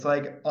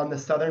like on the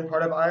southern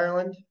part of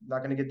Ireland. I'm not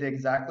going to get the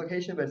exact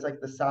location, but it's like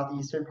the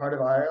southeastern part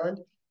of Ireland.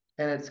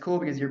 And it's cool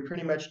because you're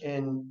pretty much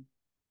in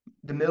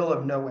the middle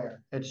of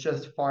nowhere. It's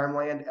just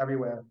farmland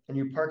everywhere. And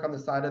you park on the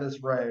side of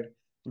this road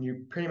and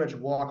you pretty much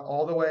walk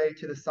all the way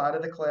to the side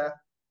of the cliff.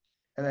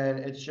 And then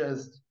it's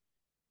just,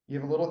 you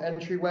have a little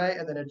entryway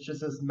and then it's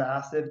just this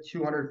massive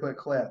 200-foot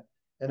cliff.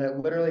 And it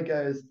literally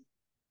goes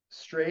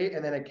straight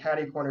and then it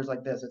catty corners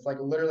like this. It's like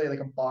literally like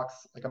a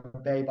box, like a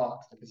bay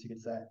box, I guess you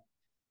could say.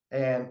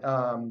 And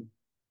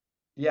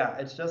yeah,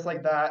 it's just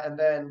like that. And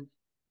then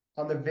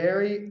on the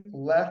very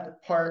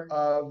left part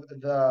of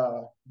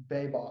the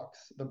bay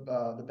box,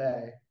 the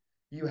bay,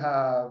 you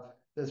have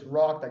this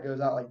rock that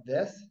goes out like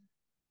this,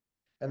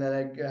 and then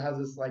it has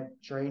this like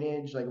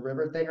drainage, like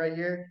river thing right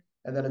here,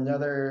 and then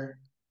another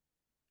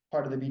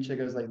part of the beach that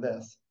goes like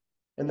this.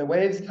 And the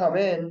waves come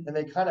in and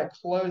they kind of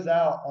close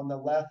out on the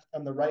left,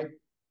 on the right,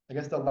 I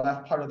guess the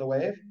left part of the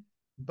wave.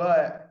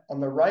 But on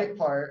the right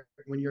part,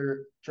 when you're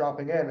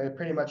dropping in, it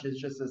pretty much is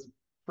just this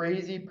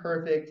crazy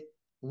perfect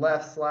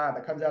left slab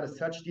that comes out of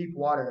such deep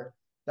water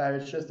that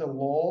it's just a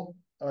lull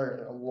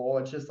or a lull.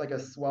 It's just like a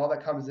swell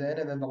that comes in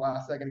and then the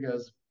last second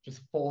goes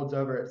just folds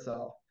over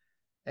itself.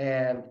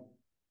 And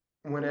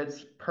when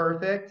it's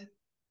perfect,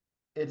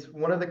 it's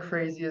one of the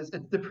craziest,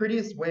 it's the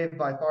prettiest wave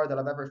by far that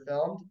I've ever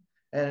filmed.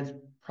 And it's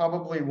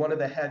probably one of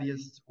the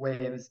heaviest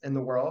waves in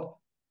the world.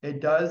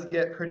 It does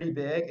get pretty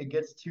big. It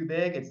gets too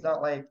big. It's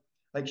not like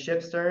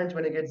ship sterns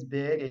when it gets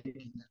big, it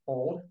can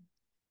fold,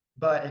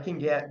 but it can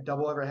get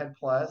double overhead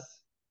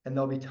plus, and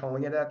they'll be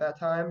towing it at that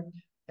time.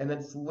 And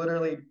it's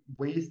literally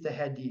waist to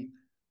head deep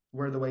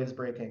where the wave's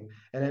breaking.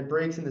 And it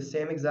breaks in the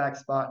same exact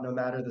spot no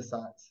matter the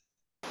size.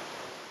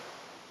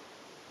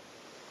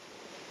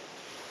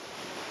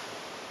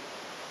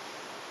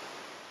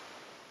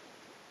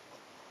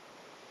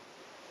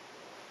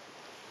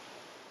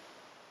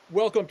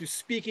 Welcome to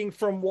Speaking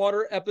from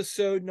Water,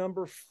 episode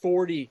number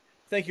 40.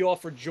 Thank you all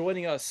for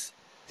joining us.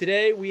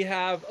 Today we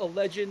have a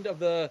legend of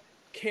the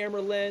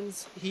camera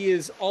lens. He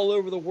is all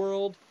over the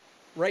world.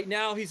 Right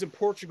now he's in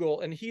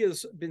Portugal and he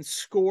has been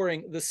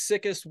scoring the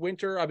sickest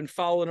winter. I've been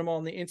following him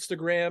on the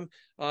Instagram.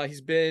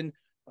 He's been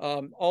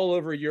all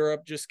over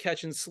Europe, just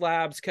catching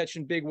slabs,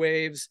 catching big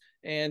waves,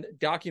 and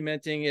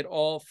documenting it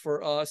all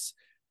for us.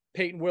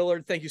 Peyton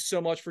Willard, thank you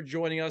so much for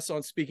joining us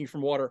on Speaking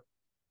from Water.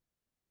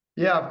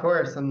 Yeah, of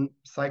course. I'm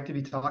psyched to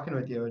be talking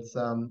with you. It's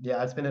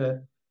yeah, it's been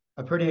a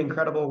pretty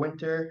incredible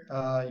winter.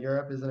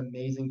 Europe is an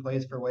amazing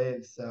place for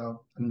waves,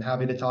 so I'm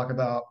happy to talk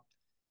about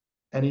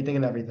anything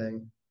and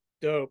everything.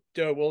 Dope,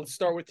 dope. Well, let's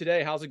start with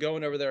today. How's it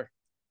going over there?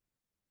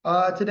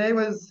 Today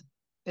was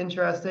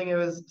interesting. It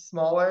was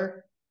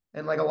smaller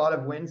and like a lot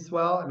of wind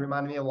swell. It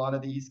reminded me a lot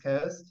of the East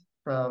Coast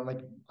from like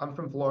I'm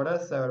from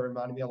Florida, so it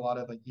reminded me a lot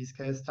of like East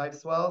Coast type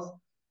swells.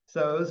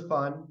 So it was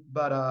fun,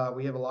 but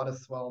we have a lot of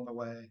swell on the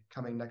way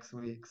coming next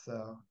week.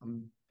 So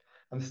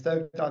I'm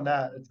stoked on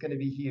that. It's going to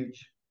be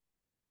huge.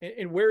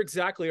 And where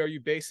exactly are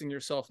you basing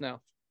yourself now?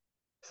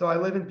 So I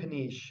live in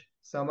Peniche,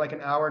 so I'm like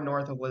an hour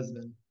north of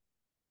Lisbon.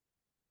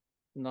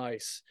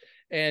 Nice.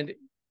 And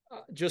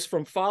just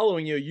from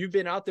following you, you've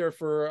been out there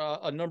for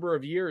a number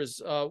of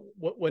years.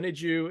 When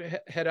did you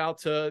head out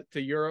to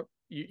Europe?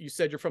 You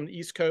said you're from the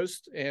East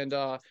Coast, and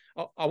I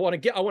want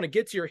to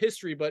get to your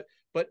history, but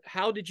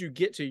how did you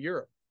get to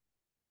Europe?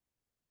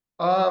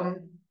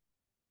 Um,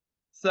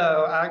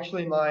 so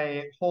actually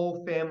my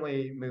whole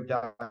family moved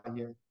out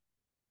here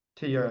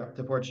to Europe,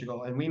 to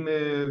Portugal, and we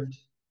moved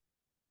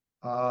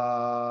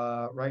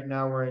right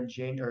now we're in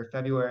January or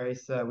February,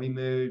 so we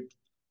moved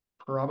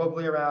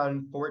probably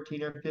around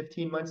 14 or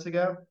 15 months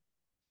ago,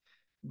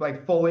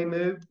 like fully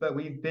moved, but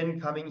we've been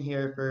coming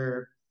here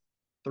for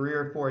 3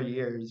 or 4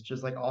 years,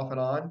 just like off and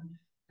on.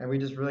 And we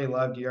just really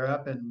loved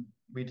Europe and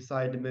we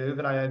decided to move.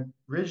 And I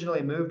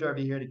originally moved over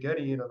here to go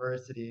to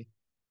university,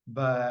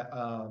 but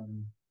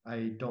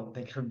I don't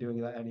think I'm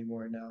doing that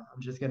anymore now.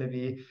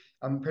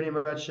 I'm pretty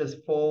much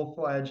just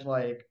full-fledged,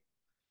 like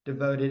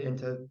devoted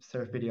into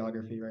surf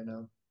videography right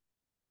now.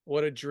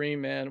 What a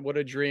dream, man! What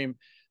a dream.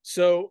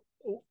 So,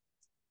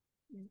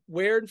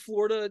 where in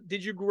Florida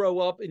did you grow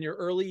up in your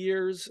early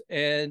years?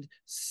 And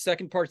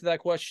second part to that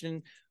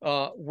question,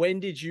 when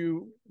did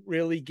you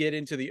really get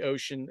into the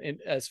ocean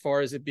as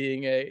far as it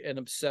being an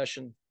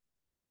obsession?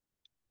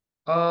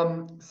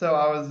 So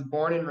I was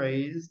born and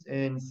raised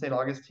in St.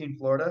 Augustine,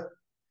 Florida,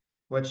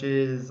 which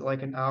is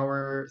like an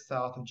hour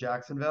south of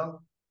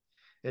Jacksonville.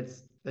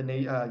 It's the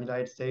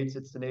United States.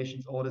 It's the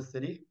nation's oldest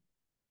city.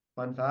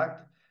 Fun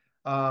fact.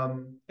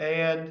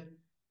 And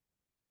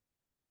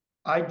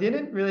I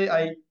didn't really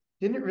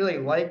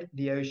like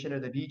the ocean or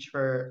the beach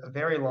for a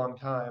very long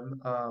time.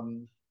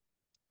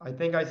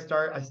 I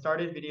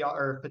started video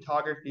or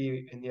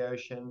photography in the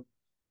ocean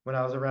when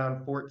I was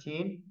around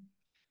 14.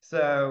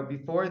 So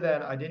before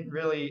then, I didn't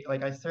really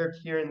like I surfed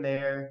here and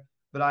there,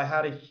 but I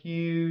had a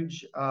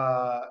huge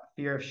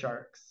fear of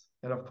sharks.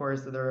 And of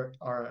course, there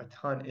are a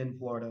ton in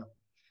Florida.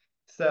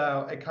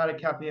 So it kind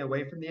of kept me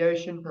away from the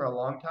ocean for a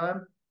long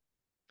time.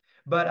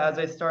 But as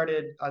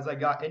I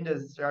got into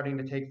starting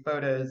to take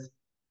photos,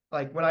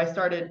 like when I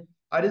started,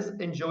 I just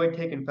enjoyed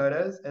taking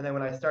photos. And then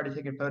when I started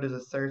taking photos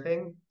of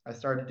surfing, I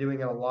started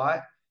doing it a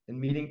lot and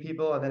meeting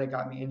people. And then it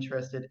got me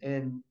interested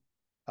in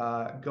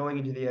going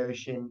into the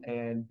ocean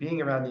and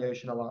being around the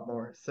ocean a lot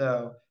more.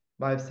 So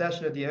my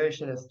obsession with the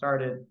ocean has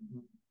started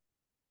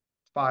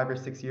 5 or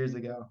 6 years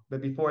ago.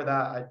 But before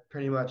that, I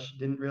pretty much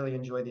didn't really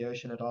enjoy the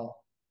ocean at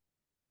all.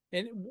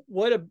 And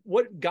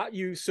what got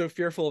you so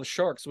fearful of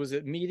sharks? Was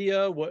it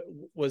media? What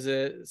was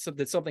it?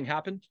 Did something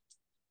happen?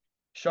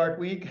 Shark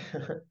Week,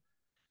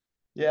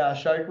 yeah,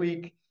 Shark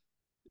Week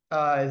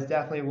is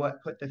definitely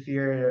what put the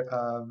fear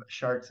of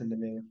sharks into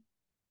me.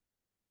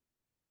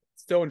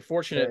 So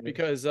unfortunate And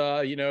because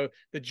the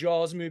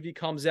Jaws movie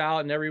comes out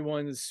and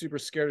everyone's super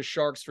scared of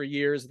sharks for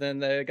years. Then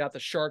they got the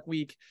Shark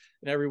Week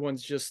and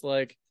everyone's just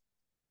like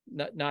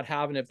not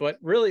having it. But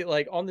really,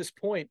 like on this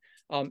point,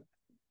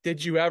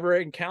 did you ever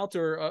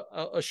encounter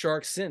a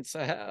shark since?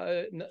 like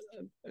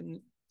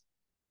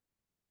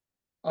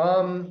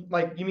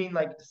you mean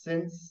like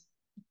since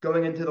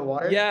going into the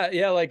water? Yeah,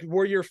 yeah. Like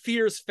were your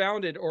fears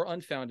founded or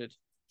unfounded?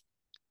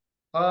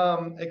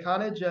 It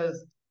kind of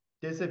just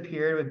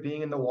disappeared with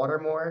being in the water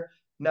more.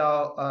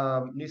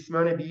 Now, New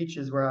Smyrna Beach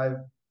is where I've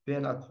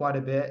been quite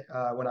a bit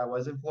when I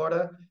was in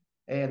Florida,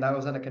 and that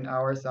was like an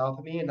hour south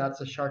of me, and that's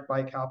the shark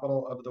bite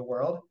capital of the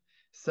world.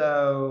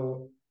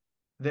 So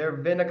there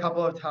have been a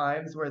couple of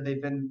times where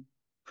they've been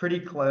pretty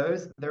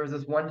close. There was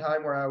this one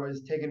time where I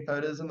was taking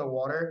photos in the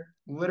water.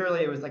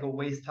 Literally, it was like a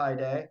waist high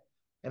day,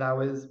 and I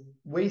was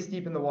waist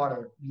deep in the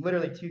water,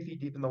 literally 2 feet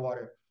deep in the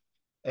water.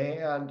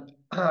 And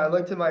I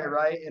looked to my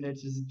right, and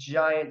it's this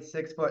giant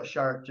 6 foot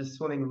shark just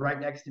swimming right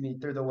next to me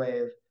through the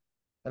wave.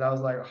 And I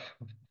was like,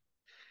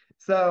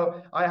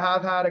 so I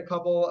have had a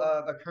couple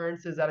of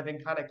occurrences that have been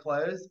kind of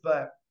close,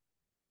 but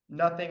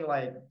nothing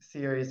like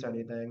serious or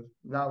anything.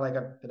 Not like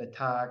I've been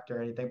attacked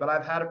or anything, but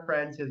I've had a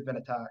friend who's been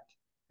attacked.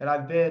 And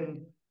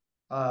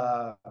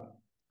uh,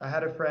 I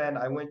had a friend,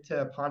 I went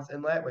to Ponce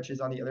Inlet, which is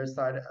on the other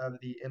side of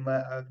the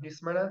inlet of New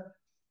Smyrna,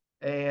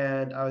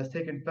 and I was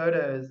taking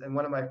photos, and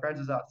one of my friends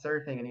was out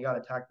surfing, and he got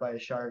attacked by a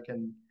shark,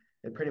 and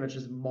it pretty much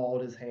just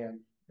mauled his hand.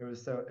 It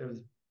was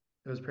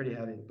pretty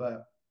heavy,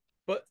 but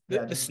But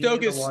yeah, the just being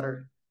stoke in the is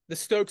water the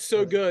stoke's so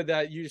was, good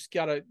that you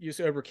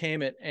just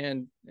overcame it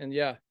and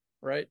yeah,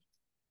 right.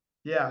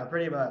 yeah,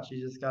 pretty much. You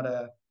just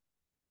gotta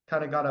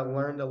kind of gotta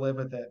learn to live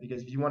with it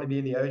because if you want to be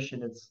in the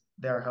ocean, it's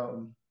their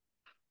home.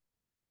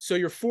 So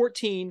you're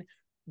 14.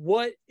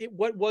 What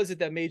was it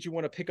that made you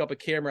want to pick up a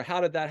camera?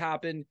 How did that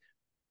happen?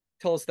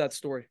 Tell us that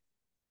story.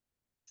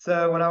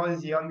 So when I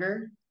was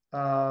younger,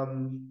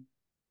 probably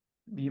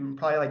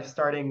like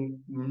starting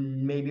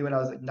maybe when I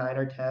was like 9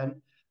 or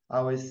 10,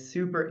 I was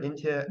super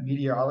into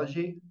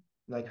meteorology,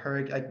 like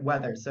hurricane, like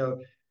weather. So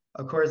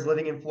of course,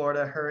 living in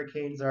Florida,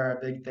 hurricanes are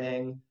a big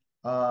thing.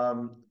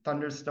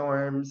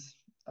 Thunderstorms.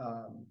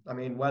 I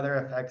mean, weather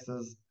affects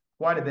us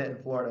quite a bit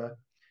in Florida,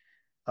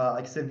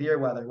 like severe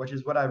weather, which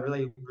is what I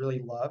really, really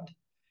loved.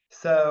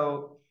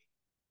 So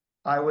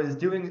I was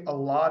doing a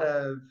lot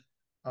of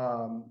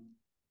um,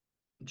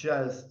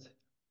 just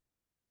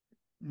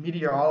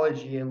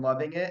meteorology and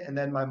loving it. And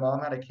then my mom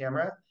had a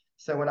camera.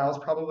 So when I was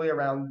probably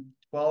around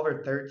 12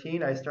 or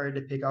 13, I started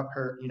to pick up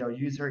her,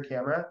 use her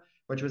camera,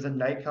 which was a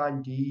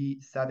Nikon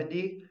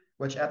D70,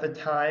 which at the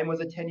time was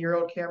a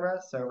 10-year-old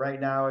camera. So right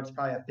now it's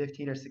probably a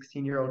 15 or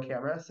 16-year-old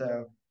camera.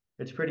 So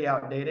it's pretty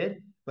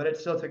outdated, but it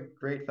still took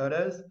great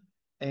photos.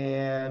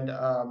 And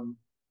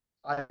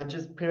I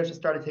just pretty much just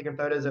started taking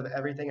photos of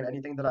everything and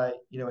anything that I,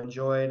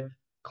 enjoyed,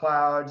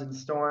 clouds and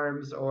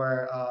storms,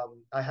 or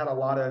I had a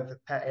lot of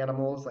pet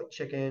animals like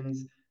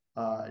chickens,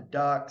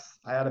 ducks.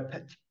 I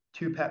had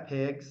two pet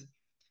pigs.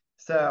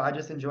 So I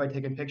just enjoyed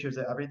taking pictures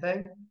of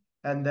everything.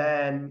 And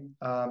then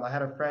I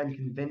had a friend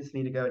convince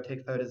me to go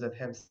take photos of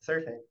him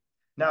surfing.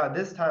 Now, at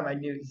this time, I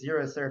knew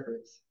zero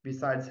surfers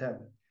besides him.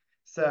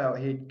 So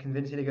he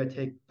convinced me to go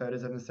take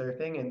photos of him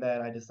surfing. And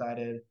then I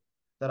decided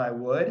that I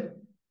would.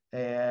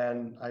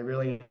 And I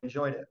really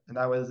enjoyed it. And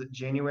that was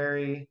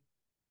January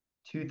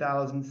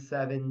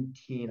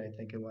 2017, I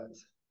think it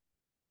was.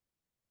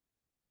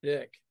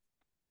 Dick.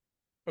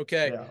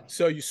 Okay. Yeah.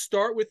 So you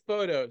start with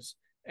photos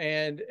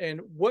and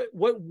what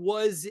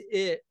was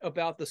it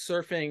about the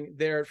surfing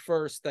there at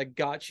first that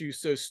got you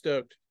so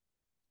stoked?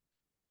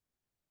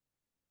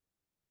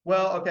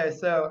 Well, okay,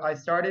 so I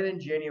started in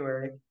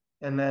January,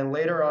 and then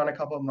later on, a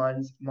couple of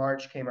months,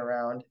 March came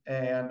around,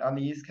 and on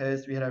the East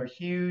Coast, we had a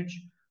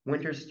huge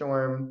winter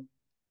storm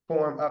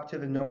form up to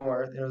the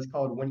north, and it was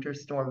called Winter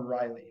Storm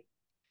Riley.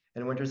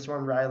 And Winter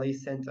Storm Riley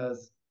sent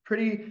us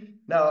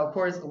now, of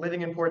course,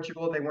 living in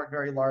Portugal, they weren't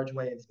very large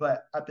waves,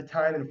 but at the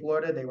time in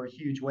Florida, they were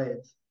huge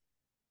waves.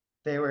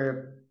 They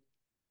were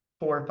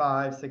 4,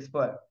 5, 6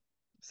 foot.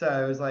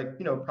 So it was like,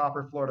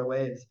 proper Florida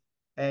waves.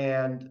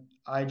 And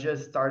I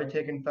just started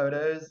taking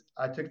photos.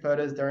 I took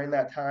photos during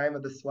that time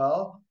of the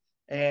swell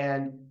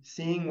and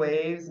seeing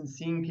waves and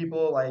seeing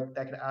people like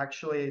that could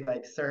actually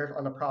like surf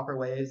on the proper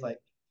waves, like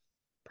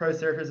pro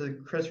surfers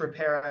like Chris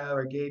Rapero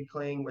or Gabe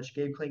Kling, which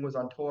Gabe Kling was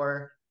on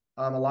tour.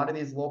 A lot of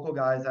these local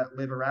guys that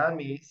live around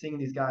me, seeing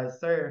these guys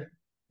surf,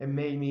 it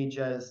made me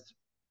just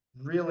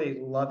really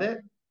love it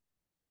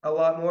a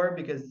lot more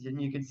because then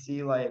you could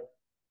see like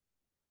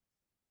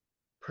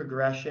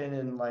progression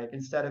and like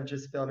instead of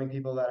just filming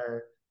people that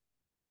are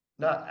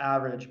not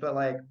average, but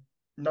like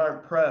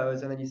not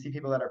pros, and then you see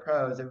people that are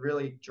pros, it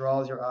really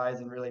draws your eyes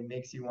and really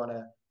makes you want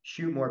to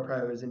shoot more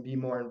pros and be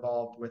more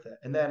involved with it.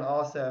 And then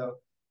also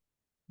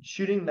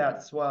shooting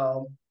that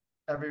swell,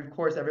 of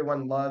course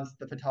everyone loves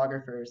the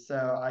photographers.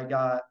 So I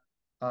got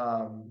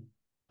um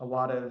a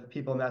lot of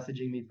people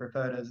messaging me for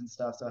photos and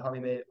stuff. So it helped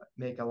me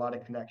make a lot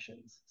of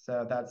connections.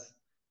 So that's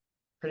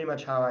pretty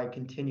much how I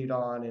continued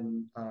on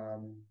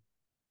and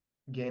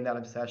gained that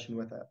obsession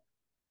with it.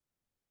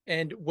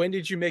 And when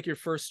did you make your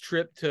first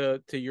trip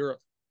to Europe?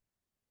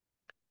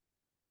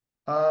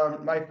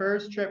 My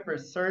first trip for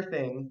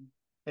surfing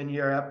in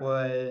Europe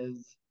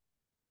was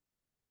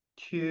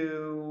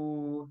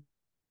two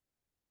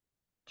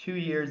 2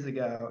 years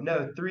ago.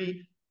 No,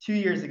 2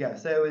 years ago.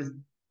 So it was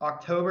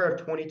October of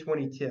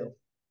 2022.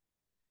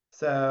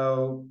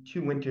 So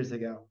 2 winters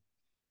ago.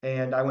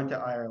 And I went to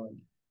Ireland.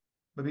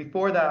 But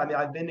before that, I mean,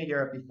 I've been to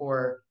Europe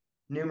before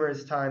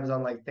numerous times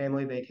on like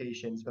family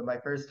vacations, but my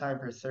first time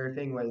for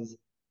surfing was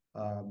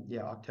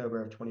yeah,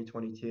 October of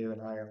 2022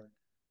 in Ireland.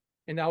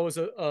 And that was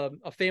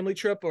a family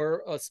trip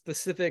or a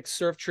specific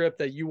surf trip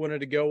that you wanted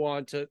to go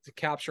on to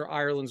capture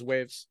Ireland's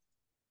waves?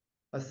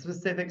 A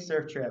specific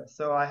surf trip.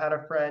 So I had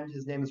a friend,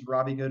 his name is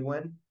Robbie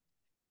Goodwin.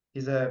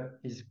 He's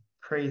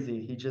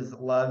crazy. He just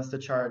loves to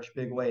charge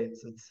big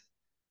waves. It's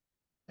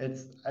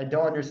I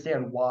don't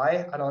understand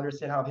why. I don't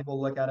understand how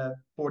people look at a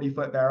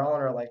 40-foot barrel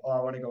and are like, oh,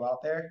 I want to go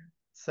out there.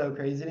 It's so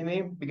crazy to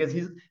me because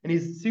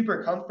he's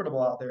super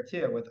comfortable out there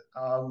too with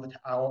all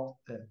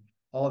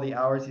the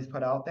hours he's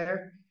put out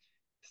there.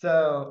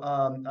 So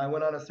I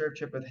went on a surf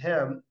trip with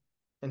him,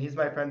 and he's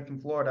my friend from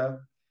Florida.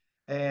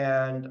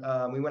 And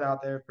we went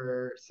out there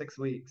for 6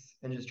 weeks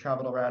and just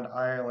traveled around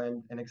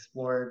Ireland and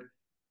explored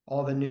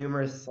all the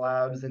numerous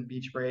slabs and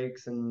beach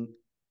breaks and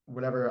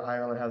whatever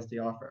Ireland has to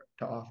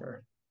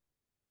offer.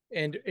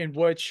 And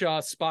which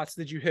spots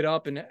did you hit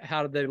up, and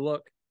how did they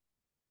look?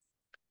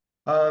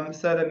 So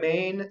the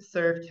main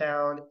surf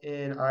town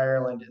in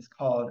Ireland is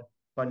called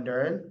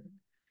Bundoran,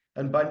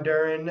 and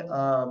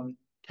Bundoran,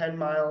 10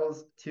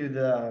 miles to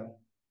the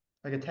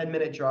like a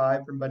 10-minute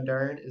drive from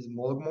Bundoran is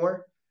Mullaghmore,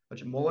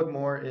 which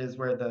Mullaghmore is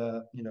where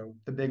the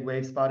big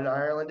wave spot in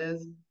Ireland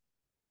is.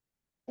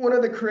 One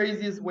of the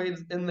craziest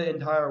waves in the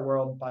entire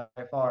world by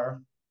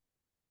far.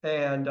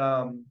 And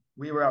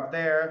we were up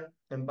there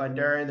in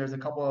Bundoran. There's a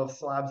couple of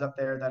slabs up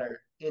there that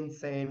are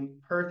insane,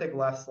 perfect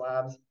left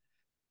slabs.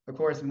 Of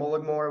course,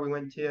 Mullaghmore we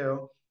went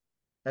to,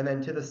 and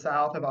then to the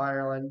south of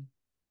Ireland,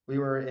 we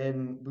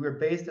were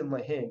based in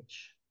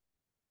Lahinch,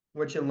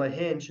 which in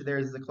Lahinch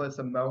there's the cliffs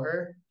of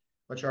Moher,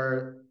 which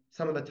are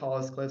some of the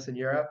tallest cliffs in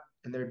Europe,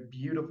 and they're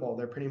beautiful.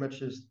 They're pretty much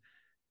just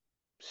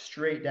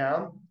straight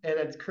down, and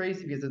it's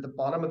crazy because at the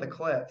bottom of the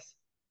cliffs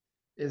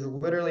is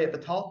literally at the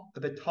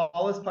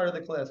tallest part of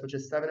the cliffs, which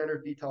is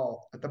 700 feet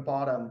tall. At the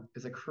bottom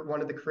is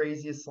one of the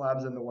craziest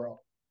slabs in the world.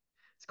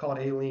 It's called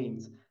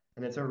Aleen's,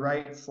 and it's a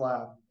right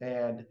slab.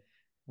 And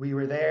we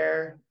were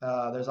there.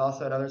 There's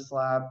also another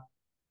slab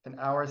an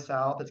hour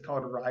south. It's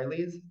called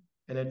Riley's,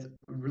 and it's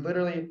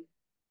literally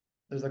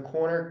there's a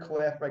corner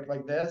cliff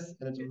like this,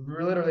 and it's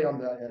literally on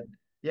the end.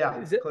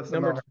 Yeah, Is it Cliffs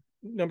of Moher.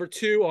 number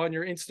two on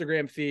your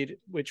Instagram feed,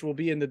 which will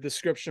be in the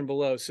description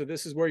below? So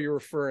this is where you're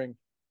referring.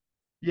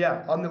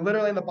 Yeah, on the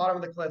literally in the bottom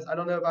of the cliffs. I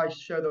don't know if I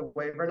show the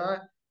wave or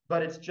not,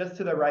 but it's just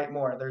to the right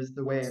more. There's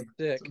the wave.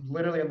 It's Sick.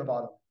 literally on the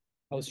bottom.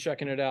 I was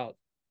checking it out.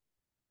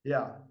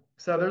 Yeah.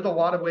 So there's a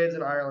lot of waves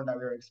in Ireland that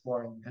we were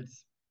exploring.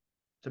 It's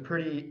a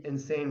pretty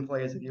insane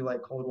place if you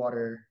like cold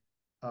water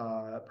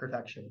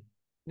perfection.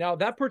 Now,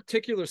 that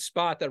particular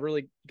spot that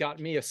really got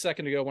me a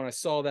second ago when I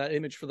saw that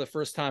image for the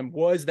first time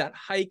was that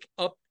hike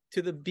up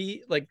to the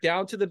beach, like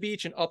down to the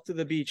beach and up to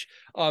the beach.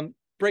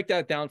 Break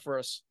that down for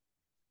us.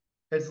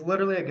 It's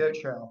literally a goat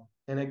trail,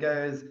 and it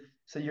goes.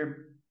 So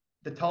you're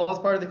the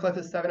tallest part of the cliff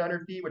is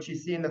 700 feet, which you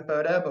see in the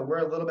photo, but we're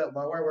a little bit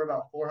lower. We're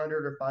about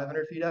 400 or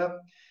 500 feet up.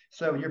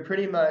 So you're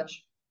pretty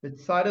much the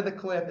side of the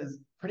cliff is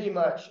pretty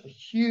much a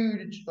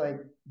huge like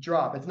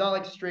drop. It's not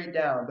like straight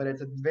down, but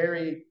it's a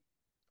very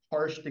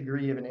harsh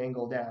degree of an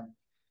angle down.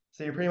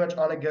 So you're pretty much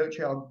on a goat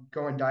trail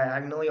going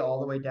diagonally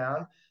all the way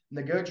down. And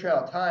the goat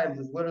trail at times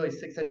is literally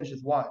 6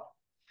 inches wide.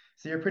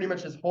 So you're pretty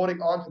much just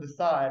holding onto the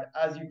side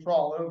as you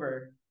crawl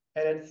over.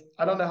 And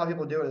I don't know how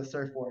people do it with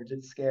surfboards.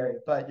 It's scary,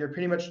 but you're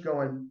pretty much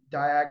going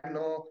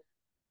diagonal,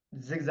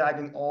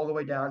 zigzagging all the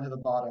way down to the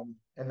bottom.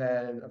 And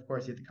then, of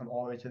course, you have to come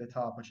all the way to the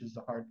top, which is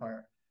the hard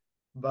part.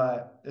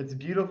 But it's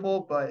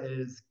beautiful, but it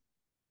is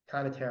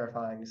kind of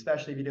terrifying,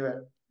 especially if you do it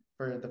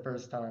for the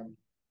first time.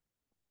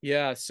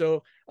 Yeah.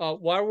 So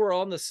while we're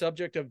on the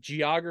subject of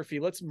geography,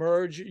 let's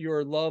merge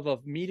your love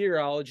of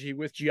meteorology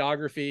with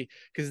geography,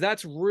 because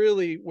that's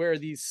really where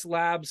these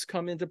slabs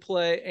come into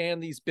play and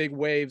these big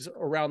waves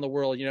around the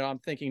world. You know, I'm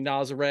thinking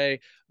Nazaré,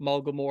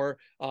 Mulgamore,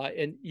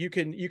 and you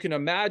can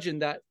imagine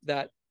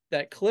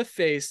that cliff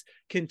face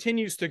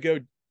continues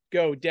to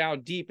go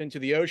down deep into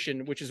the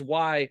ocean, which is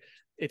why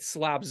it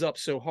slabs up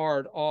so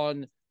hard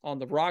on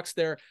the rocks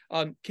there.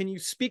 Can you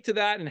speak to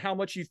that and how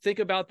much you think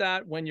about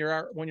that when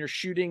you're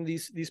shooting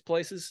these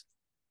places?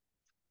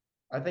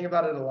 I think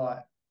about it a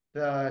lot.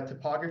 The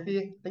topography,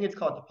 I think it's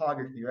called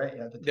topography, right?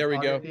 Yeah, the There we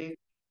go. topography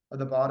of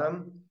the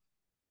bottom.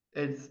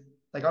 It's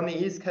like on the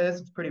East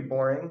Coast, it's pretty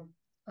boring.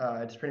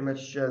 It's pretty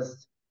much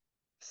just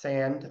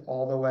sand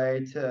all the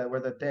way to where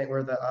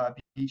the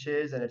beach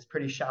is, and it's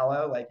pretty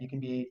shallow. Like you can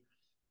be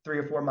 3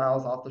 or 4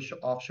 miles off the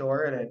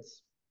offshore, and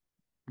it's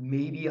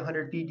maybe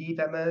 100 feet deep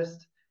at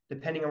most,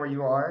 depending on where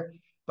you are.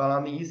 But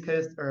on the East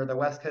Coast or the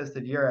West Coast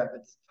of Europe,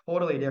 it's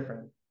totally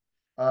different.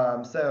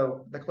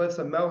 So the cliffs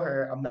of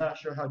Moher, I'm not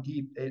sure how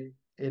deep it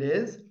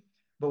is,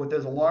 but with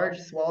those large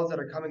swells that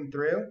are coming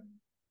through,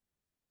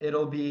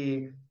 it'll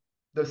be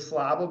the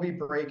slab will be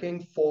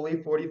breaking fully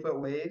 40-foot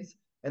waves,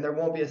 and there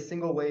won't be a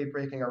single wave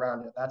breaking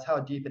around it. That's how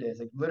deep it is.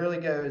 It literally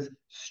goes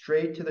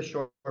straight to the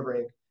shore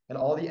break, and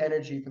all the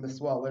energy from the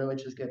swell literally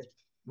just gets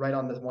right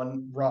on this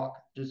one rock,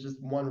 just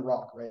one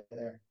rock right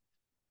there.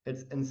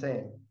 It's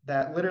insane.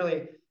 That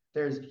literally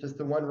there's just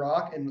the one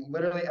rock, and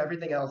literally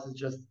everything else is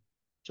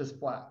just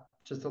flat,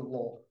 just a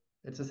lull.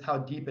 It's just how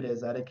deep it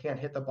is that it can't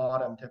hit the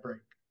bottom to break.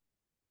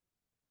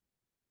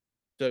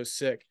 So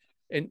sick.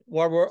 And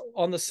while we're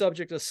on the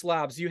subject of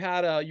slabs, you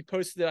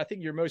posted, I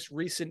think, your most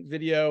recent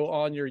video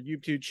on your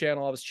YouTube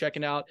channel. I was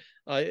checking out.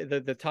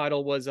 The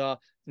title was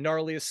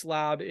 "Gnarliest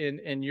Slab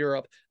in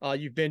Europe."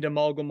 You've been to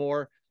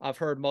Mulgamore. I've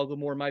heard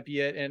Mulgamore might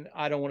be it, and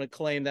I don't want to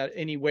claim that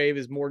any wave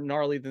is more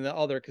gnarly than the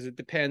other because it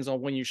depends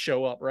on when you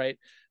show up, right?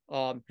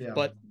 Yeah.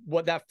 But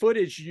what that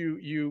footage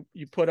you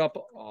put up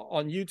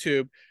on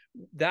YouTube,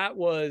 that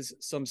was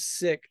some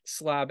sick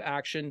slab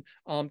action.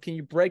 Can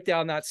you break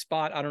down that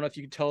spot? I don't know if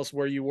you can tell us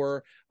where you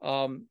were,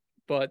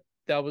 but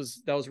that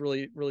was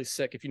really, really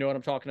sick, if you know what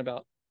I'm talking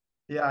about.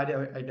 Yeah, I know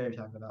what you're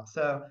talking about.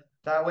 So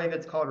that wave,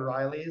 it's called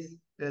Riley's.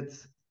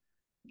 It's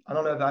I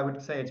don't know if I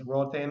would say it's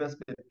world famous,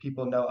 but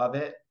people know of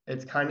it.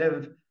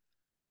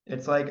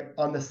 It's like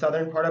on the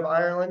southern part of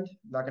Ireland.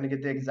 I'm not going to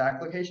get the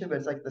exact location, but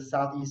it's like the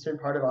southeastern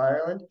part of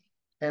Ireland.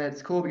 And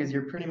it's cool because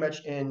you're pretty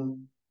much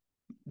in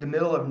the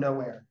middle of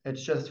nowhere.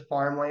 It's just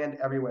farmland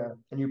everywhere.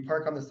 And you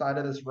park on the side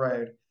of this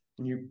road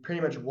and you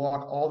pretty much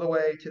walk all the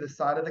way to the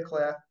side of the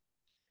cliff.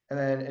 And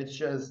then it's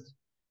just,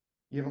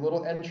 you have a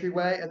little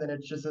entryway and then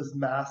it's just this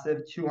massive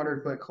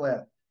 200-foot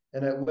cliff.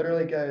 And it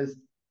literally goes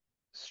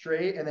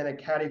straight and then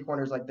it catty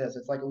corners like this.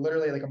 It's like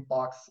literally like a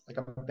box, like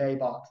a bay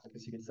box, I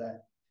guess you could say.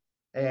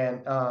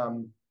 And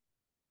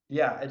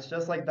yeah, it's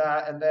just like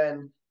that. And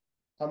then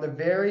on the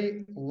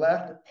very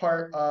left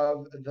part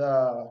of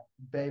the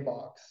bay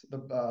box,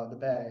 the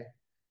bay,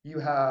 you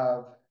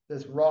have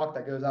this rock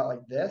that goes out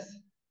like this,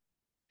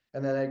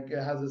 and then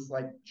it has this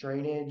like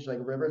drainage, like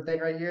river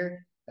thing right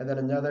here, and then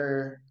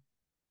another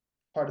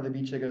part of the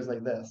beach that goes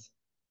like this.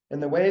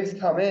 And the waves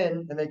come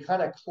in and they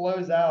kind of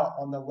close out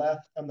on the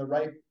left, on the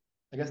right,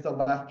 I guess the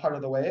left part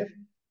of the wave.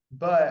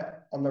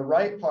 But on the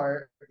right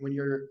part, when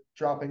you're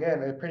dropping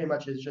in, it pretty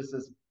much is just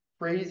this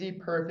crazy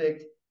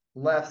perfect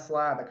left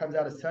slab that comes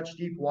out of such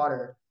deep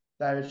water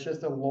that it's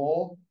just a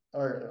lull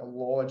or a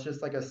lull. It's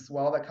just like a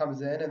swell that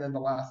comes in and then the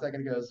last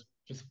second goes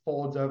just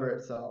folds over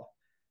itself.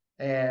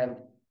 And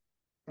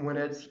when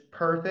it's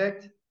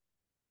perfect,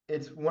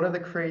 it's one of the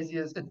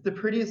craziest, it's the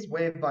prettiest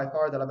wave by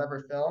far that I've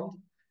ever filmed.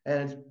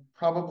 And it's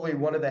probably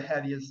one of the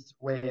heaviest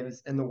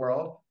waves in the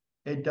world.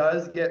 It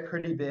does get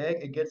pretty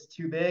big. It gets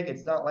too big.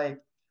 It's not like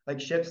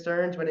ship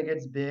sterns when it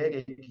gets big,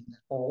 it can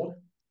fold,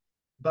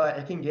 but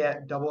it can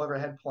get double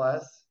overhead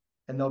plus,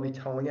 and they'll be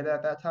towing it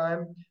at that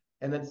time.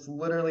 And it's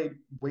literally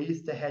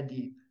waist to head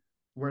deep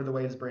where the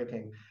wave's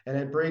breaking. And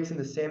it breaks in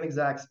the same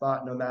exact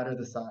spot no matter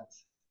the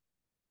size.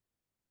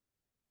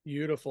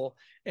 Beautiful.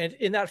 And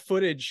in that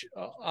footage,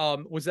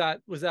 was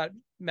that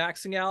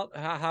maxing out?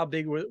 How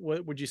big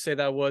what would you say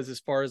that was as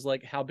far as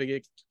like how big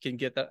it can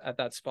get that at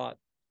that spot?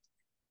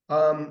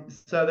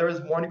 So there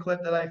was one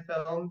clip that I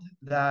filmed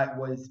that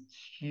was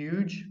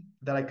huge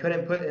that I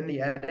couldn't put in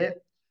the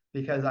edit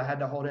because I had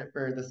to hold it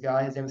for this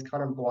guy. His name is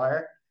Connor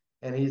McGuire,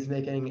 and he's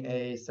making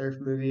a surf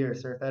movie or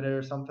surf edit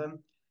or something.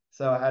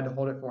 So I had to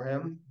hold it for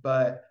him.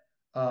 But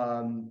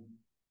um,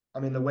 I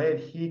mean, the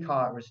wave he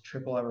caught was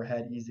triple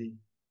overhead easy.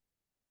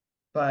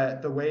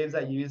 But the waves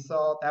that you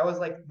saw, that was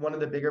like one of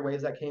the bigger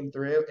waves that came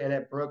through, and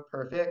it broke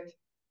perfect.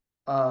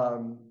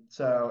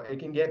 So it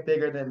can get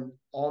bigger than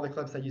all the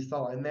clips that you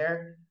saw in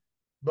there,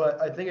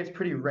 but I think it's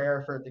pretty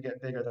rare for it to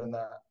get bigger than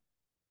that.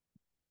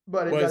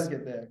 But it does Was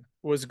get big.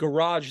 was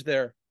Garage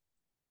there,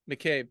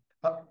 McCabe?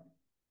 Uh,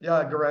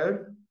 yeah,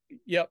 Garode.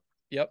 Yep,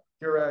 yep.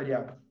 Garode,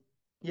 yeah.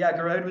 Yeah,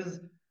 Garode was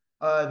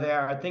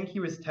there. I think he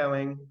was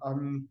towing.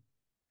 I'm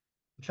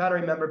trying to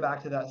remember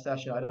back to that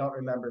session. I don't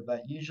remember,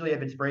 but usually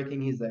if it's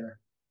breaking, he's there.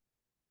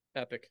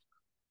 Epic.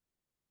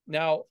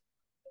 Now,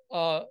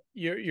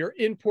 you're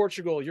in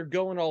Portugal, you're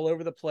going all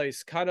over the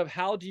place. Kind of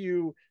how do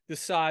you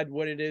decide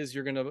what it is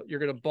you're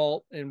gonna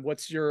bolt, and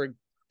what's your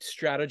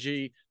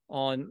strategy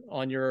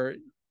on your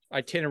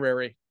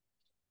itinerary?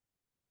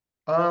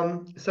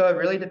 So it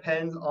really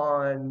depends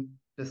on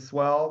the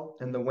swell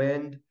and the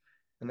wind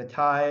and the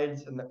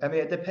tides I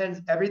mean it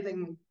depends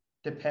everything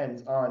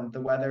depends on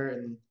the weather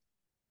and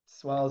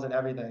swells and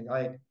everything.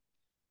 Like,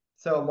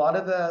 so a lot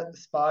of the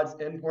spots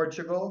in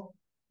Portugal,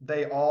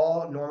 they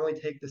all normally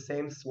take the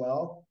same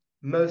swell.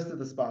 Most of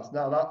the spots,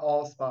 now not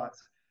all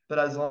spots, but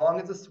as long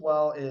as the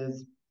swell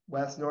is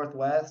west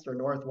northwest or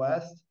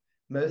northwest,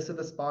 most of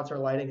the spots are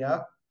lighting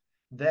up.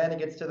 Then it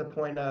gets to the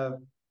point of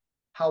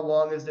how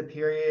long is the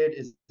period?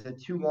 Is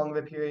it too long of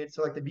a period?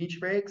 So like the beach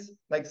breaks,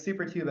 like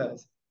super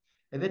tubos,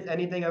 if it's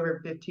anything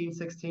over 15,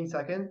 16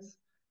 seconds,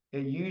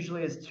 it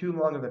usually is too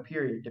long of a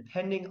period,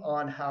 depending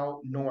on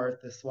how north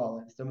the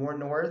swell is. The more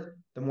north,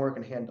 the more it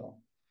can handle.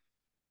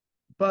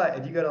 But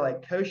if you go to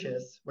like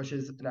Cochise, which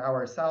is an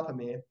hour south of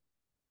me,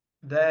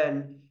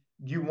 then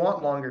you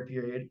want longer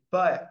period.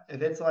 But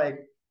if it's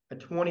like a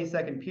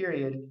 20-second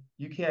period,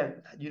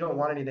 you don't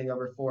want anything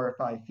over 4 or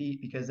 5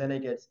 feet because then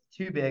it gets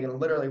too big and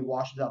literally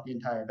washes out the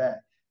entire bay.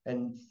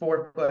 And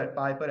 4 foot,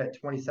 5 foot at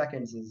 20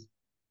 seconds is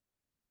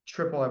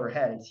triple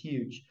overhead. It's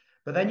huge.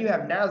 But then you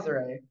have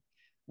Nazaré,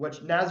 which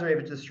Nazaré, if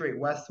it's a straight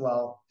west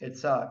swell, it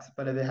sucks.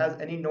 But if it has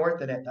any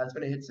north in it, that's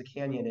when it hits the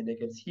canyon and it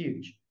gets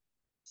huge.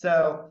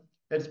 So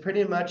it's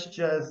pretty much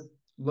just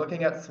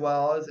looking at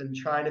swells and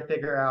trying to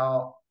figure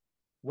out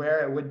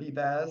where it would be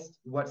best,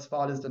 what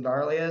spot is the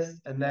gnarliest,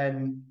 and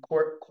then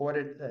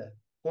coordinating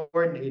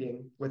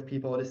with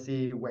people to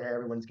see where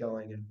everyone's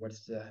going and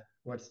what's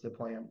the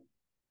plan.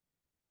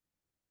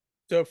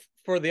 So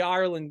for the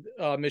Ireland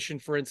mission,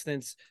 for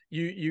instance,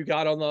 you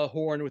got on the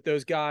horn with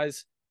those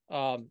guys,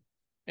 and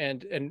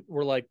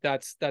we're like,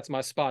 that's my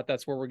spot.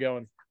 That's where we're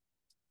going.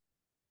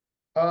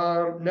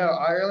 No,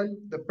 Ireland.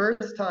 The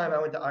first time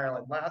I went to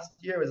Ireland last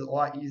year was a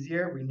lot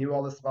easier. We knew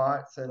all the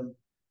spots, and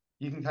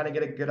you can kind of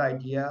get a good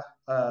idea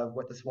of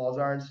what the swells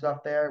are and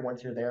stuff there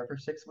once you're there for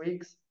 6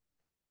 weeks.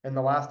 And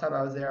the last time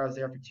I was there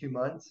for 2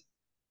 months.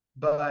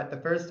 But the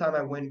first time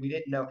I went, we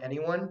didn't know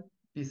anyone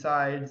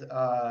besides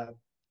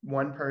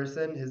one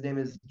person. His name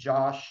is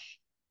Josh.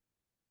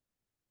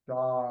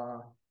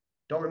 Don't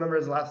remember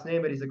his last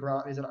name, but he's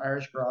an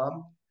Irish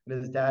Grom, and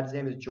his dad's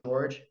name is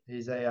George.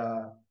 He's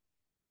a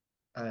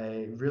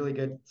really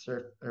good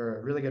surf or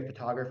a really good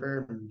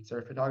photographer and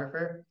surf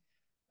photographer.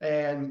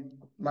 And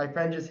my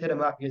friend just hit him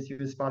up because he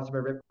was sponsored by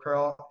Rip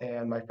Curl,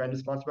 and my friend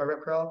is sponsored by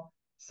Rip Curl.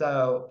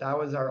 So that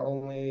was our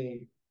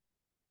only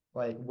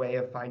like way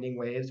of finding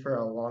waves for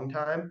a long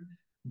time.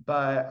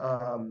 But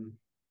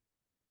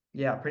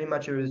yeah, pretty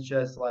much it was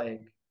just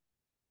like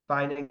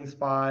finding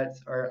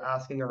spots or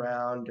asking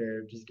around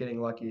or just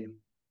getting lucky.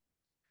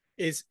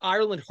 Is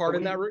Ireland hard But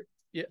in that? we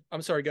Yeah,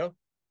 I'm sorry. Go.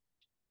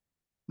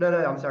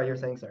 no, I'm sorry, you're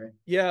saying sorry.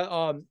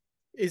 Yeah.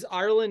 Is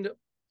Ireland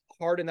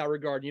hard in that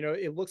regard? You know,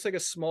 it looks like a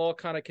small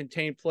kind of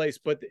contained place,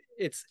 but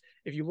it's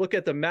if you look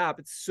at the map,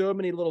 it's so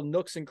many little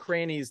nooks and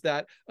crannies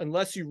that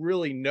unless you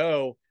really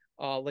know,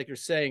 like you're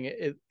saying,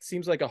 it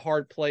seems like a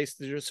hard place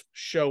to just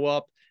show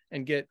up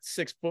and get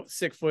sick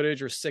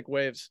footage or sick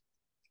waves.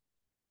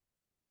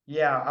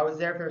 Yeah, I was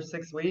there for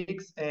 6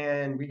 weeks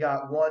and we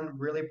got one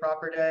really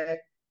proper day,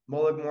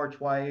 Mullaghmore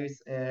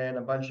twice, and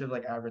a bunch of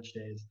like average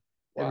days.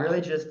 It really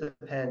Wow. just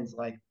depends.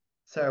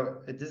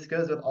 This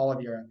goes with all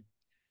of Europe.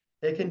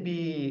 It can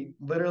be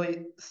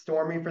literally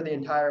stormy for the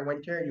entire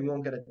winter and you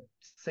won't get a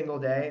single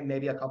day,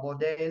 maybe a couple of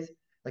days.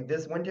 Like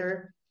this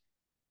winter,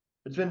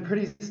 it's been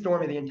pretty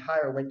stormy the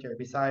entire winter.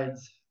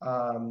 Besides,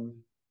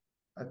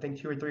 I think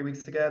 2 or 3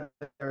 weeks ago,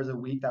 there was a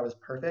week that was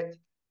perfect.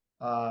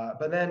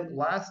 But then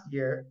last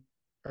year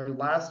or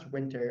last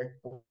winter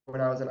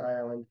when I was in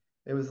Ireland,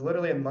 it was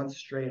literally a month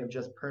straight of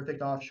just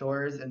perfect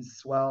offshores and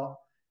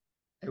swell.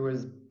 It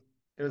was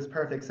it was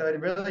perfect. So it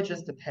really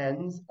just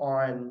depends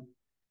on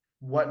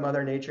what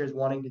Mother Nature is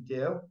wanting to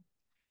do.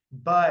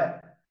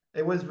 But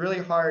it was really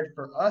hard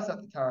for us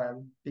at the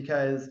time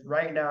because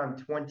right now I'm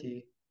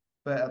 20,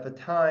 but at the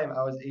time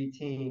I was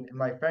 18 and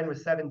my friend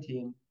was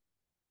 17,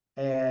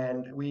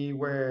 and we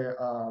were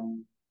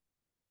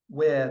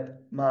with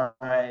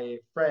my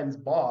friend's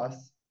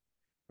boss.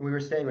 We were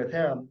staying with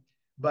him,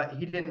 but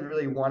he didn't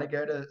really want to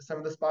go to some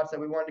of the spots that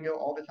we wanted to go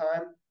all the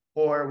time.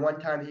 Or one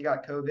time he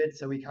got COVID,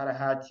 so we kind of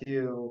had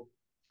to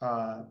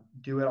uh,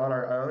 do it on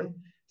our own.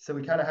 So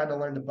we kind of had to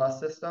learn the bus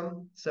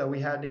system. So we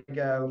had to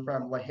go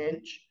from La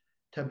Hinch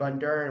to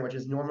Bundoran, which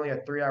is normally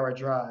a 3 hour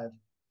drive,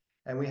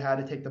 and we had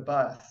to take the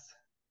bus,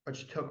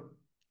 which took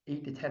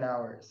 8 to 10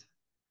 hours.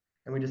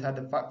 And we just had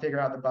to figure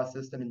out the bus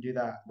system and do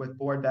that with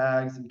board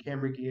bags and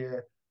camera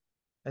gear,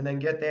 and then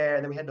get there.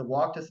 And then we had to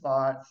walk to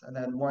spots, and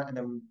then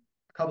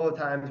a couple of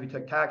times we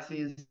took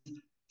taxis.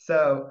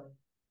 So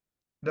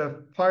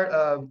the part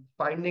of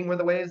finding where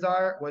the waves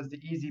are was the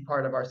easy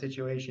part of our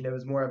situation. It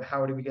was more of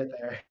how do we get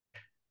there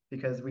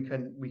because we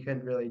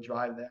couldn't really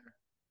drive there.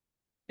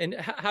 And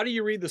how do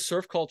you read the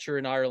surf culture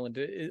in Ireland?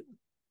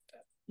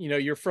 You know,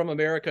 you're from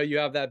America, you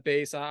have that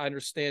base. I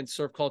understand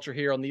surf culture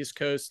here on the East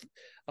Coast.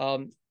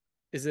 Um,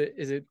 is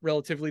it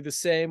relatively the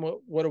same?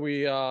 What are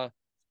we? How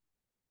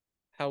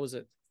is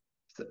it?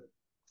 So,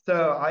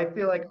 so I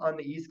feel like on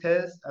the East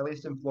Coast, at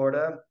least in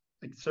Florida,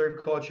 like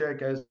surf culture, it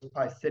goes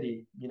by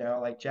city.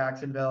 Like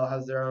Jacksonville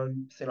has their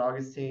own St.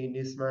 Augustine,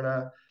 New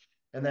Smyrna,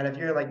 and then if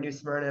you're like New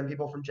Smyrna and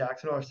people from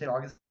Jacksonville or St.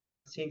 Augustine,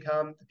 team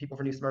come, the people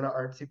from New Smyrna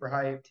aren't super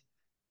hyped,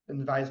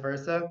 and vice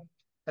versa.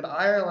 In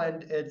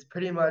Ireland, it's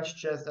pretty much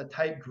just a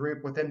tight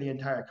group within the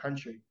entire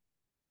country.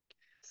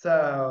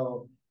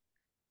 So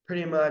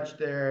pretty much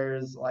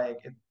there's like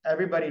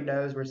everybody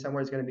knows where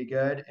somewhere's going to be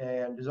good,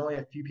 and there's only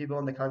a few people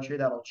in the country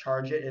that'll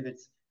charge it if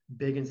it's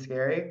big and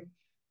scary.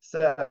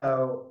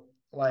 So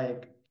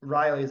like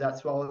Riley's,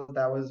 that's all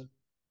that was.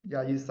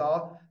 Yeah, you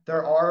saw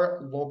there are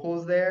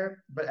locals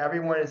there, but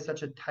everyone is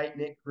such a tight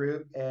knit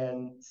group,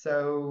 and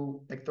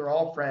so like they're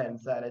all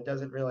friends that it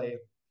doesn't really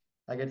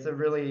like it's a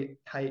really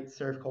tight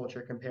surf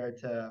culture compared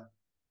to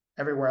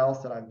everywhere else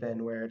that I've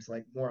been, where it's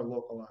like more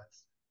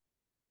localized.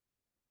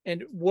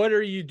 And what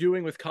are you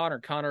doing with Connor?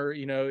 Connor,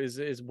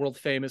 is world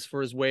famous for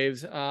his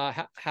waves.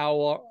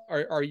 How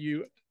are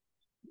you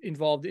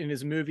involved in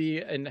his movie,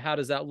 and how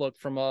does that look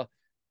from a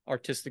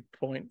artistic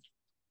point?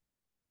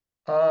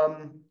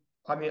 Um,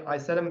 I mean, I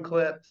sent him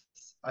clips.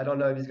 I don't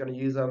know if he's going to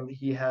use them.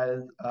 He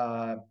has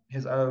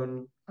his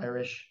own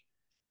Irish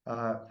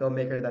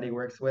filmmaker that he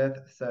works with,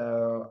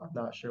 so I'm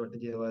not sure what the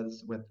deal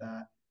is with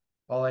that.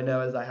 All I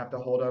know is I have to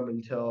hold them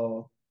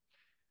until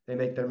they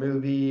make their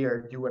movie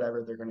or do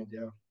whatever they're going to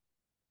do,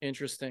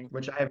 Interesting.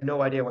 which I have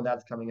no idea when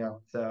that's coming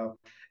out. So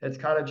it's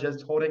kind of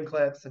just holding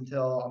clips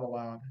until I'm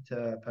allowed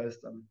to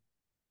post them.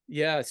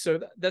 Yeah, so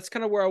that's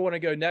kind of where I want to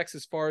go next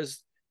as far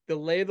as the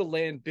lay of the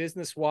land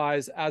business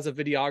wise as a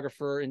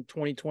videographer in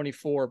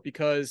 2024.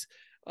 Because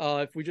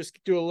if we just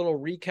do a little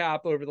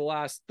recap over the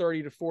last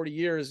 30 to 40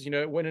 years,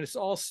 when it's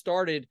all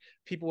started,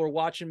 people were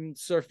watching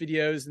surf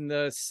videos in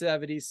the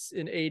 70s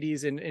and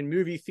 80s in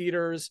movie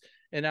theaters.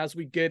 And as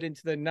we get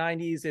into the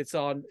 90s, it's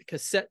on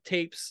cassette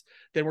tapes.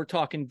 Then we're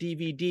talking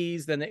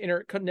DVDs. Then the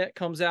internet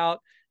comes out,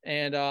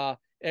 and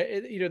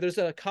there's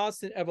a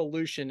constant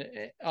evolution.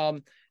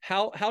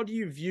 How do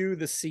you view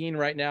the scene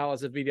right now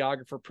as a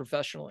videographer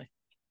professionally?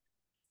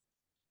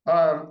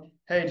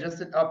 Hey,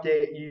 just an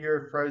update,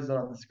 you're frozen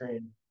on the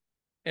screen.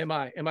 Am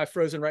I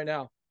frozen right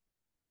now?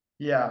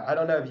 Yeah, I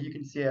don't know if you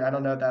can see it. I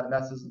don't know if that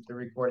messes with the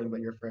recording, but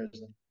you're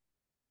frozen.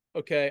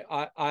 Okay,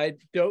 I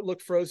don't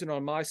look frozen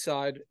on my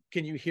side.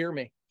 Can you hear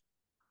me?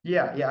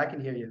 Yeah, yeah, I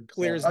can hear you.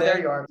 Clear So, as oh, there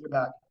day? you are. You're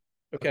back.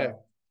 Okay, Okay.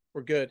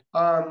 we're good.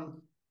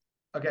 Um,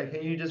 okay,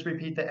 can you just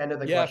repeat the end of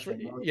the Yeah, for,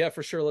 question? yeah,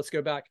 for sure. Let's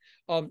go back.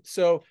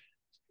 So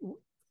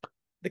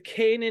the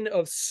canon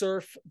of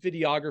surf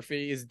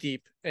videography is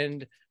deep,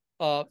 and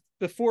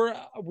before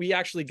we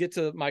actually get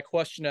to my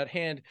question at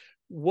hand,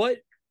 what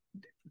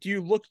do you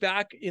look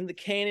back in the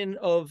canon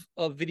of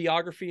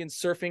videography and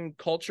surfing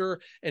culture,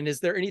 and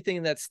is there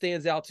anything that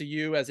stands out to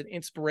you as an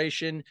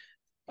inspiration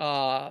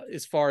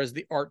as far as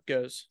the art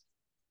goes?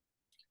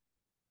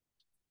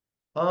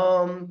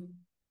 Um,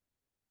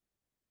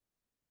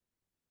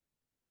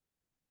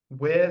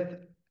 with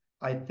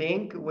I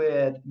think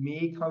with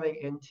me coming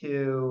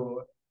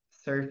into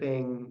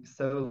surfing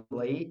so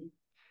late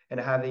and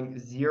having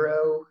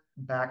zero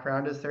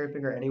background to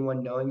surfing or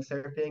anyone knowing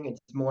surfing, it's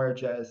more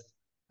just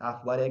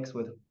athletics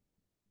with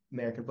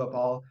American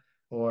football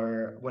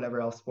or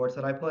whatever else sports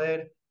that I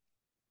played.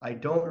 I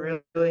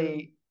don't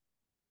really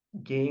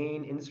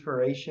gain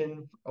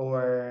inspiration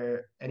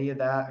or any of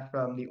that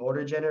from the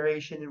older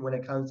generation when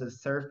it comes to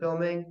surf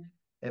filming.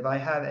 If I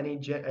have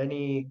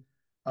any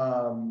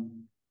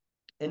um,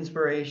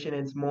 inspiration,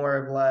 it's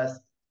more or less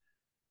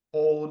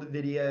old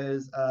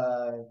videos,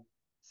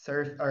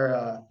 surf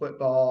or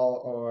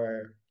football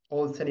or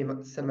old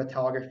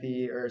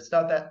cinematography or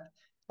stuff that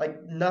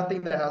like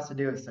nothing that has to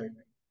do with surfing.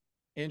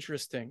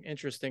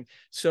 Interesting.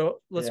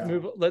 So let's Yeah.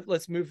 move.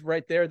 Let's move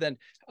right there. Then,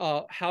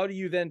 how do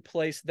you then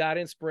place that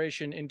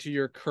inspiration into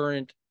your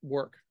current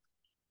work?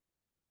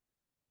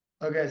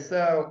 Okay,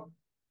 so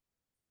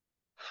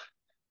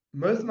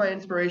most of my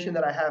inspiration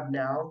that I have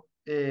now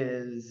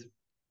is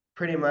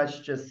pretty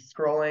much just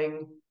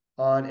scrolling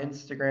on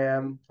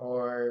Instagram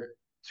or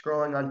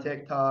scrolling on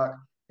TikTok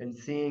and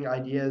seeing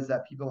ideas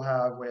that people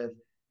have with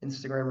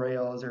Instagram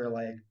Reels or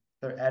like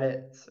their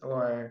edits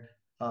or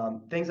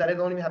things that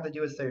don't even have to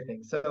do with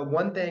surfing. So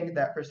one thing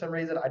that for some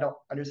reason I don't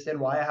understand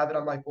why I have it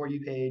on my For You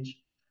page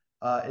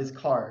is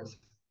cars.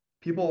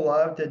 People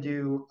love to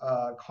do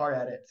car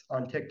edits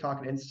on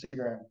TikTok and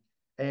Instagram.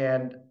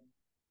 And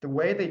the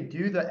way they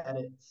do the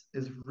edits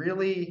is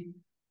really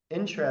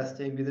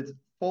interesting because it's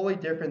fully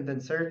different than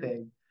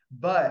surfing,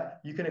 but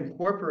you can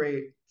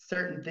incorporate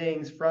certain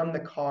things from the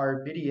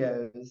car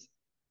videos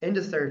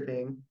into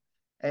surfing,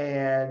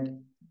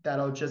 and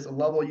that'll just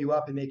level you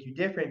up and make you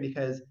different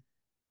because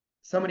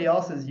somebody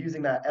else is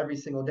using that every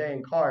single day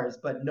in cars,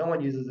 but no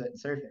one uses it in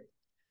surfing.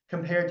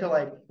 Compared to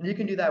like, you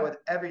can do that with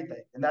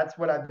everything. And that's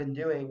what I've been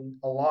doing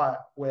a lot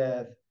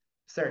with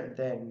certain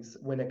things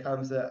when it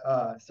comes to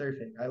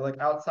surfing. I look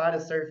outside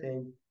of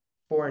surfing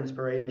for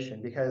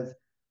inspiration because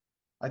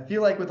I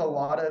feel like with a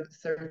lot of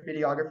surf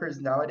videographers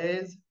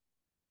nowadays,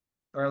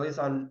 or at least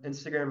on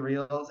Instagram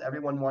Reels,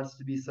 everyone wants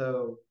to be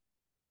so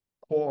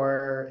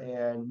poor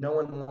and no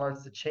one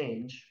wants to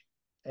change.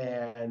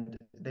 And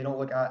they don't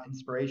look at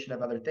inspiration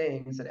of other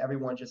things, and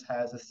everyone just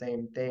has the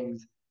same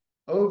things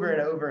over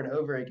and over and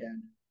over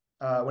again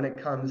when it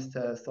comes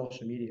to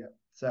social media.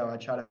 So I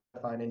try to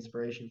find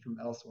inspiration from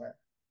elsewhere.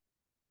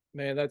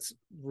 Man, that's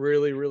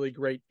really, really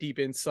great, deep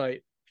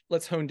insight.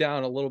 Let's hone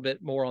down a little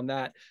bit more on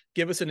that.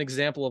 Give us an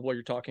example of what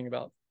you're talking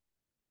about.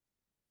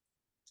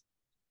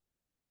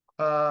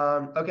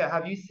 Okay,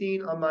 have you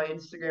seen on my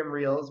Instagram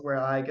reels where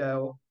I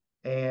go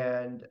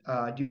and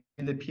do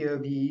the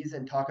POVs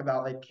and talk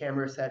about like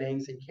camera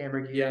settings and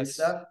camera gear and Yes.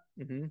 stuff?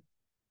 Mm-hmm.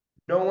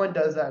 No one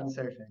does that in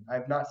surfing.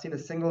 I've not seen a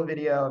single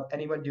video of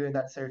anyone doing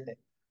that surfing.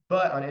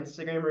 But on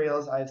Instagram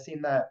Reels, I've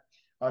seen that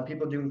on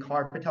people doing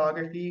car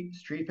photography,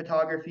 street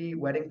photography,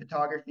 wedding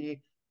photography,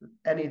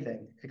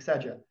 anything,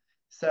 etc.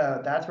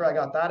 So that's where I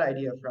got that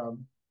idea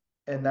from.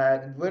 And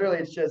that literally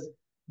it's just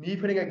me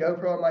putting a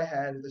GoPro on my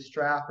head, the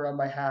strap around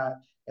my hat,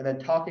 and then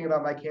talking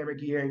about my camera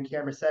gear and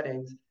camera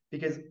settings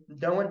because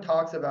no one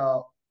talks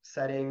about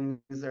settings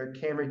or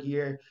camera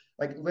gear.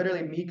 Like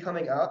literally me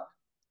coming up,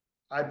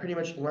 I pretty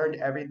much learned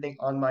everything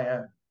on my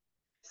own.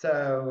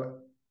 So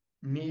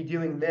me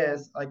doing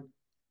this, like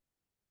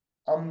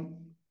um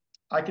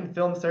I can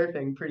film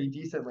surfing pretty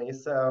decently.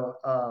 So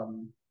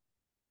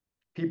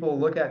people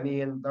look at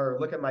me and or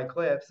look at my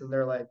clips and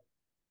they're like,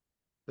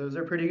 those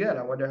are pretty good.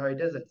 I wonder how he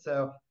does it.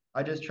 So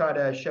I just try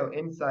to show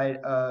insight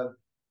of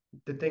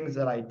the things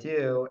that I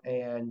do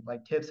and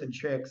like tips and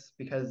tricks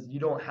because you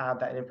don't have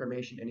that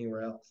information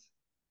anywhere else.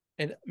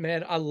 And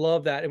man, I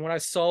love that. And when I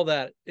saw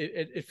that,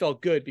 it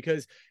felt good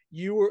because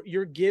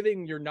you're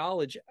giving your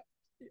knowledge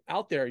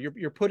out there.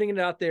 You're putting it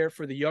out there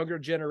for the younger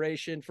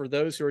generation, for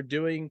those who are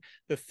doing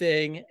the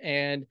thing,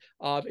 and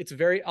it's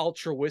very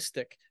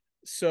altruistic.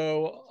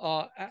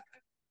 So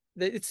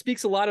it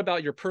speaks a lot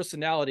about your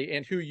personality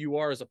and who you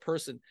are as a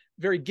person.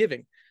 Very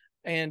giving.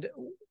 And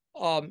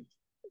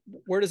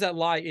where does that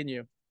lie in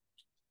you?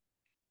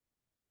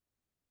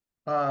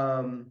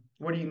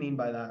 What do you mean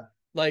by that?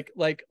 Like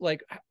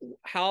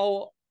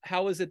how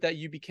is it that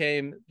you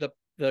became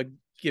the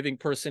giving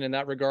person in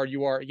that regard?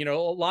 You are, you know,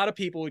 a lot of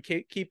people would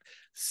keep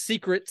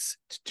secrets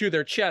to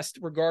their chest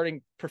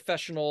regarding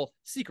professional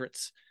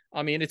secrets.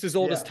 I mean, it's as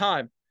old as Yeah.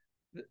 time.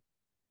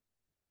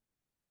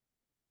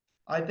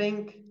 I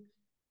think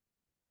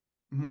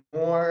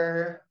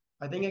more,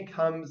 I think it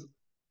comes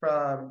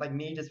from like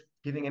me just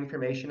giving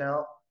information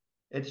out.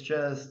 It's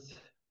just,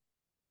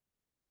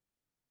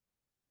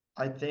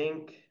 I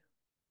think,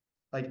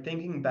 like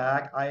thinking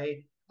back,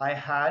 I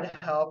had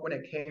help when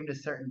it came to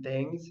certain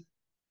things,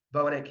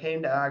 but when it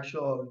came to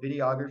actual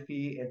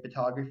videography and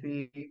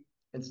photography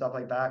and stuff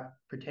like that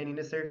pertaining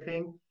to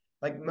surfing,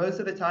 like most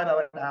of the time I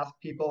would ask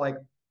people like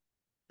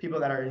people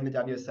that are in the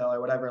WSL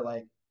or whatever,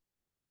 like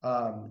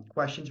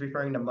questions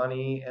referring to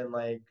money and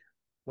like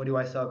what do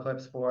I sell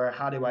clips for?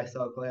 How do I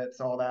sell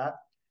clips? All that.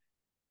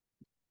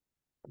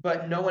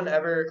 But no one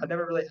ever, I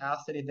never really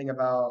asked anything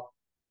about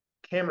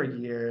camera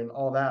gear and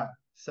all that.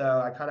 So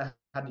I kind of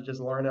had to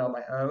just learn it on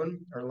my own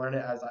or learn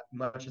it as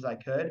much as I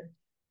could.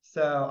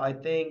 So I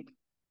think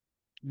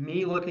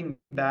me looking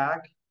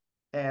back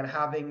and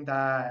having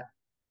that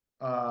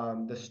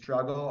the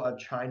struggle of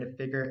trying to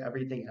figure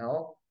everything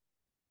out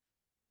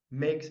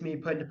makes me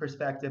put into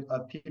perspective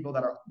of people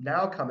that are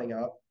now coming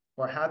up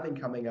or have been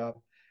coming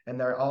up and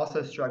they're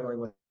also struggling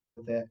with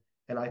it.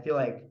 And I feel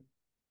like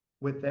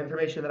with the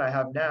information that I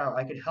have now,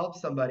 I could help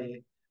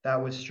somebody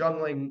that's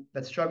struggling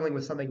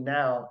with something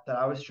now that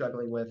I was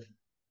struggling with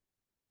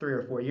 3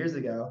 or 4 years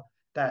ago.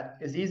 That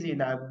is easy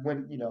and that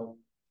went,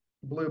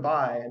 blew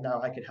by, and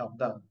now I could help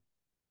them.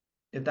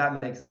 If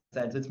that makes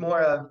sense, it's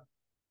more of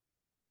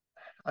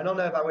I don't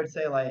know if I would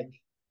say like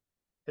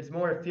it's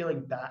more of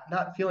feeling bad,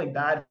 not feeling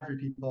bad for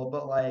people,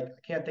 but like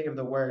I can't think of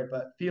the word,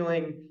 but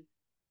feeling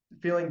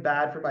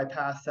bad for my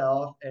past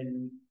self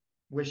and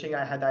wishing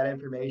I had that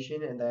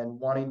information and then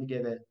wanting to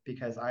give it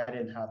because I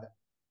didn't have it.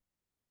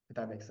 If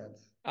that makes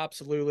sense.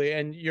 Absolutely.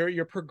 And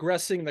you're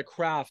progressing the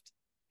craft.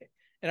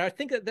 And I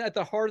think that at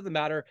the heart of the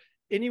matter,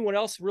 anyone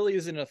else really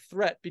isn't a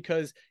threat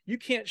because you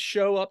can't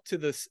show up to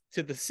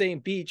the same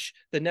beach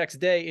the next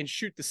day and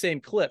shoot the same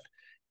clip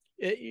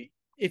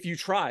if you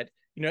tried.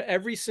 You know,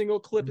 every single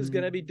clip is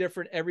going to be Mm-hmm.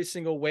 different. Every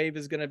single wave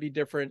is going to be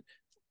different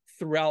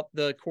throughout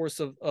the course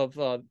of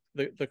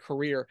the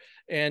career.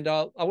 And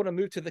I want to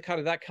move to the kind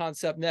of that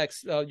concept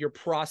next, your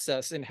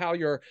process and how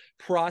your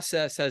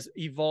process has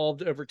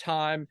evolved over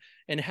time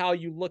and how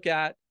you look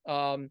at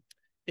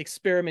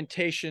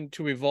experimentation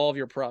to evolve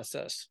your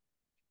process.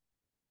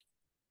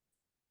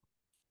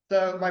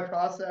 So my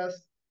process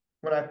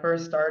when I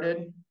first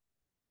started,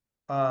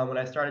 when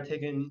I started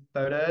taking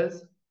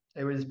photos,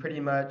 it was pretty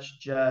much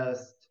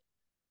just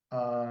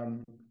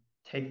um,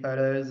 take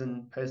photos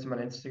and post them on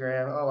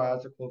Instagram. Oh wow,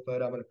 that's a cool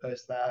photo. I'm gonna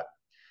post that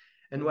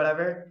and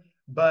whatever.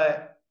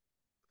 But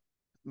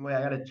wait,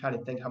 I gotta try to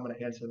think how I'm gonna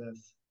answer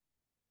this.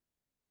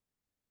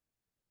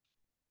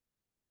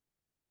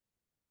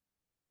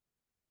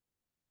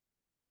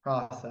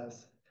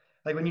 Process.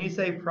 Like when you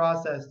say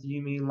process, do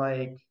you mean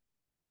like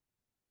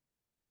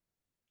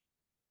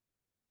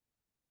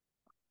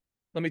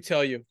Let me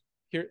tell you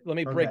here. Let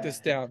me break okay, this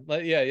down.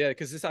 Yeah,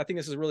 because I think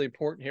this is really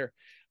important here.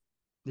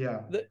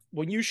 yeah,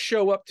 When you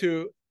show up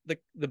to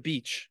the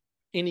beach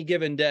any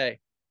given day,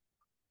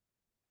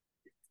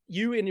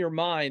 you in your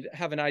mind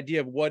have an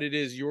idea of what it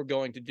is you're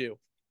going to do.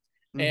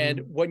 And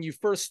Mm-hmm. when you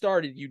first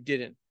started, you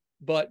didn't.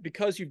 But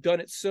because you've done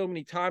it so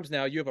many times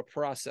now, you have a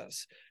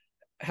process.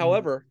 Mm-hmm.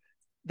 However,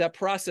 that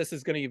process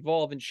is going to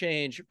evolve and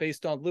change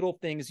based on little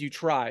things you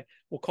try.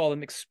 We'll call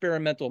them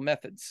experimental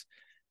methods.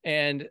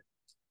 And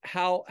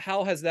how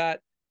has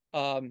that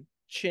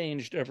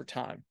changed over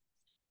time?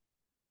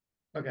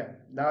 Okay,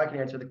 now I can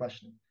answer the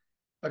question.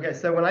 Okay,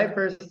 so when I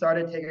first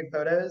started taking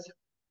photos,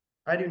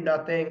 I knew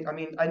nothing. I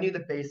mean, I knew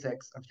the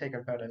basics of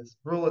taking photos.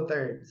 Rule of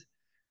thirds.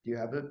 Do you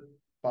have a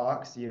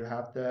box? You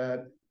have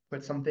to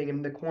put something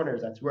in the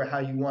corners. That's where how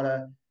you want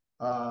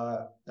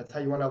to. That's how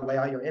you want to lay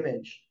out your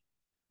image,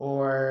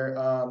 or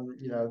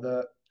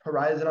the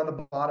horizon on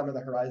the bottom or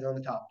the horizon on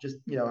the top. Just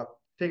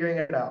figuring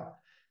it out.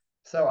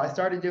 So I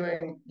started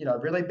doing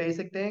really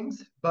basic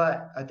things,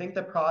 but I think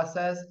the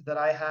process that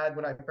I had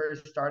when I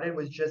first started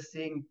was just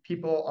seeing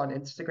people on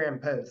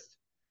Instagram post.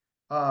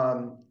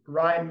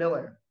 Ryan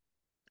Miller,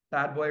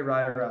 Bad Boy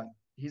Ryra.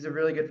 He's a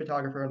really good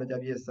photographer on the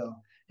WSL.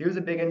 He was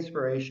a big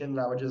inspiration.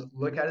 I would just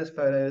look at his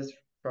photos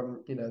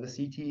from the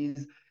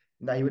CTs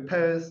that he would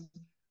post.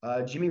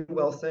 Jimmy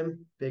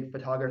Wilson, big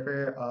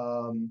photographer.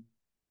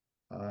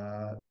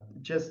 Uh,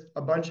 just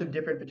a bunch of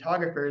different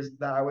photographers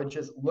that I would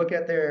just look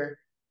at their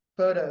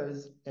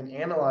photos and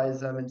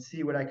analyze them and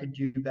see what I could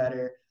do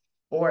better,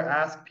 or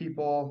ask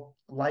people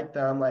like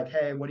them, like,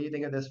 hey, what do you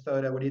think of this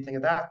photo? What do you think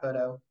of that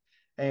photo?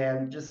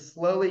 And just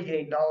slowly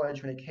gain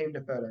knowledge when it came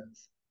to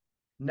photos.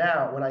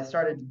 Now, when I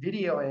started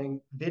videoing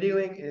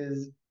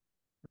is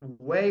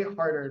way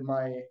harder in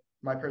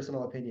my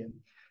personal opinion.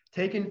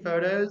 Taking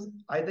photos,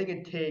 I think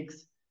it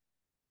takes,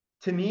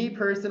 to me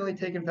personally,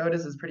 taking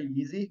photos is pretty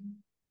easy.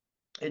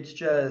 It's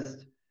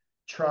just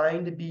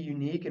trying to be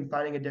unique and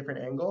finding a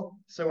different angle.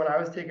 So when I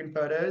was taking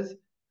photos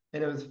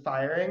and it was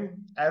firing,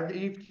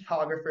 every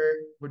photographer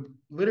would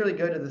literally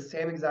go to the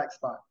same exact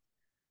spot.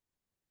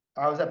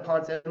 I was at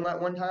Ponce Inlet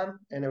one time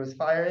and it was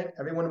firing.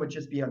 Everyone would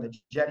just be on the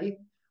jetty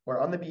or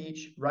on the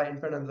beach right in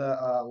front of the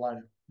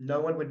lineup. No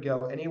one would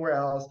go anywhere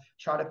else,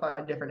 try to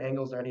find different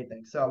angles or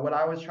anything. So what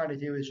I was trying to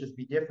do is just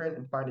be different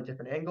and find a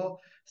different angle.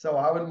 So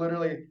I would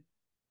literally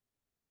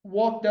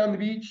walk down the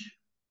beach,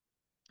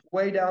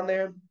 way down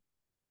there,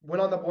 went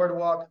on the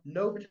boardwalk.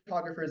 No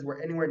photographers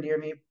were anywhere near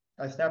me.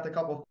 I snapped a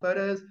couple of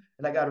photos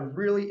and I got a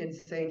really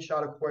insane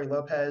shot of Corey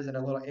Lopez in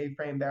a little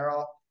A-frame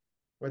barrel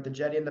with the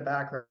jetty in the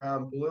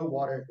background, blue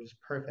water. It was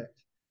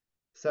perfect.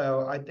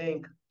 So I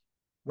think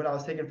when I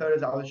was taking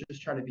photos, I was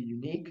just trying to be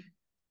unique.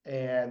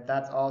 And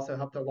that's also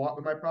helped a lot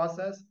with my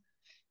process.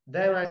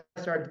 Then when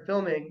I started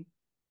filming,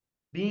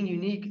 being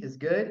unique is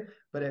good,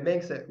 but it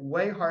makes it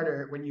way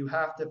harder when you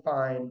have to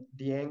find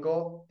the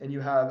angle and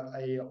you have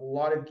a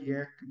lot of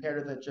gear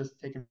compared to just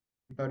taking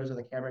photos of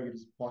the camera. You're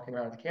just walking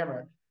around with the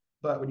camera.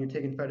 But when you're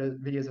taking photos,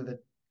 videos of the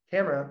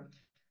camera,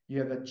 you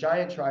have a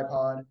giant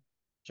tripod,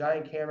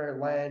 giant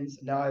camera lens.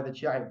 Now I have a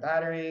giant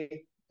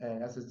battery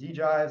and SSD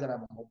drives, and I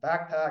have a whole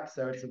backpack.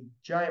 So it's a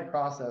giant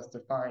process to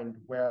find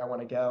where I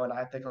want to go, and I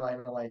have to kind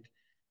of like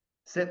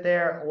sit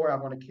there, or I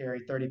want to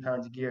carry 30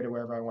 pounds of gear to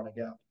wherever I want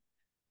to go.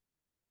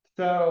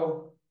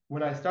 So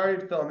when I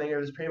started filming, it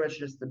was pretty much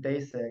just the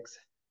basics: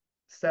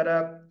 set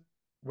up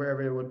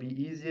wherever it would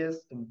be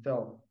easiest and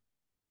film.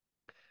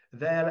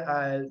 Then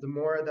the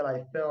more that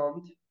I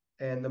filmed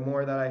and the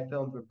more that I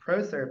filmed with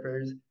pro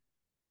surfers,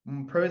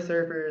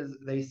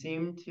 they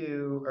seem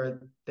to,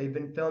 or they've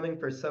been filming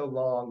for so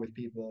long with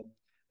people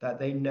that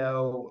they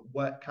know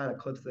what kind of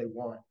clips they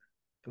want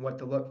and what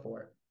to look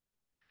for.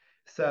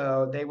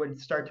 So they would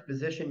start to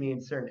position me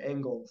in certain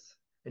angles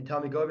and tell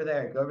me, go over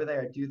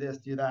there, do this,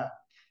 do that.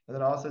 And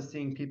then also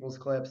seeing people's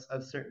clips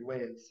of certain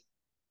waves.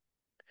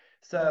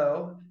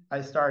 So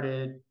I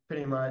started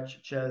pretty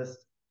much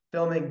just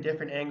filming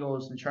different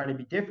angles and trying to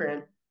be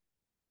different,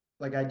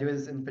 like I do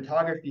this in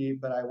photography,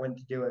 but I went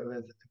to do it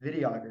with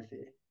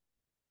videography.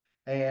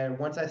 And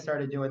once I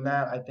started doing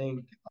that, I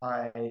think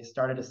I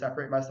started to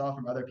separate myself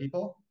from other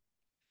people.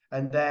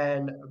 And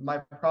then my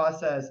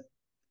process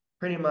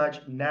pretty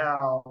much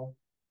now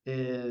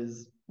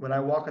is when I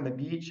walk on the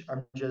beach,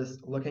 I'm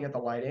just looking at the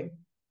lighting.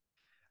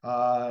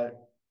 Uh,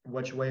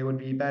 which way would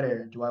be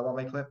better? Do I want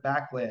my clip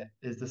backlit?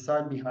 Is the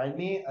sun behind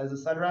me as a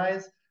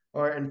sunrise,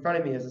 or in front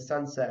of me as a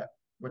sunset?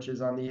 Which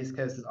is on the East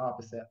Coast is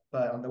opposite,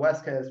 but on the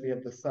West Coast we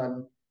have the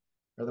sun,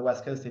 or the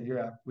West Coast of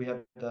Europe, we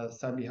have the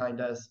sun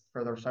behind us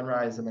for the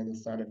sunrise, and then the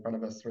sun in front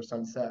of us for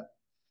sunset.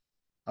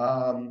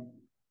 Um,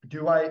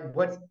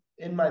 what's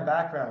in my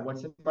background?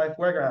 What's in my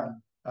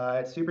foreground?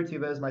 At Super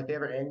Tuba is my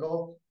favorite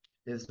angle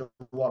is to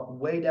walk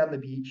way down the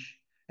beach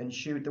and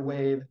shoot the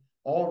wave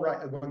all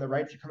right when the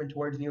rights are coming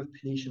towards me with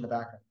Paniche in the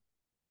background.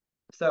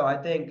 So I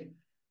think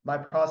my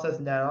process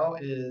now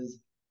is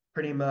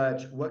pretty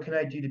much what can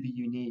I do to be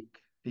unique?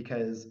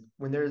 Because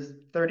when there's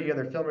 30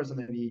 other filmers on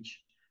the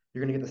beach,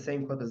 you're gonna get the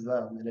same clip as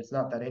them, and it's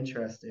not that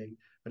interesting.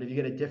 But if you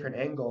get a different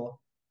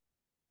angle,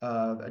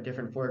 a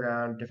different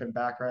foreground, different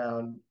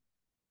background,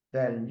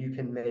 then you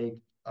can make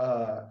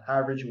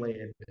average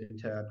wave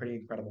into a pretty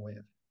incredible wave.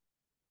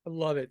 I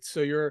love it.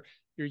 So you're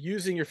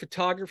using your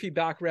photography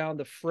background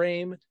to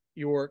frame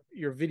your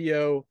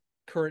video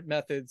current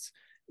methods.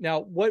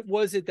 Now, what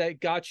was it that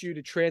got you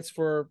to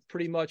transfer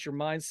pretty much your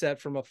mindset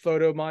from a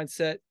photo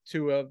mindset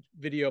to a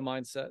video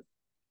mindset?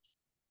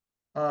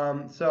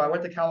 So I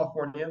went to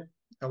California,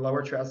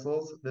 Lower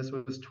Trestles. This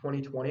was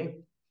 2020.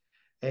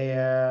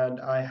 And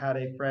I had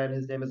a friend,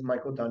 his name is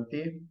Michael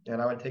Dunphy,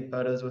 and I would take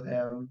photos with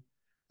him,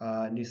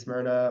 New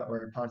Smyrna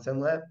or Ponce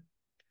Inlet.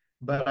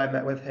 But I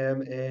met with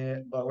him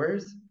in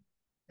Lowers.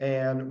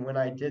 And when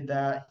I did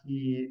that,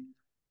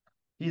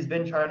 he's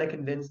been trying to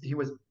convince he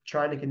was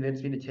trying to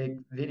convince me to take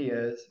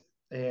videos,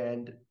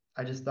 and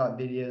I just thought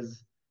videos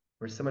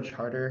were so much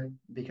harder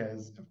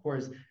because of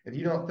course if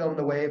you don't film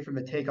the wave from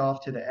the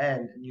takeoff to the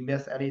end and you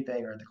miss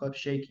anything or the clip's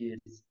shaky,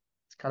 it's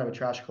kind of a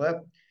trash clip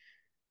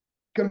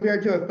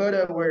compared to a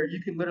photo where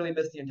you can literally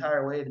miss the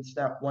entire wave and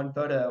snap one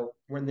photo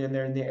when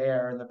they're in the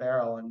air in the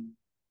barrel and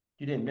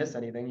you didn't miss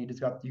anything,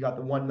 you got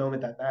the one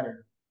moment that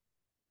mattered.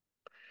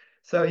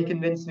 So he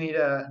convinced me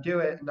to do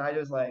it and I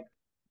was like,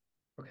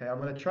 okay, I'm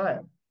gonna try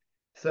it.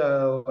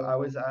 So I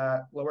was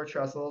at Lower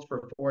Trestles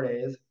for 4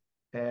 days,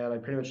 and I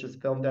pretty much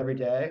just filmed every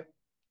day,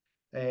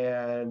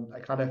 and I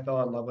kind of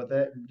fell in love with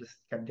it and just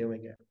kept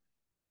doing it.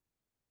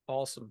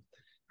 Awesome.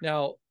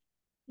 Now,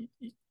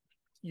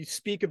 you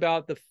speak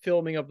about the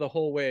filming of the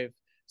whole wave.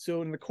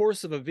 So in the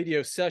course of a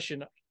video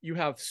session, you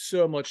have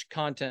so much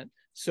content,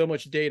 so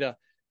much data.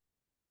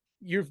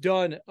 You've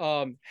done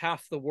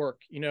half the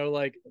work,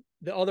 like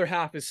the other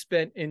half is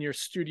spent in your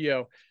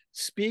studio.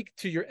 Speak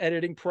to your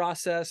editing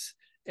process.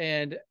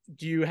 And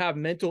do you have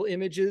mental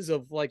images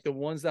of like the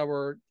ones that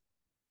were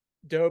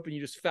dope and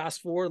you just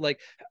fast forward? Like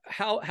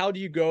how do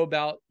you go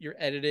about your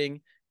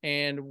editing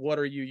and what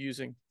are you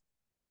using?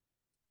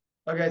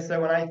 Okay, so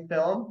when I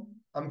film,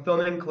 I'm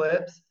filming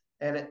clips,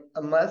 and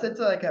unless it's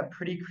like a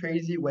pretty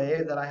crazy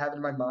wave that I have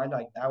in my mind,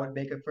 like that would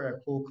make it for a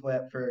cool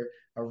clip for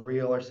a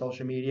reel or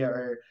social media,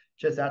 or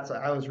just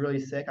I was really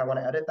sick. I want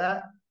to edit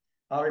that.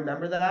 I'll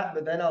remember that,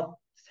 but then I'll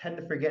tend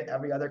to forget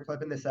every other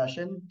clip in the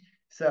session.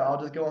 So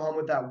I'll just go home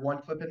with that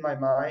one clip in my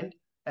mind,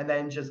 and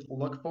then just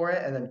look for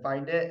it, and then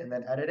find it, and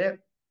then edit it.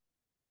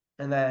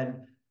 And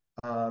then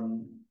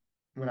um,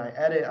 when I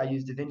edit, I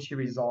use DaVinci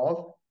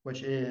Resolve,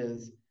 which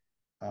is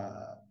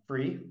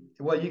free.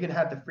 Well, you can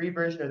have the free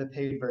version or the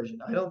paid version.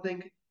 I don't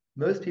think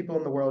most people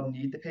in the world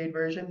need the paid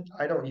version.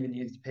 I don't even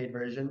use the paid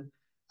version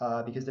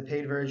because the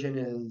paid version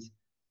is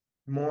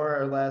more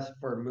or less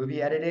for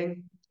movie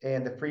editing,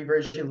 and the free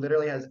version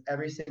literally has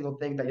every single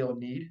thing that you'll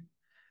need,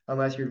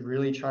 unless you're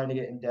really trying to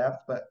get in depth.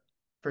 But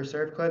for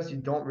surf clips, you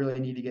don't really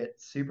need to get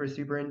super,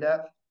 super in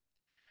depth.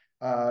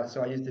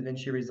 So I use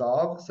DaVinci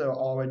Resolve. So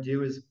all I would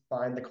do is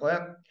find the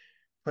clip,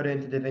 put it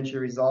into DaVinci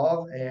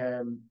Resolve,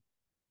 and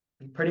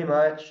pretty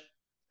much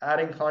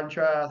adding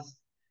contrast,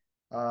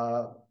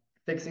 uh,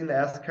 fixing the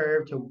S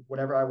curve to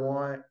whatever I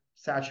want,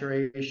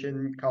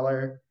 saturation,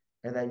 color,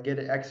 and then get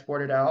it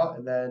exported out,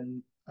 and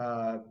then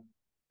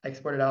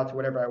export it out to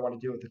whatever I want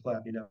to do with the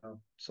clip,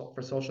 so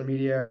for social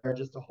media or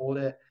just to hold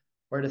it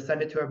or to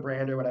send it to a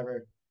brand or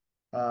whatever.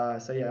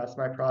 So yeah, that's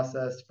my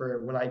process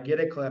for when I get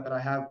a clip and I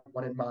have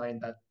one in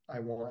mind that I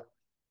want.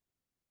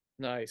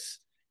 Nice.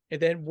 And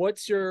then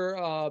what's your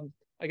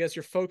I guess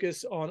your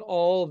focus on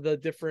all of the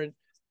different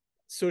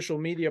social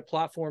media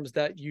platforms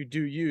that you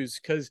do use,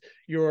 because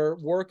your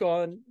work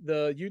on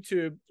the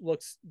YouTube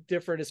looks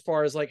different as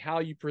far as like how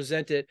you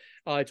present it.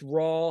 It's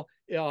raw.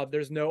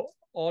 There's no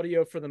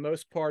audio for the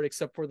most part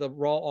except for the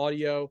raw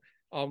audio,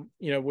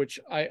 which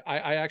I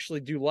actually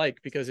do like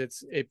because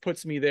it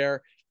puts me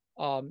there.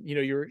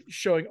 You're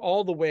showing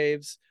all the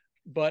waves,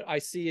 but I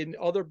see in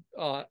other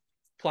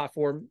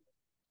platform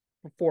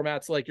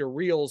formats like your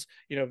reels,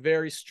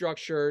 very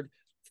structured,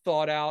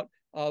 thought out.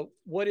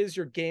 What is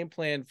your game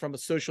plan from a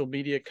social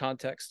media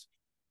context?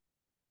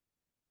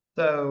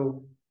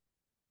 So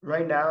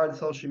right now in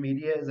social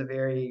media is a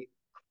very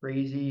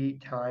crazy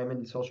time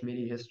in social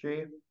media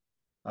history.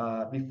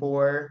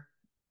 Before,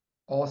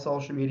 all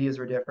social medias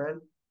were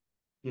different.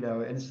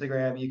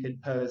 Instagram, you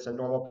could post a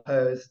normal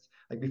post,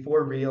 like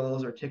before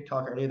Reels or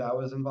TikTok or any of that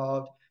was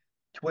involved.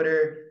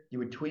 Twitter, you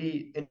would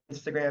tweet.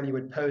 Instagram, you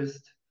would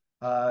post.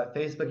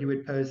 Facebook, you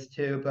would post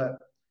too. But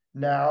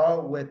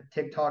now with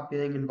TikTok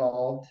being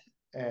involved,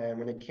 and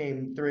when it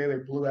came through,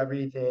 it blew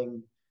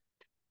everything.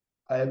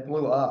 It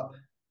blew up.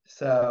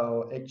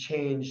 So it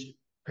changed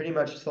pretty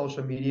much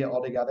social media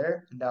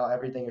altogether. Now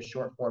everything is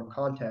short form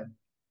content.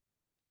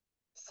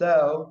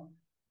 So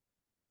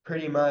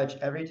pretty much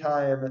every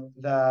time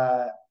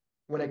that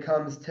when it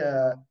comes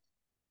to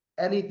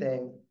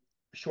anything,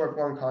 short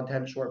form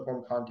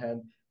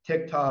content,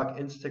 TikTok,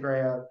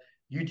 Instagram,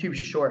 YouTube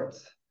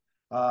Shorts,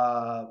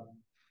 uh,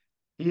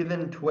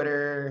 even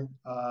Twitter,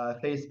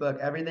 Facebook,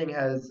 everything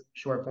has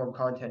short form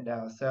content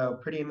now. So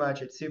pretty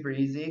much it's super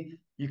easy.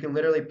 You can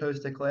literally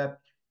post a clip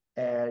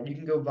and you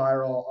can go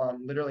viral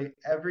on literally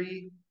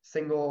every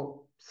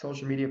single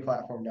social media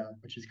platform now,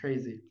 which is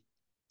crazy.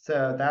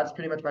 So that's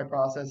pretty much my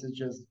process is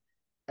just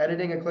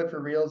editing a clip for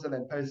Reels and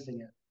then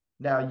posting it.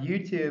 Now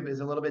YouTube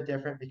is a little bit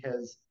different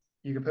because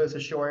you can post a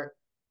short,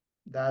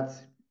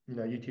 that's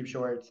YouTube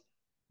Shorts.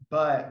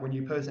 But when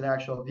you post an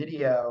actual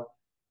video,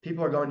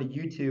 people are going to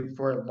YouTube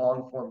for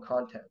long form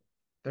content.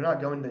 They're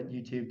not going to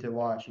YouTube to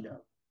watch,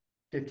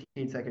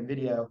 15-second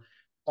video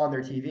on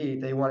their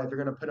TV. They want, if they're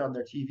going to put it on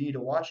their TV to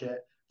watch it,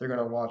 they're going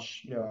to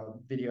watch, a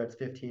video that's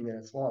 15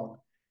 minutes long.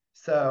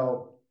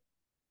 So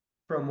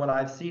from what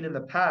I've seen in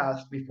the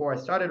past, before I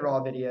started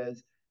raw videos,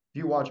 if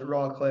you watch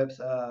raw clips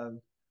of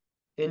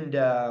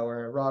Indo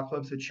or raw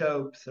clips of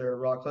chokes or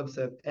raw clips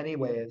of any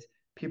waves,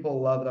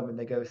 people love them and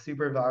they go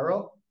super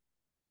viral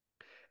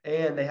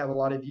and they have a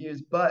lot of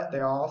views, but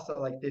they're also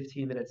like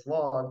 15 minutes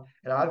long.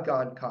 And I've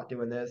gotten caught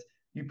doing this.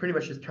 You pretty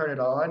much just turn it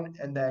on,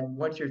 and then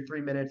once you're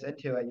 3 minutes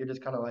into it, you're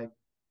just kind of like,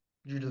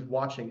 you're just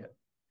watching it.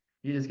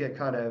 You just get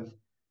kind of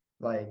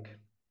like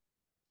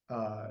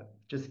uh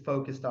just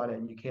focused on it,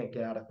 and you can't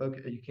get out of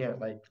focus. You can't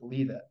like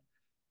leave it.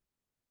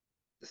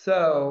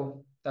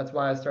 So that's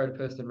why I started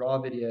posting raw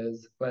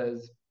videos,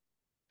 was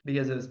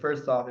because it was,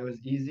 first off, it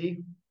was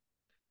easy,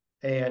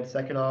 and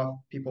second off,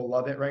 people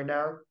love it right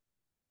now.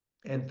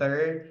 And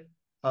third,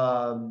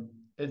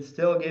 it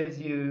still gives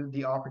you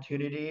the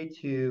opportunity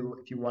to,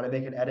 if you want to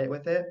make an edit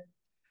with it,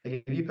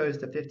 like if you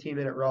post a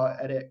 15-minute raw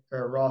edit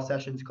or raw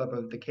sessions clip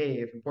of the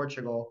cave in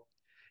Portugal,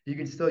 you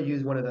can still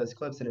use one of those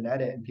clips in an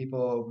edit, and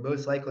people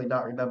most likely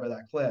not remember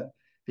that clip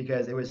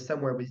because it was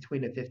somewhere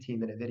between a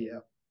 15-minute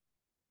video.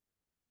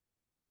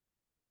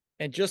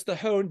 And just to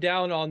hone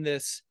down on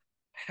this,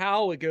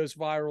 how it goes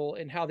viral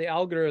and how the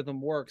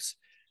algorithm works,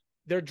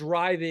 they're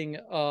driving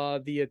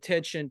the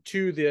attention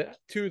to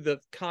the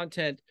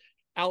content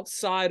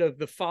outside of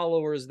the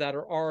followers that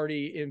are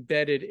already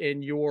embedded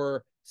in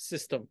your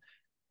system.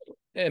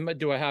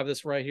 Do I have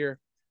this right here?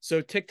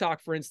 So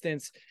TikTok, for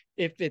instance,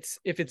 if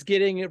it's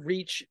getting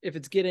reach, if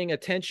it's getting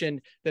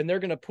attention, then they're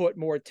going to put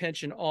more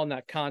attention on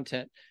that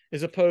content,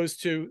 as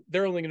opposed to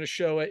they're only going to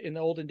show it in the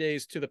olden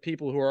days to the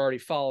people who are already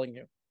following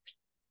you.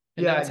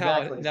 And Yeah, that's how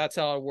exactly. that's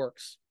how it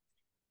works.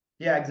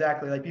 Yeah,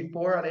 exactly. Like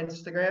before on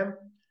Instagram,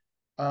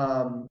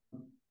 um,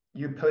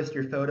 you post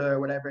your photo or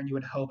whatever, and you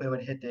would hope it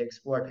would hit the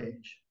explore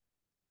page,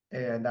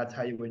 and that's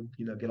how you would,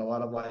 get a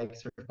lot of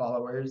likes or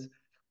followers.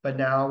 But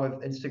now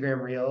with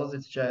Instagram Reels,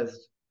 it's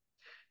just,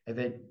 if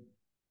it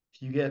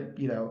if you get,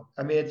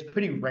 I mean, it's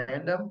pretty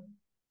random.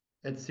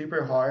 It's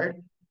super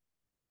hard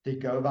to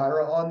go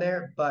viral on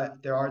there,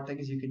 but there are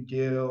things you can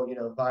do,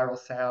 viral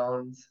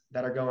sounds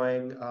that are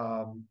going.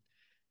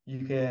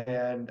 You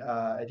can,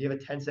 if you have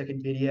a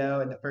 10-second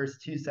video and the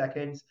first 2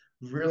 seconds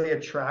really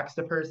attracts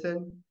the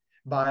person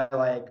by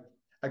like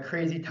a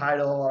crazy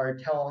title or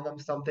telling them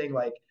something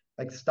like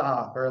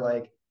stop or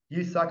like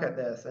you suck at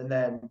this, and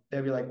then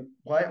they'd be like,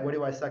 what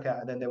do I suck at?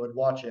 And then they would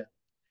watch it,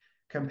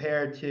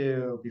 compared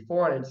to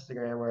before on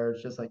Instagram where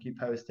it's just like you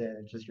post it,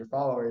 it's just your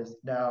followers.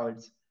 Now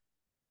it's,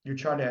 you're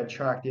trying to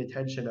attract the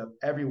attention of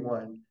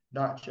everyone,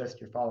 not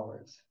just your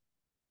followers.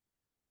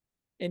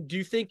 And do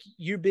you think,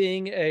 you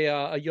being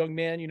a young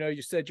man,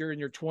 you said you're in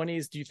your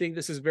 20s, do you think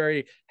this is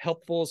very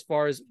helpful as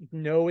far as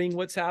knowing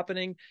what's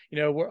happening?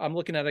 I'm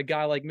looking at a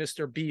guy like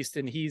Mr. Beast,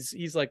 and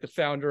he's like the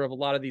founder of a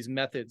lot of these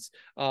methods.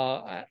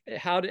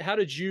 How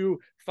did you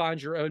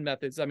find your own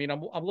methods? I mean,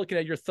 I'm looking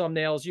at your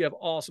thumbnails. You have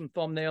awesome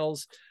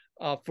thumbnails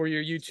for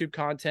your YouTube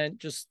content,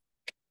 just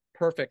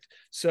perfect.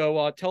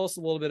 So tell us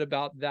a little bit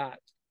about that.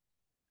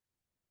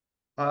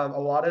 A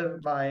lot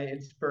of my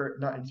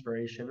not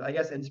inspiration, I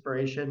guess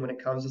inspiration when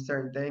it comes to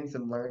certain things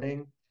and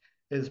learning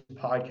is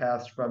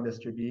podcasts from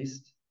Mr.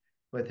 Beast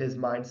with his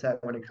mindset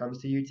when it comes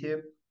to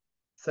YouTube.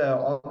 So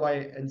all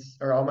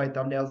my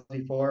thumbnails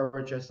before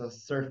were just a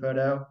surf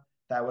photo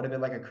that would have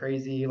been like a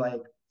crazy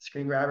like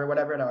screen grab or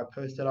whatever, and I would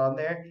post it on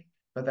there.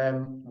 But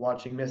then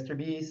watching Mr.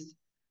 Beast,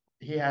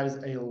 he has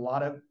a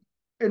lot of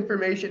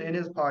information in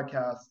his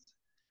podcast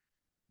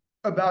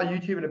about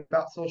YouTube and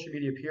about social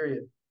media,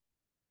 period.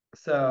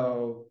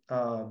 So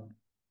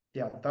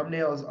yeah,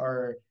 thumbnails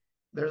are,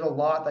 there's a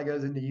lot that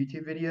goes into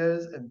YouTube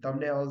videos, and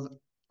thumbnails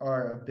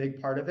are a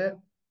big part of it.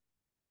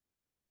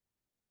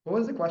 What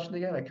was the question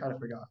again? I kind of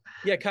forgot.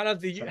 Yeah, kind of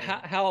the Sorry.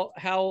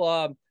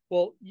 how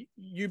well,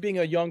 you being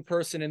a young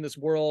person in this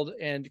world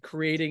and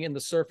creating in the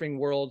surfing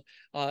world,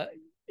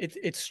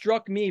 it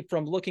struck me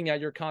from looking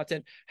at your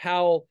content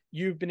how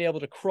you've been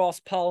able to cross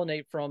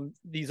pollinate from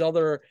these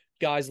other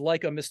guys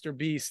like a Mr.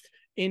 Beast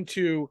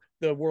into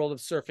the world of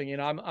surfing.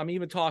 And I'm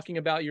even talking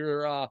about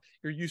your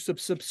use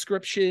of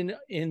subscription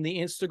in the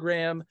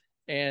Instagram,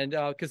 and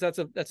because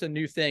that's a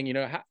new thing,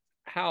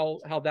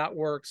 how that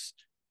works.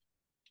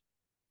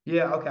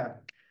 Yeah, okay.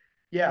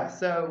 Yeah,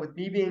 so with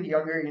me being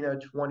younger,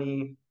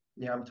 20,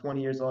 yeah, I'm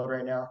 20 years old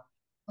right now.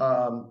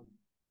 Um,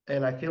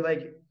 and I feel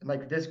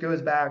like this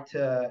goes back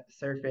to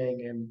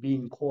surfing and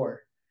being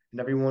core.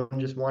 And everyone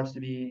just wants to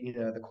be,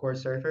 the core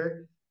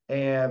surfer.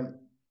 And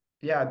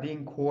yeah,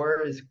 being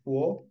core is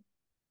cool,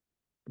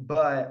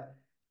 but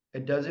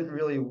it doesn't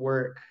really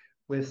work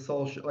with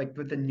social, like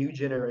with the new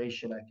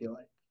generation, I feel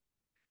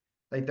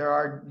like there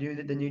are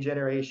the new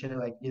generation, and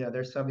like,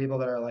 there's some people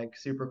that are like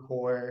super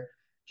core,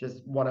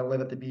 just want to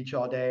live at the beach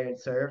all day and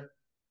surf,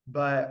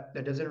 but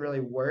it doesn't really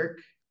work.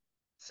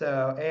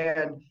 So,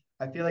 and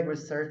I feel like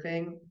with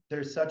surfing,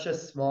 there's such a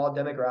small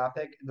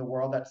demographic in the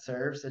world that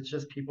surfs. It's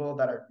just people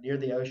that are near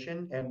the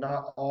ocean, and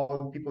not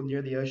all people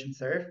near the ocean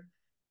surf.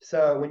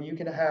 So when you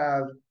can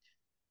have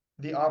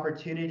the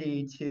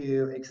opportunity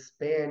to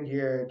expand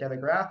your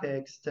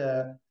demographics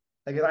to,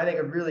 like, if I think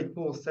a really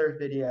cool surf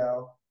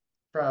video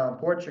from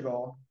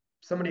Portugal,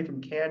 somebody from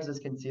Kansas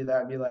can see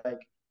that and be like,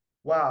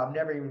 wow, I've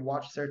never even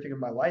watched surfing in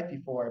my life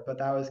before, but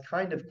that was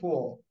kind of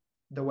cool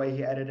the way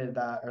he edited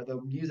that or the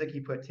music he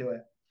put to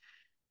it.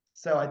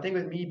 So I think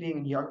with me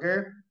being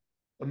younger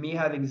and me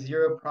having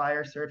zero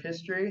prior surf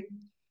history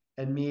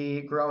and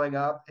me growing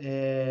up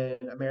in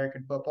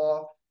American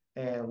football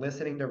and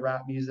listening to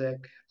rap music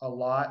a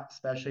lot,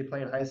 especially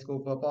playing high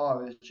school football, I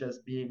was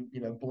just being,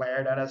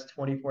 blared at us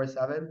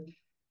 24/7.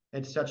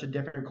 It's such a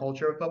different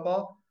culture of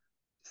football.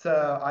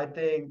 So I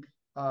think,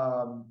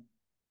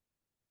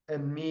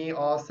 and me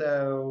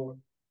also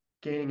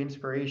gaining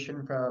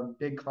inspiration from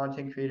big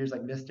content creators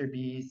like Mr.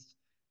 Beast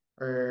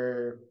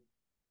or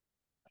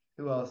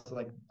who else?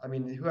 Like, I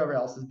mean, whoever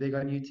else is big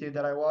on YouTube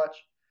that I watch.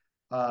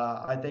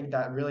 I think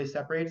that really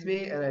separates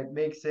me, and it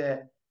makes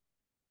it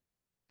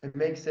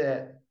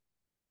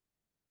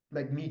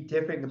like me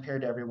different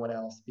compared to everyone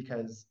else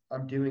because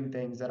I'm doing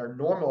things that are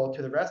normal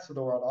to the rest of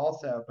the world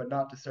also, but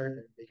not to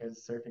surfing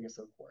because surfing is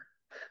so poor.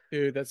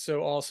 Dude, that's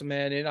so awesome,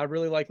 man. And I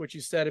really like what you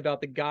said about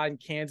the guy in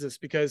Kansas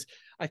because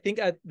I think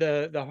at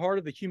the heart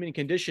of the human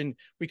condition,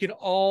 we can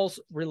all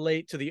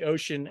relate to the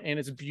ocean and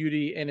its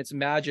beauty and its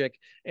magic.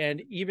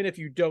 And even if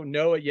you don't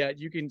know it yet,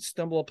 you can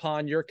stumble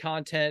upon your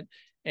content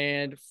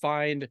and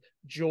find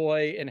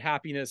joy and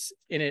happiness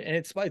in it. And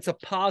it's a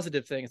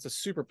positive thing. It's a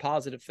super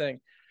positive thing.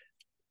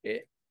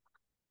 It,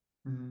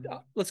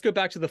 Mhm. let's go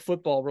back to the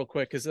football real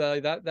quick because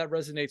that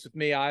resonates with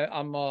me.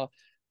 I'm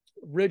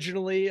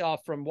originally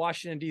from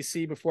Washington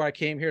D.C. before I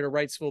came here to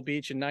Wrightsville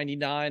Beach in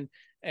 '99,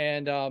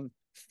 and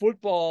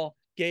football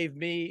gave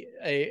me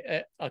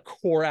a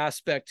core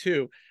aspect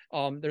too.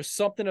 There's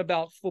something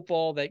about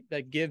football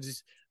that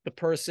gives the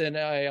person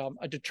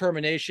a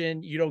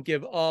determination. You don't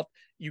give up.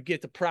 You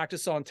get to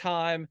practice on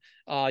time.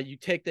 You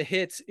take the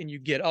hits and you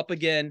get up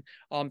again.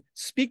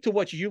 Speak to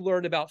what you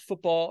learned about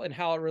football and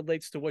how it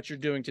relates to what you're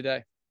doing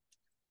today.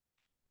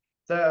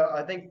 So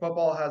I think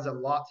football has a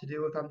lot to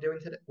do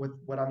with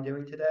what I'm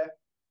doing today.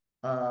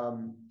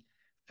 Um,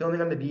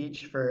 Filming on the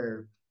beach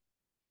for,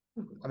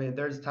 I mean,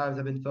 there's times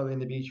I've been filming on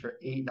the beach for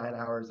 8, 9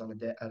 hours on a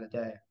day at a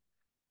day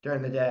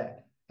during the day.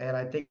 And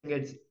I think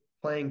it's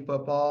playing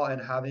football and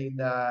having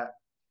that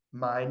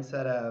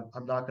mindset of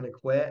I'm not going to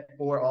quit,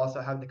 or also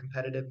having the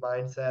competitive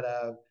mindset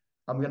of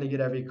I'm going to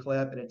get every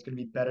clip and it's going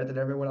to be better than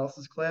everyone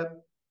else's clip.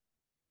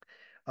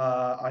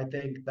 I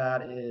think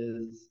that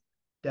is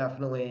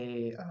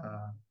definitely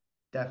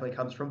definitely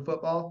comes from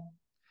football.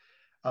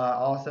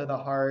 Also, the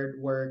hard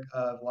work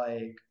of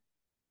like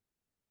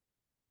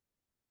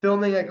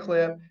filming a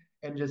clip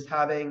and just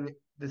having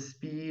the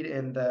speed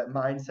and the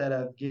mindset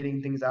of getting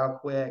things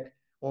out quick,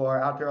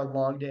 or after a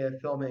long day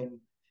of filming,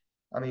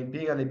 I mean,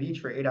 being on the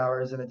beach for 8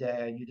 hours in a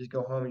day, you just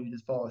go home and you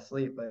just fall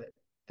asleep. But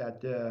that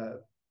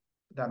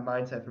that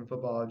mindset from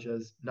football,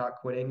 just not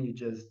quitting, you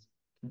just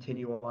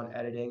continue on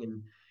editing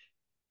and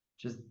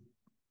just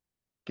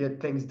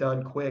get things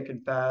done quick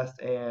and fast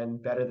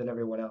and better than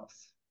everyone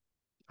else.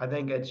 I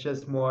think it's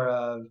just more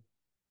of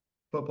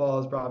football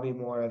has brought me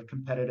more of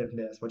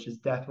competitiveness, which is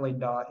definitely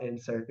not in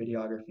surf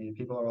videography.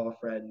 People are all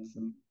friends,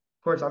 and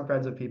of course, I'm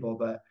friends with people,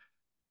 but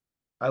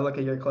I look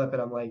at your clip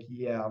and I'm like,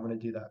 yeah, I'm gonna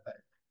do that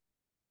better.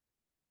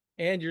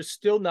 And you're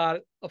still not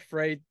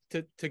afraid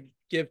to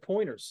give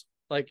pointers.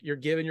 Like you're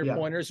giving your Yeah.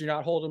 pointers, you're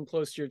not holding them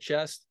close to your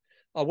chest.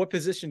 What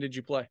position did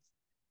you play?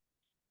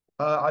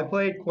 I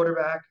played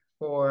quarterback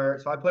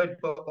so I played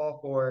football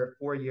for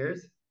 4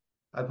 years.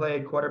 I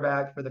played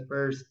quarterback for the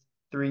first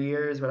 3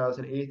 years when I was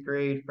in eighth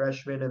grade,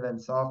 freshman, and then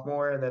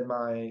sophomore. And then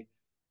my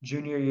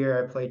junior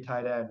year, I played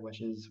tight end,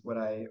 which is what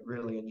I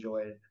really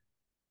enjoyed.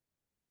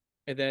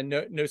 And then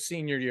no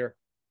senior year.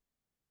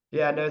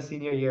 Yeah, no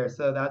senior year.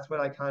 So that's when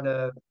I kind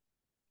of,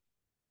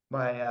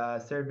 my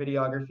surf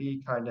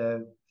videography kind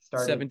of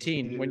started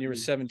 17 when you were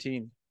to,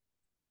 17.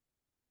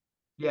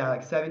 yeah,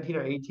 like 17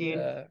 or 18.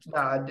 Uh,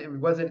 Nah, it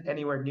wasn't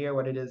anywhere near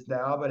what it is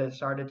now, but it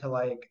started to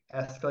like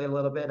escalate a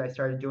little bit. And I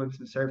started doing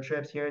some surf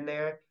trips here and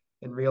there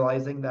and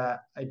realizing that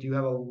I do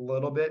have a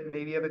little bit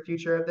maybe of a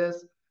future of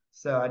this.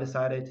 So I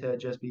decided to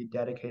just be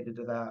dedicated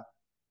to that.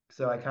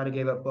 So I kind of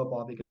gave up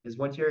football because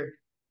once you're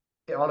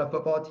on a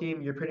football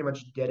team, you're pretty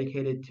much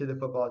dedicated to the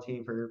football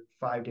team for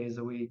 5 days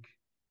a week.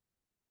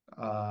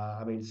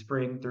 I mean,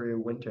 spring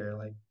through winter,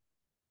 like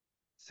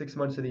 6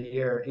 months of the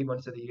year, 8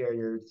 months of the year,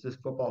 you're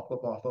just football,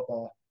 football,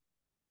 football.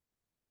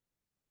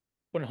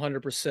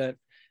 100%.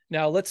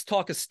 Now let's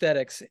talk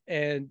aesthetics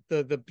and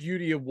the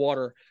beauty of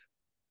water.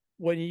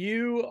 When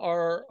you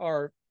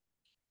are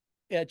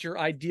at your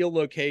ideal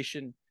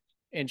location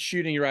and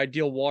shooting your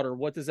ideal water,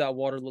 what does that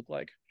water look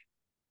like?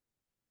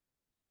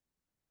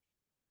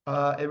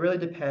 It really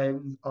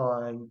depends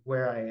on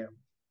where I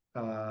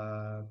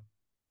am.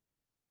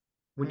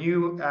 When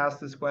you ask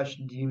this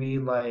question, do you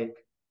mean like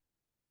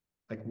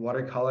like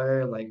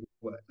watercolor, like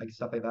what, like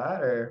stuff like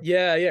that, or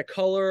Yeah, yeah.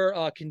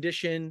 Color,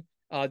 condition.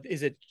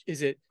 Is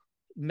it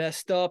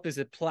messed up? Is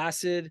it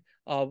placid?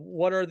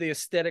 What are the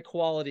aesthetic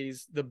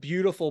qualities, the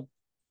beautiful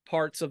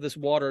parts of this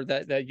water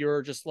that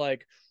you're just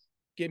like,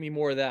 give me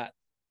more of that?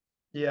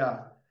 yeah.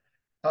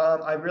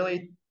 I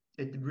really,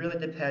 it really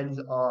depends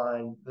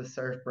on the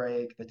surf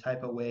break, the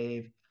type of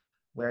wave,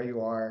 where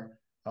you are.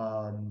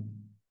 Um,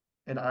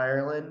 in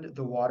Ireland,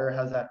 the water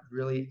has that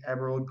really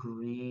emerald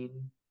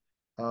green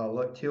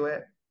look to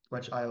it,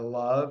 which I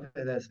love.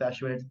 And then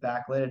especially when it's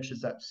backlit, it's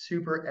just that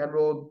super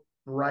emerald,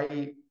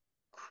 bright,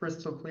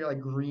 crystal clear, like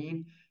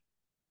green.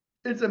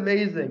 It's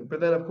amazing. But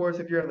then, of course,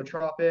 if you're in the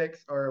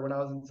tropics or when I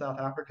was in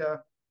South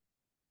Africa,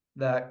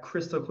 that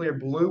crystal clear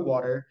blue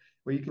water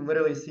where you can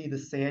literally see the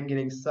sand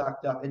getting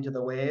sucked up into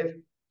the wave,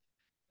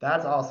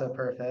 that's also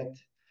perfect.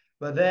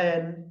 But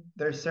then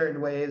there's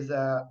certain waves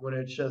that when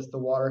it's just the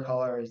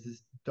watercolor is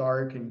this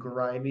dark and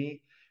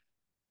grimy,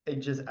 it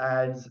just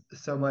adds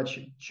so much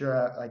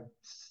like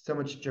so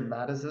much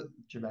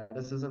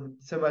dramaticism,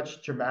 so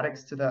much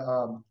dramatics to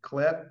the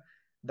clip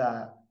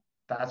that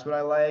that's what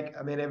I like.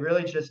 I mean, it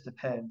really just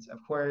depends. Of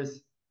course,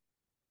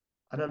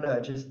 I don't know,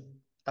 it just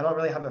I don't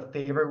really have a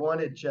favorite one.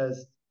 It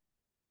just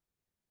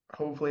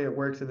hopefully it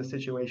works in the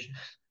situation.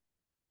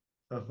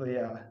 Hopefully,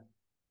 yeah.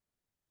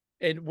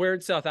 And where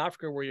in South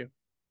Africa were you?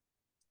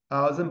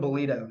 I was in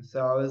Bolito,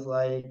 so I was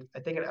like I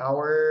think an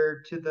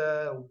hour to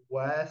the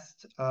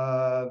west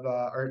of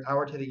or an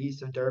hour to the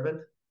east of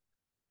Durban.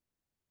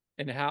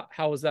 And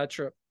how was that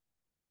trip?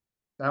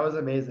 That was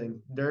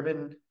amazing.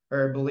 Durban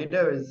or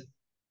Bolito is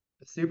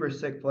a super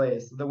sick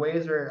place. The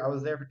waves were I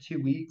was there for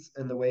 2 weeks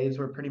and the waves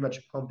were pretty much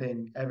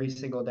pumping every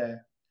single day.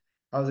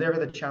 I was there for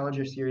the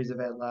Challenger Series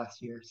event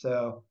last year,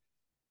 so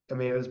I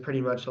mean it was pretty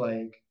much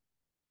like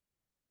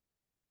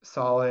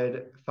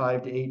solid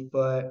 5 to 8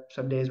 foot.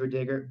 Some days were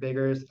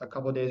bigger. A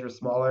couple of days were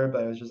smaller,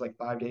 but it was just like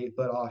 5 to 8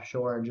 foot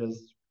offshore, and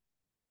just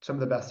some of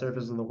the best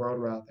surfers in the world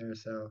were out there.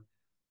 So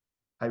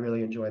I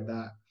really enjoyed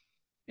that.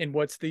 And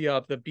what's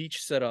the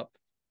beach setup?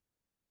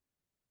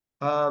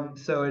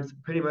 So it's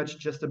pretty much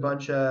just a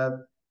bunch of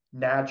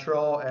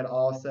natural and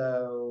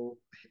also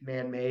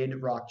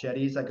man-made rock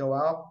jetties that go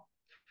out,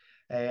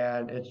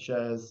 and it's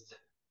just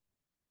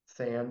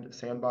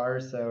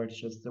sandbars. So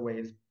it's just the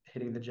waves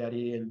hitting the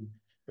jetty, and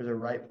there's a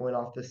right point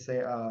off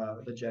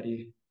the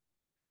jetty,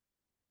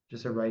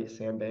 just a right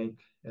sandbank,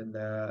 and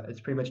it's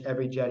pretty much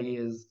every jetty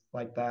is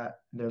like that.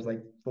 And there's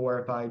like 4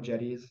 or 5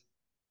 jetties,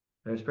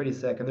 and it's pretty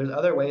sick. And there's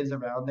other waves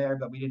around there,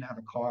 but we didn't have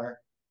a car,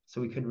 so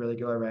we couldn't really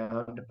go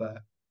around. But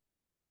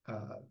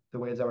the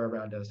waves that were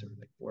around us were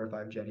like 4 or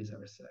 5 jetties that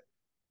were sick.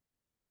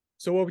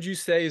 So what would you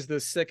say is the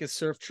sickest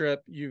surf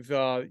trip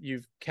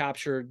you've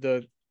captured,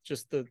 the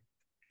just the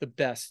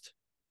best,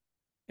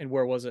 and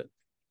where was it?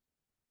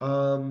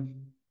 Um,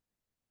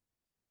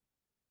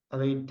 I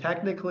mean,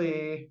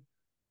 technically,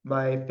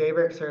 my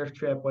favorite surf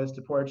trip was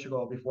to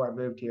Portugal before I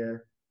moved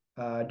here.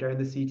 During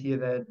the CT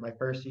event, my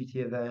first CT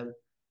event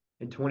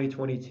in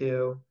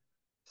 2022,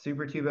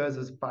 Super Tubos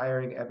was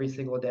firing every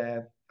single day.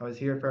 I was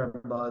here for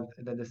a month,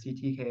 and then the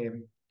CT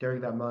came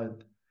during that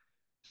month.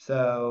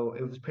 So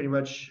it was pretty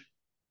much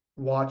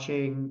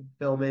watching,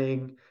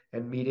 filming,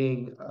 and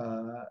meeting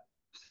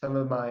some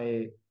of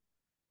like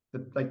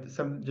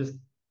some just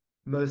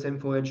most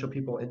influential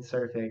people in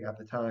surfing at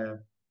the time,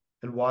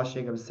 and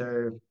watching them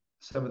serve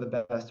some of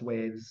the best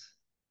waves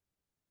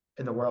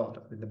in the world.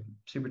 I mean, the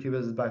Super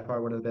Tubas is by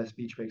far one of the best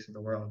beach breaks in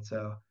the world.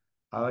 So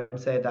I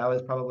would say that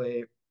was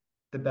probably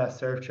the best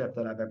surf trip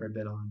that I've ever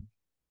been on.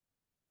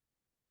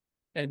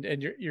 And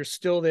you're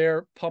still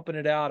there pumping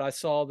it out. I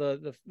saw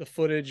the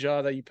footage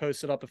that you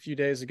posted up a few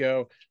days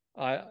ago,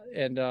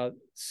 and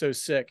so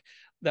sick.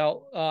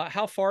 Now,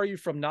 how far are you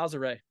from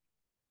Nazaré?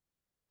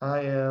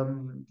 I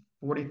am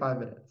 45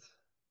 minutes.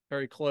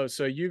 Very close.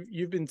 So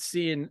you've been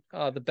seeing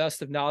the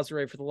best of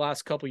Nazaré for the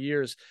last couple of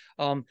years.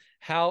 How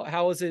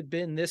has it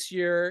been this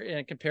year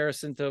in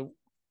comparison to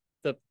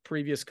the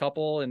previous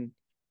couple? And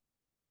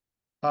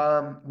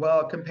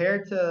Well,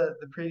 compared to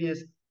the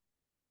previous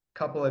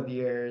couple of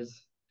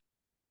years,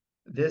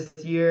 this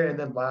year and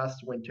then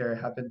last winter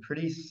have been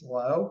pretty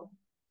slow.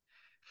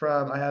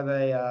 I have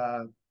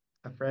a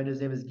friend,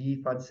 his name is Guy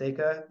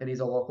Fonseca, and he's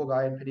a local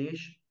guy in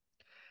Peniche.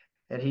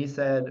 And he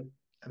said,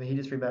 I mean, he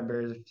just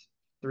remembers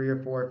 3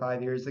 or 4 or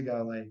 5 years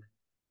ago, like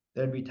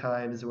there'd be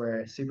times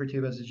where Super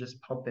Tubas is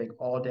just pumping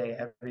all day,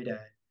 every day,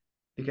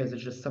 because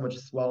there's just so much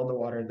swell in the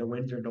water and the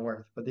winds are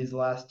north. But these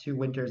last 2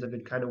 winters have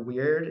been kind of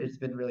weird. It's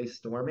been really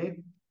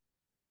stormy.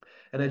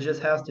 And it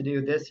just has to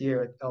do this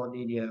year with El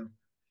Nino.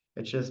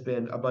 It's just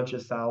been a bunch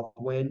of south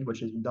wind,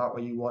 which is not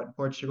what you want in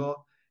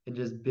Portugal, and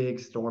just big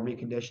stormy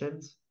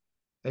conditions.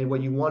 And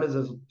what you want is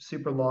those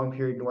super long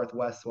period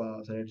northwest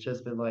swells, and it's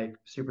just been like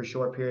super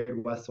short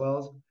period west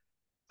swells.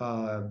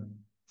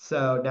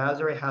 So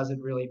Nazare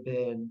hasn't really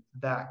been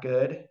that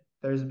good.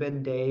 There's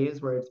been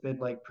days where it's been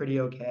like pretty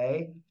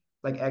okay,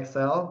 like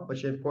XL,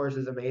 which of course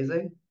is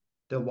amazing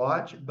to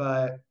watch,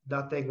 but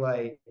nothing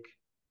like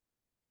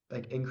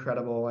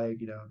incredible, like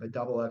the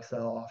double XL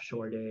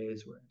offshore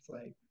days where it's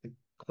like the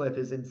cliff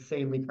is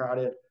insanely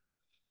crowded.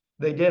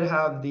 They did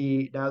have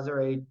the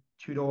Nazaré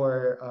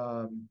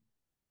two-door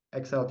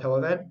XL tow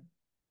event,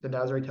 the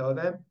Nazaré tow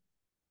event,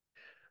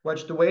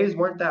 which the waves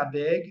weren't that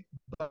big,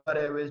 but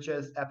it was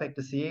just epic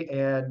to see.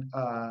 And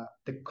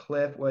the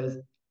cliff was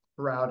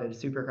crowded,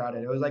 super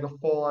crowded. It was like a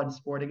full-on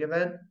sporting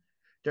event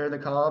during the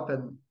comp,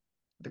 and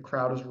the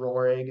crowd was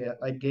roaring. It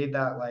like gave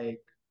that like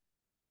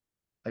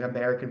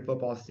American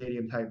football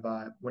stadium type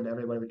vibe when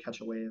everybody would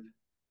catch a wave.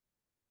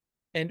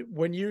 And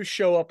when you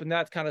show up in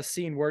that kind of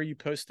scene, where are you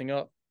posting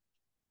up?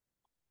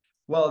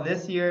 Well,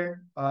 this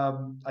year,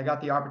 I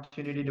got the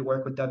opportunity to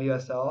work with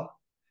WSL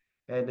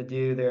and to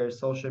do their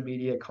social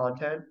media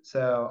content.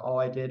 So all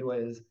I did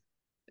was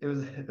it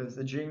was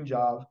a dream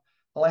job.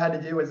 All I had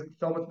to do was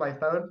film with my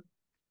phone,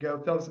 go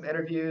film some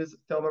interviews,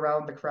 film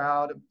around the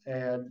crowd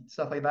and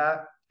stuff like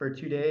that for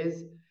 2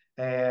 days,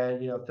 and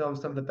film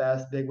some of the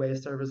best big wave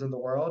servers in the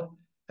world,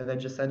 and then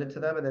just send it to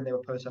them, and then they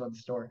would post it on the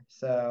story.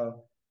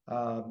 So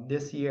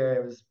this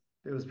year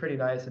it was pretty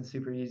nice and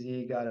super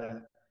easy. Got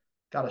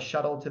a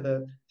shuttle to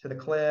the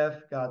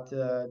cliff, got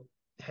to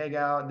hang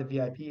out in the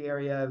VIP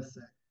area. It was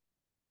sick.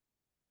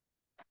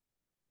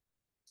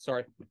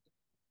 Sorry,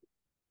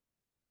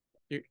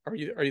 are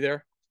you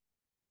there?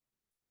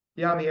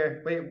 Yeah, I'm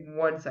here. Wait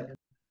 1 second.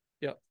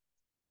 Yeah.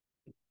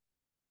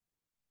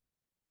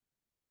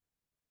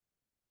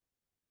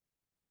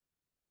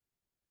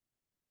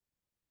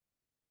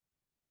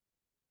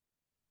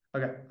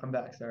 Okay, I'm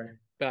back. Sorry.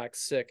 Back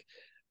sick.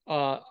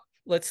 Uh,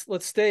 let's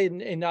stay in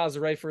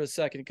Nazaré for a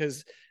second,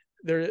 because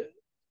there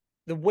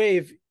the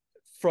wave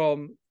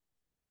from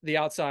the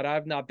outside,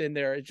 I've not been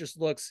there. It just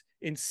looks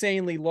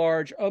insanely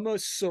large,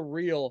 almost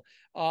surreal.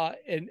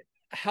 And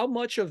how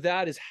much of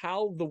that is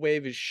how the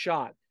wave is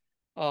shot,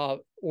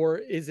 or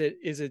is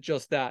it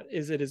just that?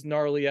 Is it as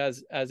gnarly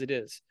as it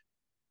is?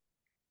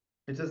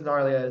 It's as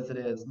gnarly as it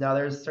is. Now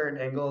there's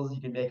certain angles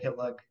you can make it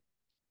look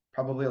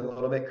probably a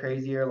little bit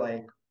crazier.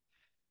 Like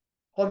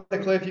on the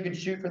cliff, you can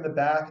shoot from the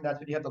back, and that's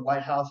when you have the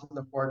lighthouse in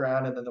the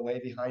foreground and then the way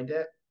behind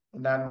it.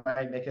 And that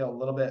might make it a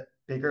little bit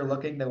bigger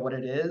looking than what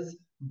it is.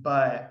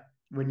 But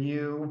when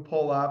you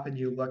pull up and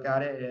you look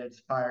at it and it's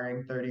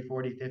firing 30,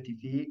 40, 50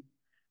 feet,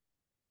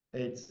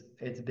 it's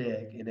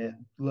big and it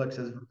looks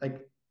as like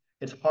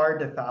it's hard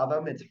to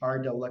fathom. It's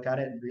hard to look at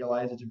it and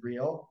realize it's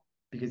real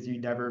because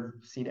you've never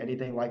seen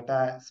anything like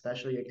that,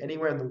 especially like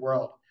anywhere in the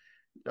world.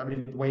 I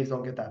mean, the waves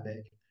don't get that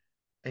big.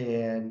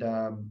 And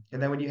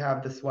then when you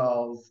have the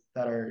swells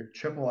that are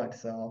triple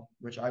XL,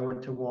 which I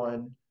went to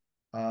one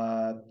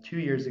 2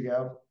 years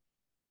ago,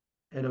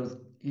 and it was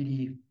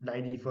 80,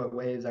 90 foot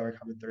waves that were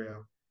coming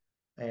through.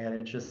 And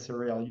it's just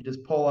surreal. You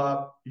just pull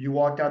up, you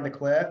walk down the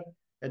cliff,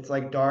 it's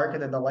like dark,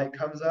 and then the light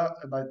comes up,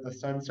 and like the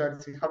sun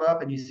starts to come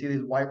up, and you see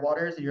these white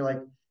waters, and you're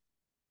like,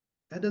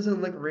 that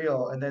doesn't look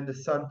real. And then the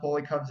sun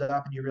fully comes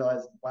up, and you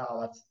realize,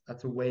 wow,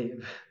 that's a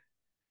wave.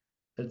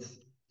 It's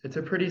it's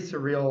a pretty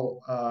surreal.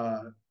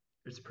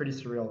 It's pretty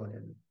surreal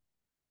looking.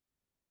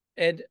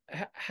 And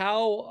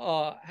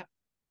how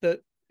the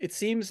it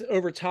seems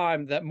over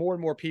time that more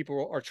and more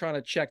people are trying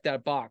to check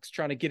that box,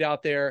 trying to get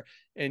out there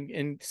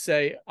and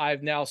say,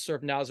 I've now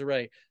surfed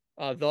Nazaré.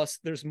 Thus,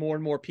 there's more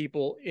and more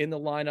people in the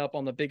lineup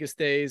on the biggest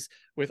days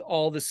with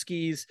all the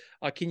skis.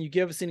 Can you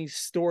give us any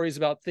stories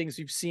about things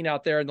you've seen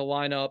out there in the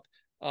lineup,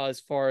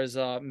 as far as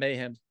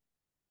mayhem?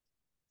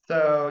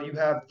 So you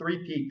have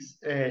three peaks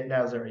at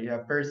Nazaré. You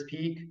have first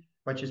peak,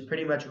 which is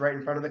pretty much right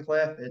in front of the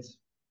cliff. It's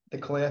the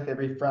cliff, it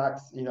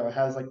refracts, it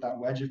has like that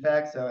wedge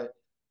effect. So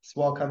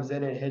swell comes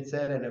in, it hits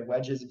it, and it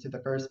wedges into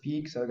the first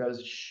peak. So it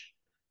goes shh.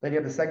 Then you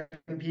have the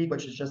second peak,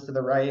 which is just to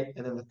the right,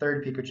 and then the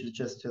third peak, which is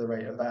just to the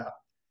right of that.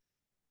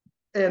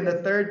 And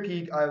the third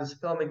peak, I was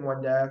filming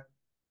one day,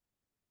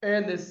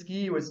 and this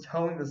ski was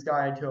towing this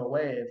guy into a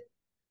wave.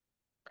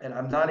 And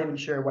I'm not even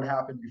sure what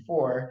happened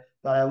before,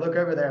 but I look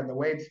over there and the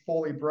wave's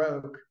fully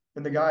broke,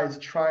 and the guy's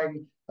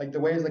trying, like the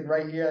wave's like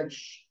right here,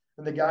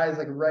 and the guy's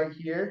like right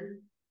here,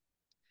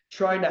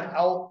 trying to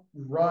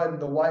outrun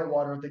the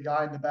whitewater with the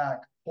guy in the back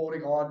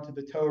holding on to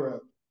the tow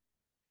rope.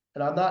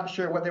 And I'm not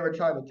sure what they were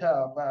trying to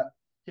tell, but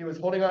he was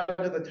holding on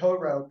to the tow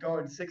rope,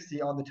 going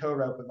 60 on the tow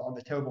rope and on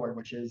the tow board,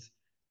 which is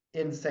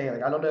insane.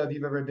 Like I don't know if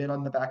you've ever been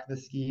on the back of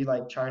the ski,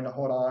 like trying to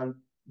hold on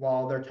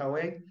while they're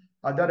towing.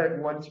 I've done it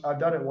once. I've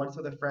done it once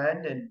with a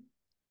friend, and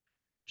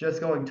just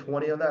going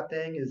 20 on that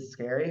thing is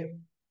scary.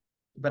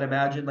 But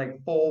imagine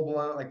like full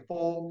blown, like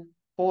full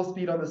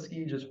speed on the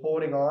ski, just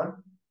holding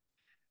on.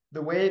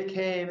 The wave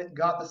came,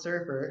 got the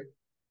surfer,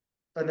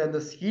 and then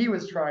the ski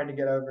was trying to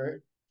get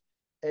over,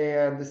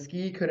 and the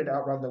ski couldn't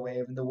outrun the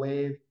wave, and the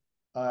wave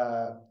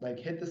like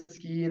hit the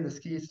ski, and the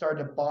ski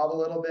started to bob a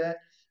little bit,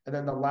 and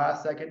then the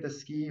last second the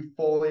ski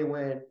fully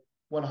went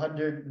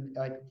 100,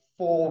 like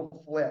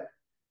full flip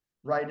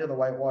right into the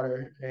white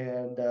water.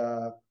 And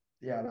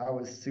yeah, that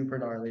was super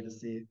gnarly to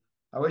see.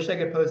 I wish I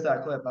could post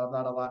that clip. I'm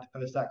not allowed to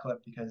post that clip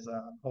because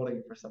I'm holding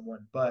it for someone.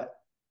 But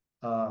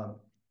um,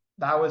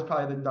 that was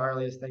probably the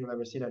gnarliest thing I've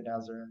ever seen at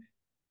Nazaré.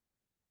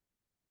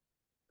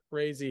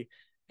 Crazy.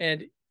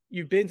 And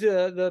you've been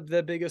to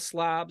the biggest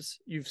slabs.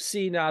 You've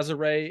seen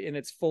Nazaré in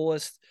its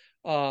fullest.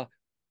 Uh,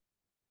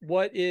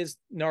 what is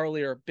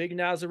gnarlier, big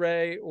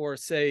Nazaré or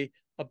say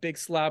a big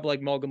slab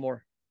like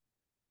Mulgamore?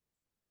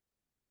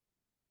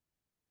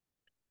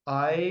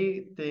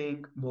 I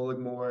think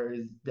Mulligmore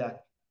is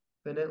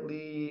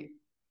definitely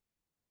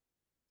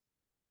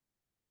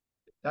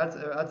that's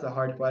a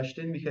hard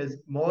question because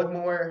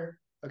Mulligmore.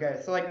 Okay,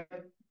 so like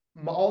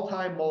my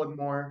all-time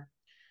Mulligmore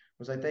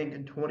was I think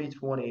in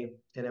 2020,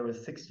 and it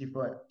was 60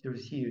 foot. It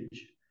was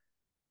huge.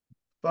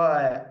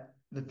 But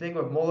the thing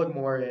with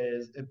Mulligmore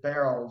is it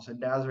barrels,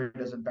 and Nazaré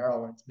doesn't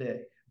barrel when it's big.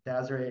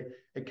 Nazaré,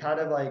 it kind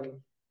of like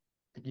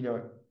you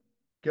know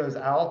goes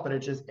out, but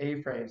it's just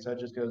A-frame, so it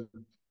just goes,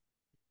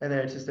 and then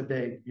it's just a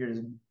big. You're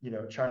just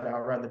trying to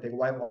outrun the big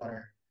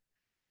whitewater.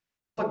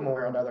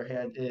 Mulligmore, on the other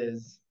hand,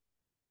 is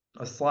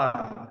a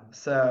slab.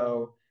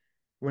 So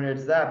when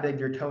it's that big,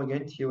 you're towing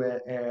into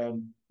it,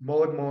 and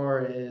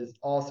Mulligmore is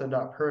also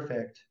not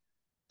perfect.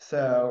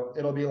 So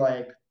it'll be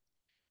like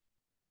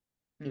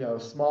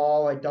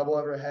small, like double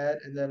overhead,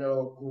 and then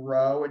it'll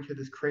grow into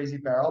this crazy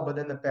barrel. But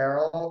then the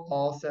barrel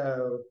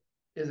also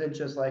isn't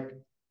just like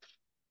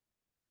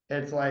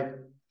it's like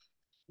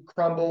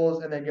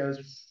crumbles and then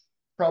goes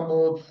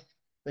crumbled,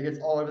 like it's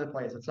all over the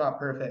place. It's not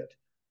perfect.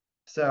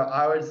 So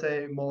I would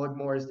say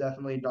Mulligmore is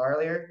definitely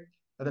gnarlier.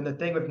 And then the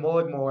thing with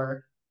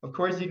Mulligmore, of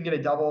course, you can get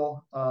a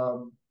double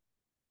or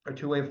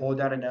two-wave hold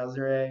down in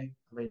Nazaré.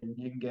 I mean,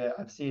 you can get.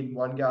 I've seen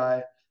one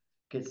guy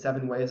get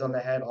 7 waves on the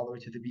head all the way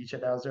to the beach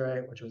at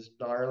Nazaré, which was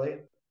gnarly.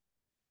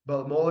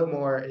 But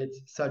Mulligmore,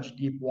 it's such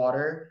deep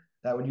water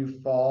that when you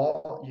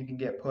fall, you can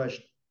get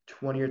pushed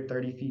 20 or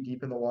 30 feet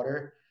deep in the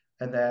water.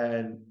 And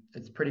then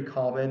it's pretty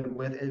common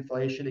with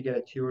inflation to get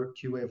a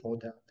two-wave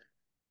hold down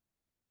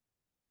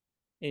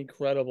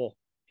Incredible.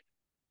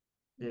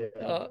 there.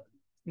 Yeah. Uh,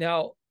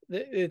 now,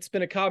 it's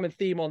been a common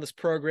theme on this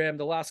program.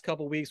 The last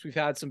couple of weeks, we've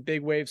had some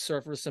big wave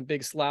surfers, some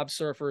big slab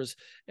surfers,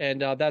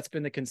 and that's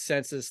been the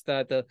consensus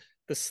that the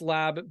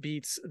slab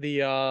beats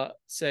the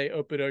say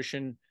open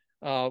ocean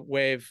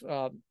wave.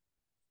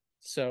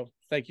 So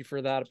thank you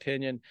for that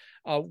opinion.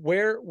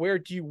 Where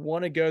do you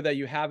want to go that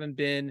you haven't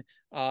been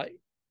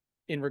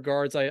in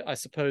regards, I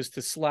suppose,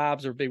 to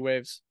slabs or big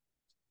waves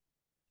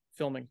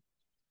filming?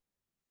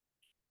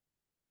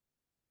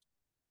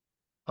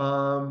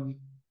 Um,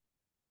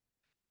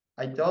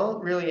 I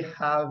don't really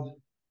have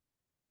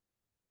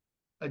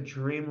a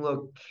dream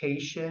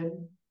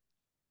location.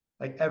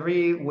 Like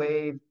every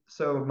wave,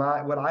 so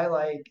my what I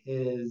like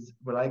is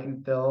when I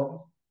can film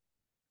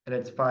and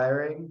it's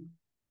firing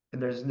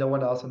and there's no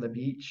one else on the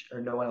beach or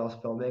no one else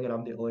filming and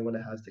I'm the only one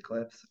that has the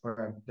clips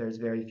or there's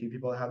very few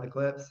people that have the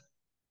clips.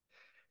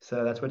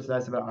 So that's what's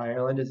nice about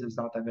Ireland is there's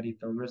not that many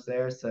filmers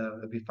there. So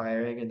they'll be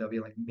firing and they'll be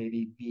like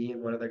maybe me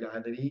and one other guy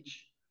on the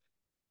beach.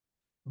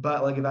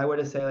 But like if I were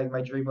to say like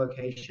my dream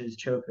location is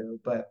Chopu,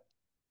 but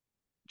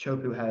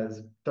Chopu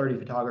has 30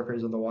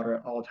 photographers on the water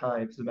at all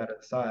times, no matter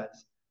the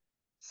size.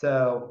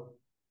 So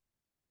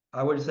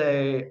I would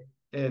say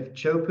if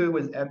Chopu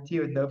was empty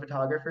with no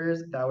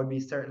photographers, that would be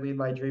certainly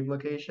my dream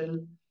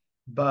location.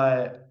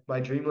 But my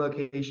dream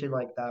location,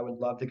 like that, I would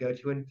love to go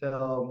to and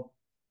film.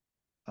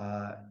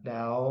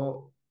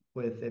 Now,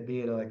 with it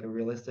being like a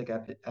realistic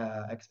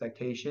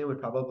expectation, would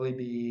probably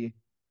be.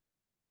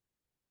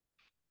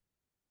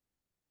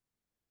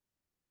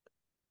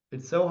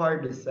 It's so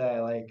hard to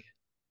say. Like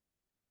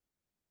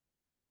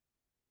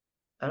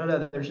I don't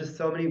know. There's just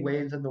so many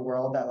waves in the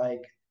world that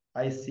like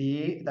I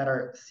see that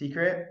are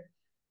secret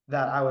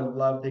that I would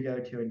love to go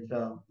to and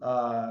film.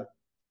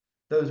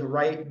 Those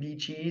right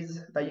beaches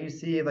that you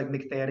see, like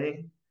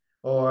McFanning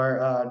or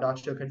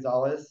Nacho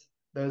Gonzalez,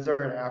 those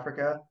are in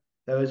Africa.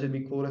 Those would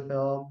be cool to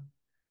film.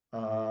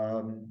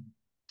 Um,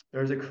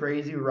 there's a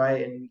crazy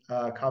right in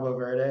Cabo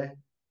Verde,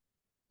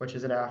 which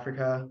is in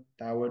Africa.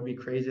 That would be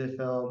crazy to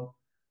film.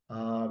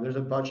 There's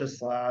a bunch of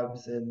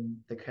slabs in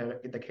the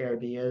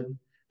Caribbean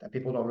that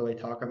people don't really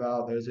talk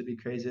about. Those would be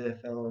crazy to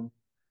film.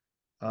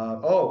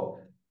 Oh,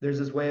 there's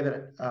this wave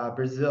in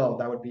Brazil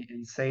that would be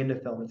insane to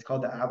film. It's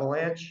called the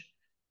Avalanche,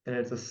 and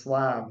it's a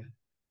slab.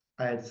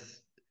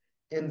 It's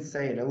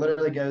insane. It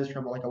literally goes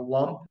from like a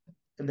lump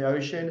in the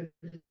ocean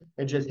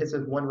and just hits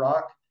with one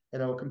rock,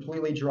 and it'll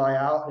completely dry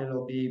out, and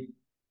it'll be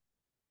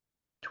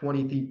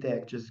 20 feet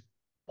thick. Just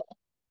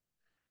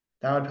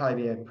that would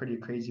probably be a pretty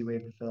crazy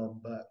wave to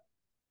film, but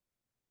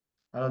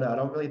I don't know. I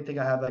don't really think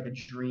I have like a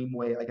dream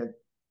wave.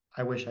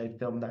 I wish I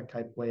filmed that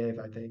type wave.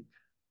 I think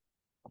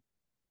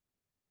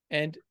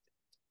And it's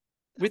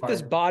with this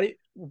hard. body,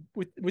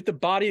 with the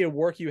body of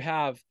work you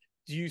have,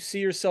 do you see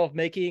yourself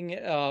making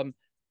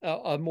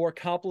a more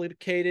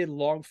complicated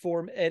long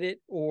form edit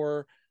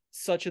or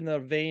such in the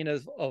vein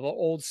of an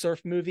old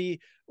surf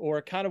movie,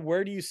 or kind of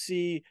where do you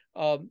see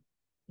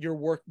your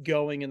work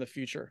going in the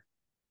future?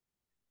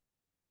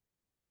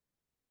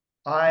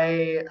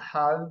 I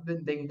have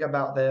been thinking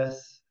about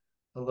this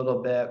a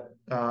little bit.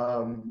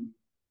 I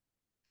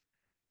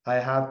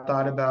have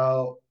thought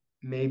about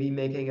maybe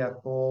making a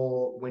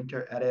full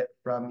winter edit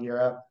from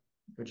Europe,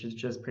 which is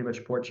just pretty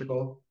much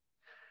Portugal.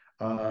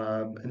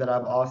 And then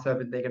I've also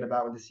been thinking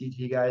about when the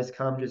CT guys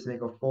come, just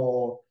make a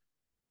full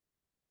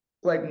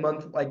like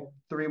month, like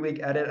 3 week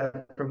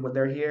edit from when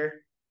they're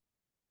here.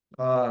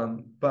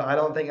 But I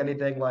don't think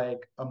anything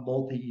like a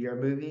multi-year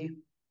movie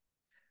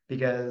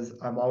because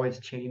I'm always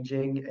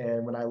changing,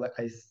 and when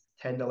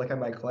tend to look at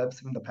my clips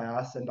from the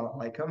past and not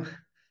like them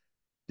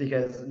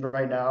because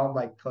right now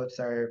my clips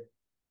are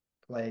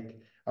like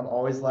I'm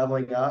always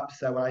leveling up.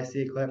 So when I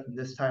see a clip from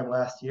this time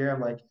last year,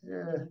 I'm like,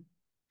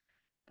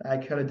 I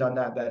could have done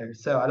that better.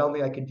 So I don't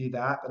think I could do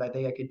that, but I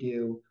think I could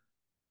do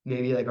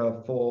maybe like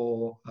a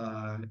full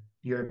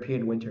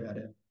European winter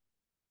edit.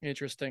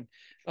 Interesting.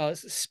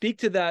 Speak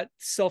to that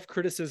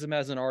self-criticism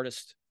as an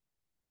artist.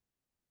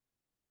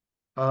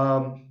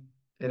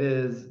 It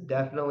is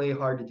definitely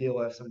hard to deal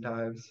with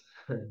sometimes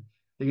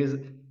because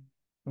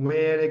when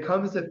it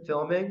comes to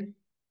filming,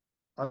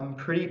 I'm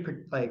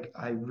like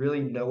I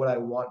really know what I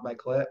want in my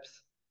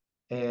clips,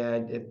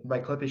 and if my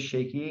clip is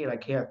shaky and I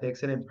can't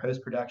fix it in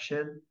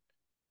post-production,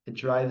 it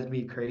drives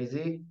me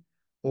crazy.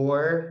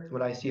 Or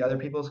when I see other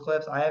people's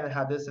clips, I haven't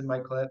had this in my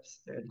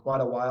clips in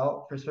quite a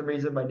while. For some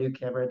reason, my new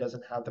camera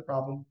doesn't have the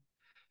problem.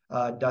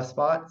 Dust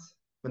spots,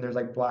 when there's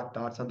like black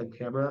dots on the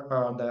camera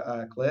or on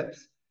the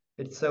clips,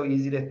 it's so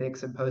easy to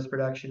fix in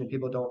post-production and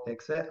people don't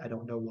fix it. I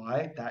don't know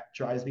why. That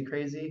drives me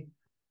crazy.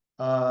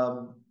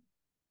 Um,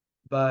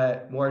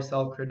 but more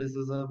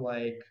self-criticism,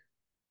 like,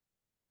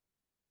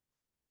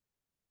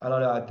 I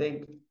don't know. I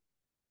think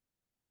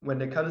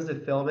when it comes to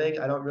filming,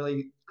 I don't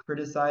really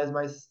criticize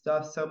my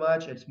stuff so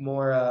much. It's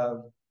more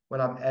of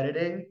when I'm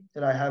editing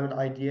and I have an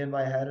idea in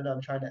my head and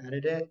I'm trying to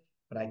edit it,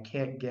 but I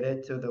can't get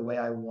it to the way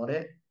I want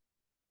it.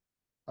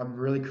 I'm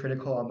really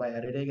critical on my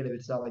editing, and if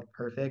it's not like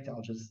perfect,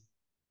 I'll just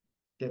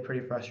get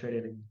pretty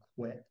frustrated and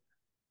quit.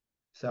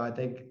 So I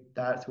think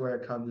that's where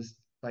it comes,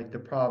 like the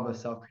problem of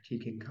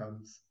self-critiquing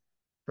comes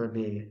for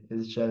me,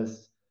 is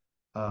just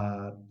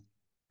uh,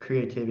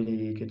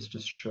 creativity gets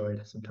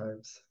destroyed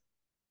sometimes.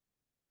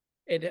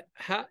 And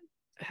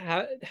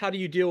how do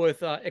you deal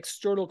with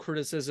external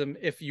criticism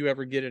if you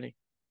ever get any?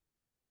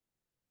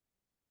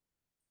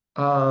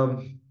 I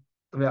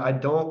mean, I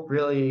don't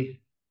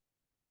really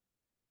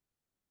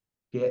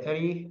get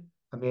any.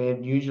 I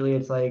mean, usually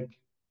it's like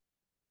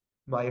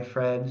my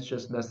friends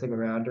just messing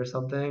around or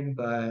something,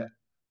 but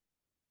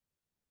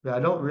yeah, I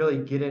don't really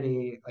get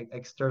any like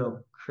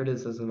external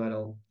criticism.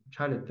 I'm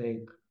trying to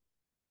think.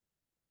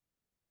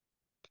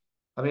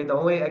 I mean, the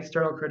only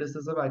external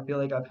criticism I feel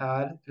like I've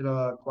had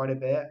quite a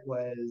bit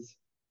was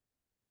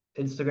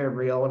Instagram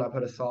Reel when I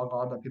put a song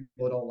on that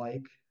people don't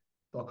like.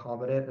 They'll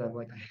comment it, and I'm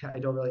like, I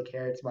don't really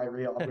care. It's my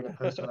reel. I'm gonna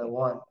post what I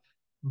want.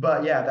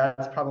 But yeah,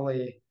 that's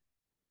probably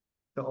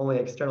the only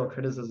external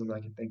criticism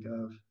I can think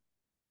of.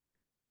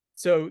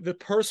 So the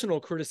personal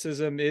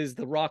criticism is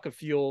the rock of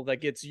fuel that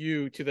gets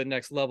you to the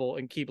next level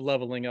and keep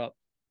leveling up.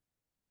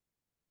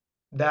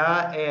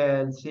 That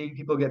and seeing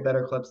people get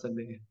better clips than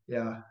me.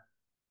 Yeah.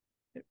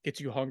 It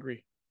gets you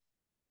hungry.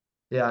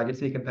 Yeah, it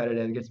gets me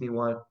competitive. It gets me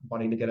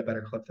wanting to get a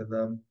better clip than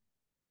them.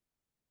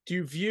 Do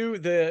you view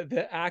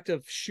the act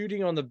of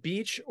shooting on the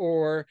beach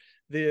or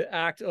the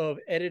act of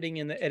editing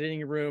in the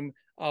editing room?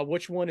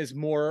 Which one is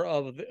more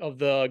of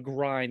the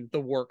grind, the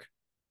work?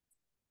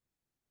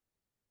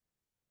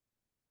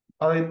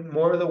 I mean,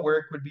 more of the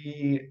work would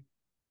be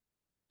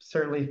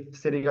certainly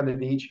sitting on the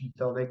beach and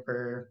filming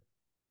for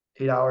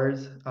 8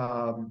 hours.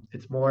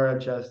 It's more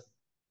of just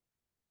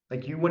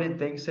like you wouldn't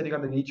think sitting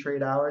on the beach for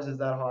 8 hours is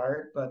that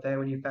hard, but then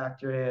when you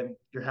factor in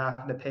you're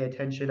having to pay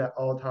attention at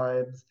all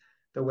times,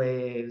 the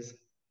waves,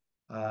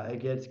 it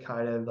gets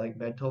kind of like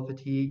mental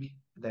fatigue.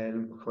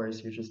 Then of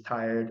course you're just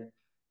tired,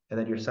 and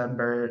then you're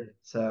sunburned,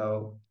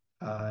 so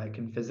it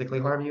can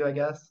physically harm you, I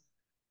guess.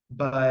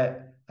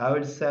 But I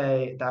would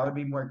say that would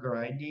be more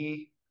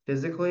grindy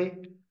physically,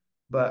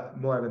 but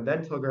more of a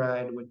mental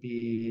grind would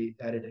be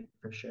editing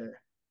for sure.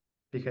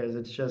 Because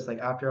it's just like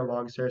after a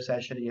long surf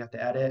session and you have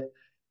to edit,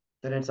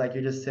 then it's like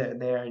you're just sitting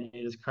there and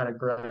you're just kind of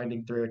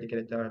grinding through it to get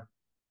it done.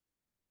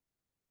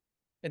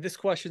 And this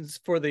question's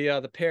for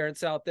the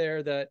parents out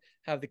there that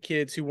have the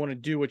kids who want to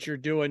do what you're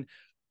doing.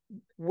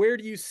 Where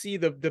do you see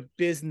the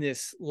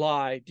business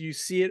lie? Do you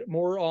see it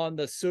more on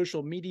the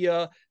social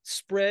media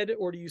spread,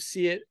 or do you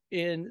see it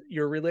in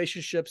your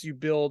relationships you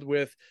build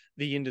with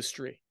the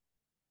industry?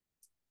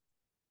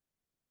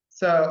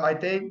 So I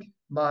think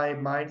my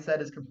mindset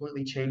is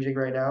completely changing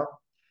right now.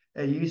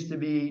 It used to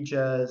be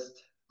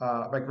just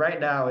like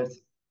right now, it's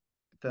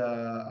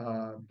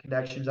the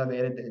connections I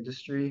made in the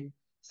industry,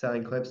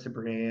 selling clips to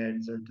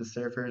brands or to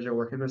surfers or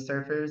working with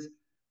surfers.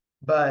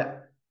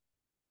 But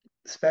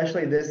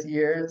especially this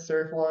year,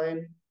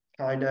 Surfline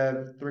kind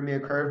of threw me a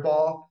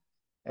curveball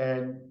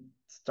and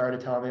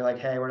started telling me like,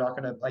 hey, we're not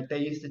gonna like they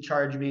used to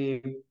charge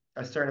me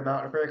a certain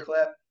amount for a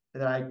clip,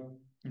 and then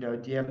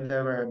DM'd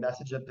them or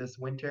messaged up this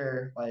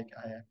winter, like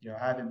I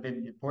haven't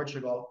been in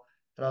Portugal,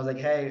 and I was like,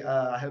 hey,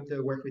 I hope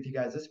to work with you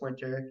guys this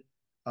winter.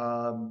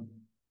 Um,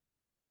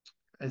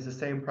 is the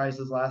same price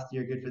as last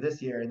year good for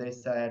this year? And they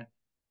said,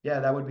 yeah,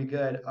 that would be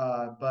good,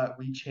 but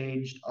we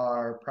changed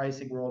our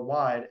pricing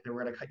worldwide, and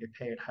we're gonna cut your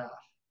pay in half.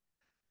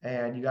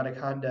 And you got to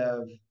kind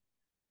of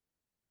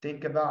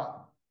think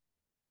about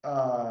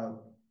uh,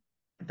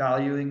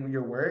 valuing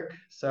your work.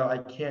 So I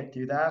can't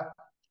do that.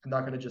 I'm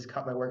not going to just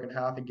cut my work in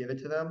half and give it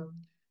to them.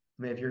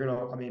 I mean, if you're going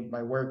to, I mean,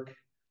 my work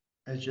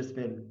has just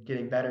been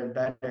getting better and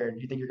better. Do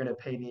you think you're going to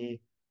pay me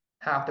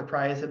half the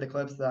price of the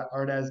clips that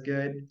aren't as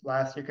good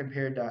last year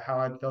compared to how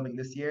I'm filming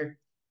this year?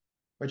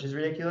 Which is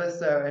ridiculous.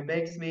 So it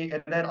makes me,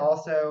 and then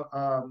also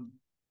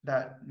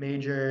that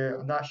major,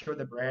 I'm not sure what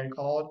the brand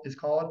called,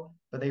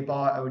 but they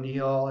bought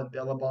O'Neill and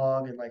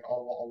Billabong and like a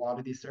lot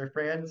of these surf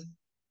brands,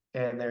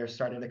 and they're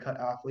starting to cut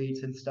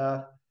athletes and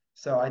stuff.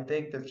 So I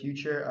think the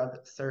future of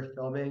surf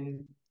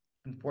filming,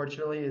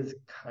 unfortunately, is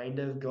kind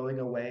of going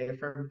away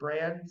from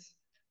brands,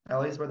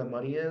 at least where the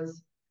money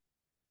is.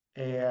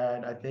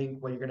 And I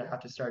think what you're going to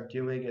have to start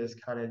doing is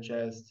kind of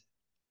just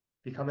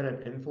becoming an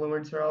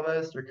influencer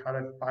almost, or kind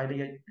of finding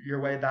it your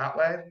way that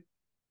way.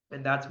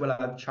 And that's what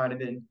I'm trying to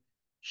been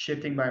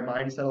shifting my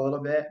mindset a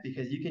little bit,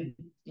 because you can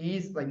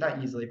like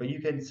not easily, but you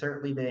can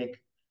certainly make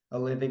a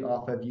living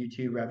off of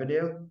YouTube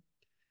revenue.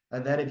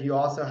 And then if you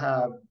also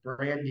have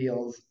brand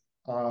deals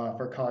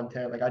for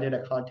content, like I did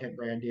a content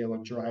brand deal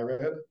with Dry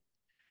Rib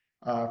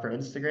for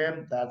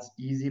Instagram, that's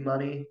easy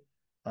money.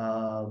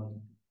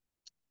 Um,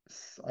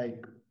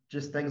 like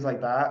just things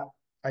like that.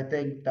 I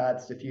think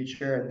that's the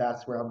future, and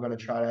that's where I'm going to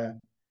try to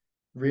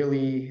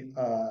really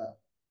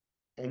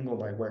angle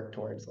my work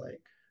towards.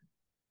 Like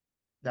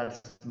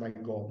that's my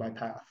goal, my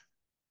path.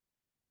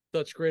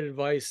 Such great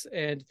advice.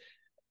 And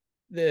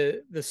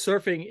the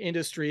surfing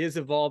industry is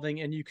evolving,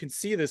 and you can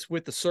see this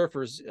with the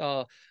surfers.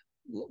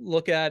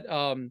 Look at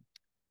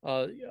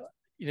uh,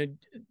 you know,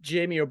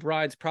 Jamie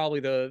O'Brien's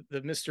probably the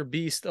Mr.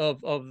 Beast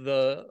of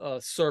the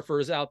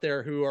surfers out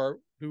there who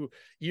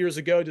years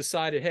ago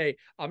decided, hey,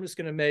 I'm just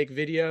going to make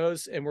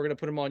videos and we're going to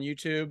put them on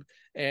YouTube,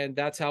 and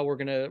that's how we're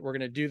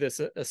gonna do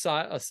this.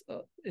 Aside,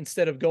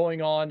 instead of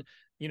going on,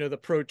 the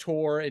pro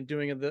tour and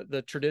doing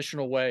the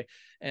traditional way.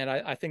 And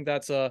I think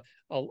that's a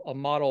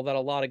model that a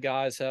lot of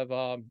guys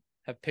have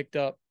picked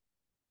up.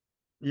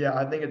 Yeah,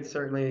 I think it's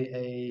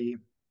certainly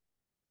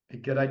a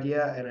good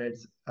idea, and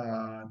it's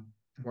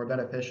more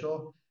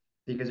beneficial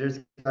because there's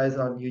guys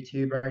on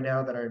YouTube right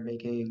now that are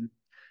making,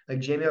 like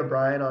Jamie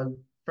O'Brien, on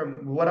from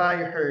what I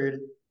heard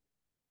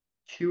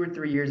 2 or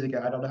 3 years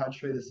ago. I don't know how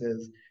true this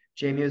is.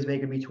 Jamie was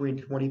making between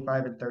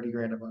 25 and 30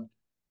 grand a month.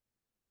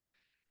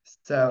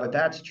 So if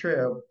that's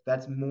true,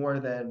 that's more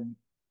than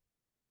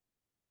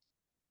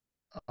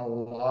a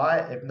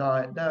lot, if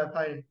not, no,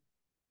 probably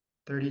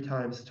 30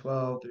 times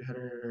 12, 300,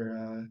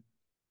 or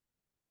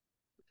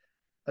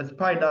that's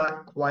probably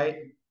not quite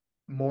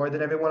more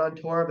than everyone on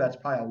tour, but that's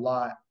probably a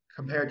lot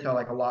compared to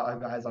like a lot of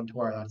guys on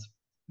tour. That's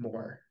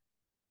more.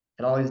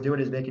 And all he's doing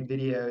is making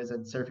videos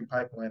and surfing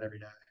pipeline every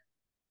day.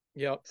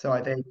 Yep. So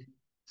I think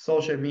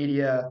social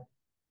media,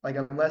 like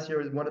unless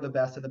you're one of the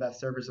best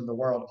surfers in the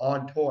world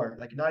on tour,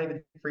 like not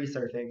even free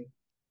surfing,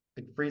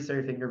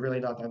 you're really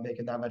not that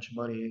making that much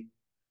money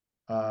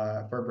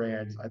for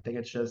brands. I think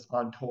it's just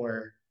on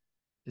tour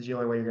is the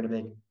only way you're going to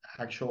make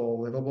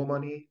actual livable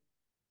money,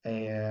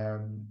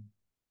 and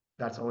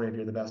that's only if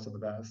you're the best of the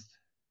best.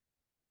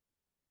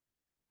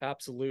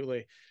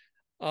 Absolutely.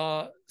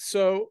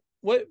 So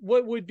what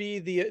would be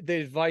the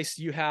advice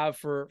you have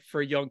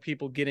for young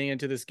people getting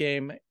into this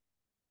game?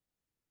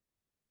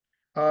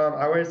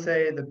 I would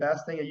say the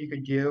best thing that you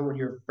could do when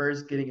you're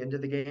first getting into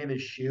the game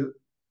is shoot.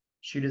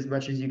 Shoot as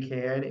much as you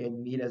can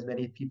and meet as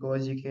many people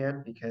as you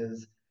can,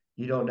 because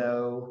you don't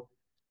know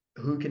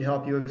who can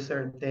help you with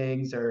certain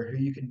things or who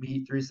you can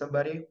meet through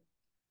somebody.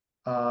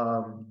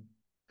 Um,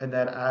 and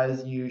then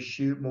as you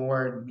shoot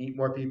more and meet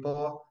more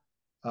people,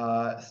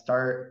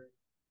 start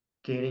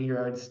gaining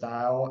your own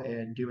style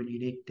and doing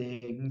unique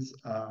things,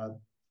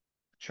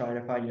 trying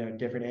to find,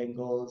 different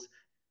angles,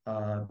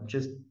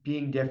 just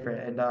being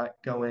different and not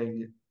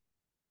going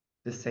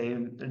the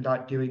same,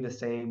 not doing the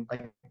same,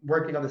 like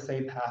working on the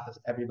same path as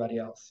everybody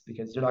else,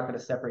 because you're not going to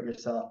separate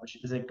yourself,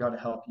 which isn't going to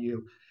help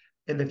you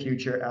in the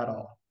future at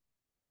all.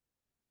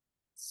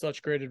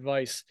 Such great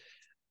advice.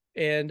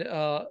 And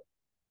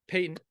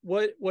Peyton,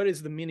 what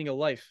is the meaning of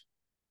life?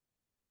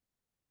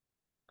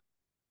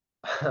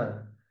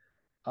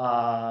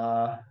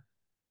 uh,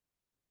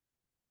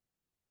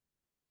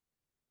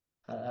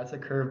 that's a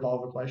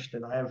curveball of a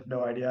question. I have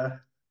no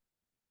idea.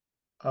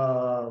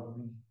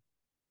 Um,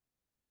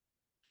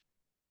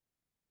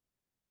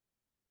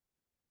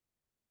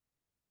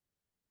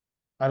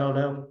 I don't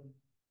know.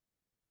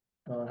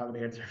 I don't have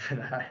an answer for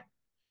that.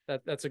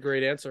 That's a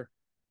great answer.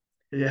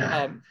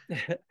 Yeah. Um,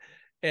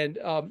 and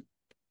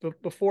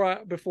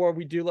before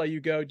we do let you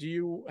go, do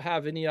you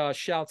have any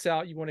shouts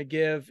out you want to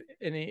give?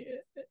 Any?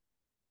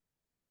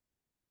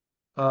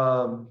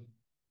 Um,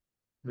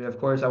 I mean, of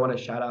course, I want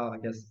to shout out, I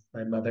guess,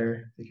 my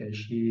mother, because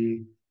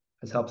she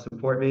has helped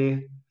support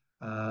me.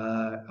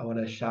 I want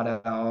to shout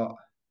out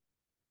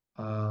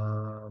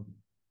um,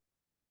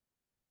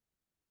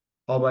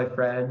 all my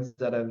friends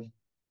that have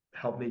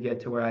helped me get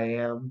to where I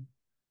am.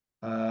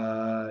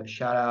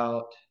 Shout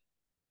out,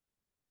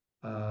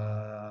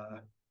 uh,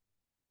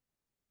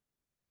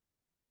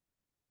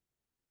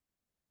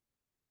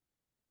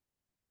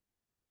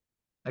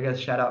 I guess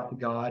shout out to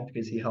God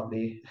because he helped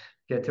me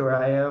get to where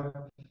I am.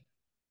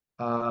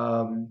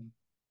 Um,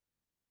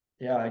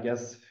 yeah, I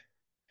guess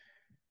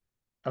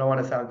I don't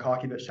want to sound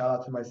cocky, but shout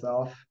out to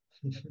myself.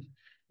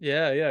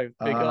 Yeah, yeah.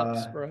 Big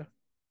ups, Uh, bro.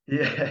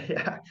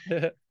 yeah,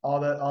 yeah. All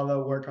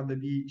the work on the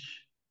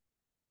beach.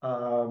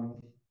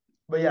 Um,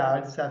 but yeah,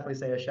 I'd just definitely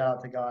say a shout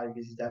out to God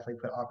because he's definitely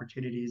put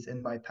opportunities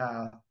in my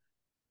path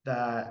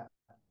that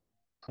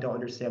I don't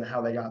understand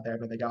how they got there,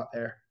 but they got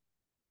there.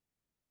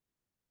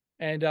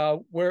 And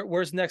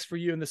where's next for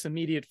you in this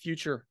immediate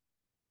future?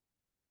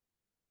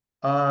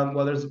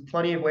 Well, there's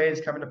plenty of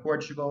ways coming to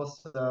Portugal,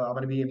 so I'm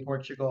going to be in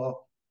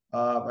Portugal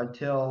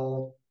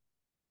until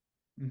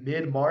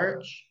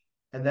mid-March,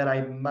 and then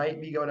I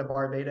might be going to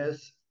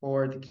Barbados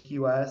for the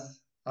QS,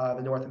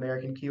 the North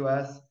American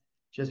QS,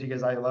 just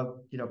because I love,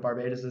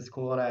 Barbados is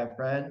cool and I have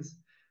friends.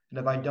 And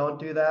if I don't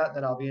do that,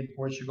 then I'll be in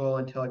Portugal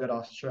until I go to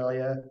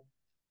Australia,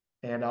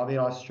 and I'll be in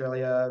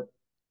Australia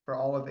for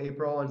all of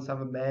April and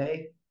some of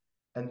May,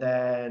 and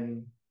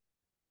then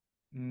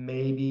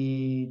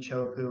maybe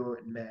Chopu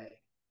in May.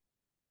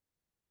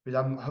 Because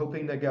I'm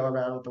hoping to go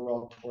around with the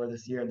world tour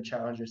this year in the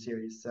Challenger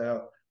Series.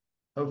 So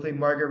hopefully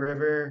Margaret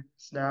River,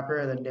 Snapper,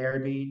 and then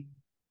Narrabeen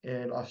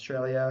in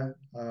Australia,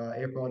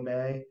 April and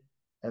May,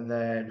 and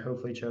then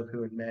hopefully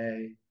Chopu in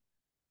May.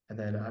 And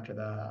then after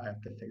that, I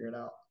have to figure it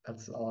out.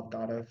 That's all I've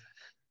thought of.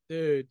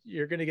 Dude,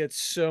 you're gonna get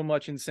so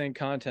much insane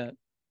content.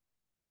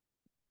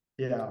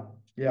 Yeah,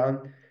 yeah,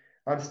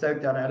 I'm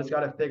stoked on it. I just got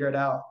to figure it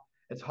out.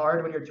 It's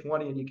hard when you're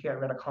 20 and you can't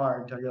rent a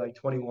car until you're like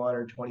 21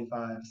 or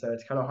 25. So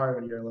it's kind of hard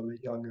when you're a little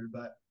bit younger,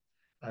 but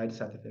I just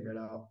have to figure it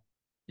out.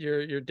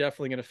 You're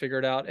definitely gonna figure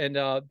it out. And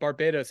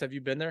Barbados, have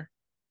you been there?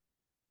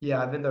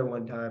 Yeah, I've been there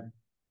one time.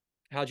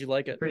 How'd you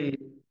like It's it? pretty,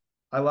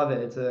 I love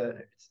it.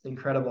 It's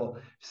incredible.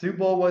 Super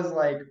Bowl was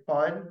like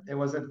fun. It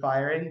wasn't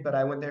firing, but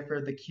I went there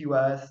for the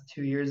QS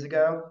 2 years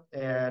ago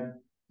and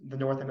the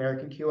North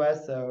American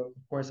QS. So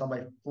of course all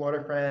my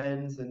Florida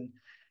friends and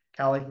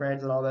Cali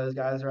friends and all those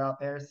guys are out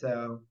there.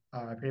 So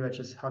I pretty much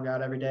just hung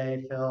out every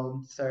day,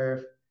 filmed,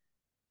 surf.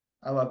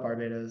 I love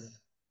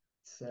Barbados.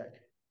 It's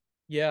sick.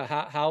 Yeah,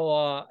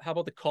 how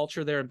about the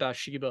culture there in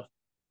Bathsheba,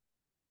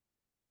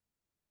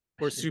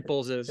 where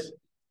Suples is?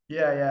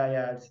 Yeah, yeah,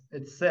 yeah.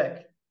 It's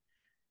sick.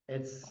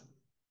 It's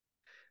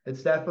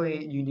it's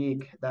definitely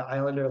unique. That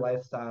Islander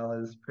lifestyle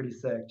is pretty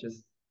sick.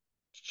 Just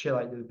chill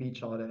at the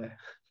beach all day.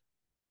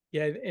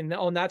 Yeah, and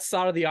on that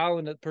side of the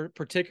island,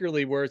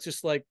 particularly where it's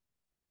just like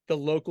the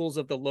locals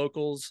of the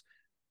locals,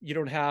 you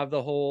don't have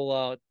the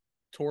whole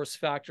tourist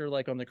factor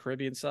like on the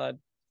Caribbean side.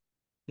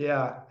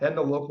 Yeah, and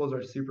the locals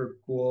are super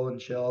cool and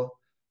chill,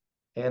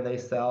 and they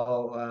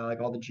sell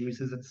like all the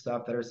juices and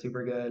stuff that are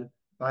super good.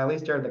 Well, at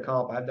least during the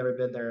comp, I've never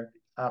been there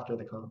after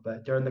the comp,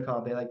 but during the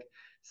comp, they like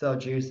sell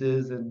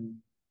juices and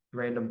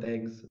random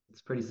things.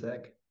 It's pretty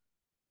sick.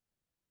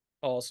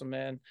 Awesome,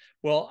 man.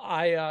 Well,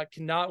 I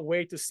cannot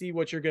wait to see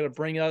what you're going to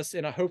bring us,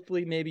 and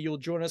hopefully, maybe you'll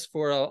join us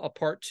for a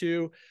part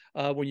two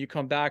when you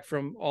come back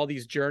from all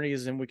these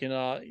journeys, and we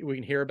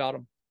can hear about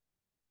them.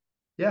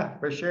 Yeah,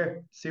 for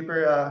sure.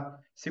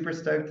 Super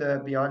stoked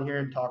to be on here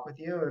and talk with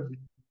you, and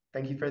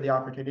thank you for the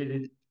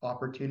opportunity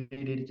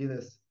to do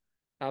this.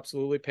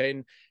 Absolutely,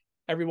 Peyton.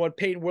 Everyone,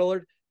 Peyton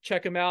Willard,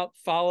 check him out.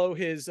 Follow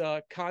his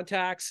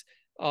contacts,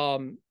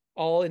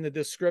 all in the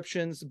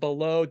descriptions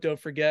below. Don't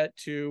forget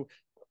to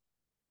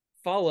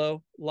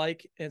follow,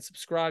 like, and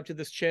subscribe to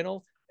this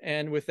channel.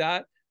 And with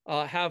that,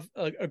 have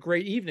a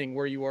great evening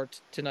where you are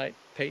tonight,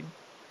 Peyton.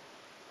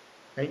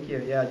 Thank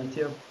you. Yeah, you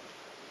too.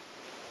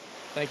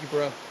 Thank you,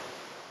 bro.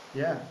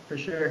 Yeah, for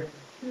sure.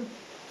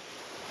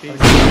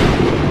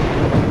 Peace.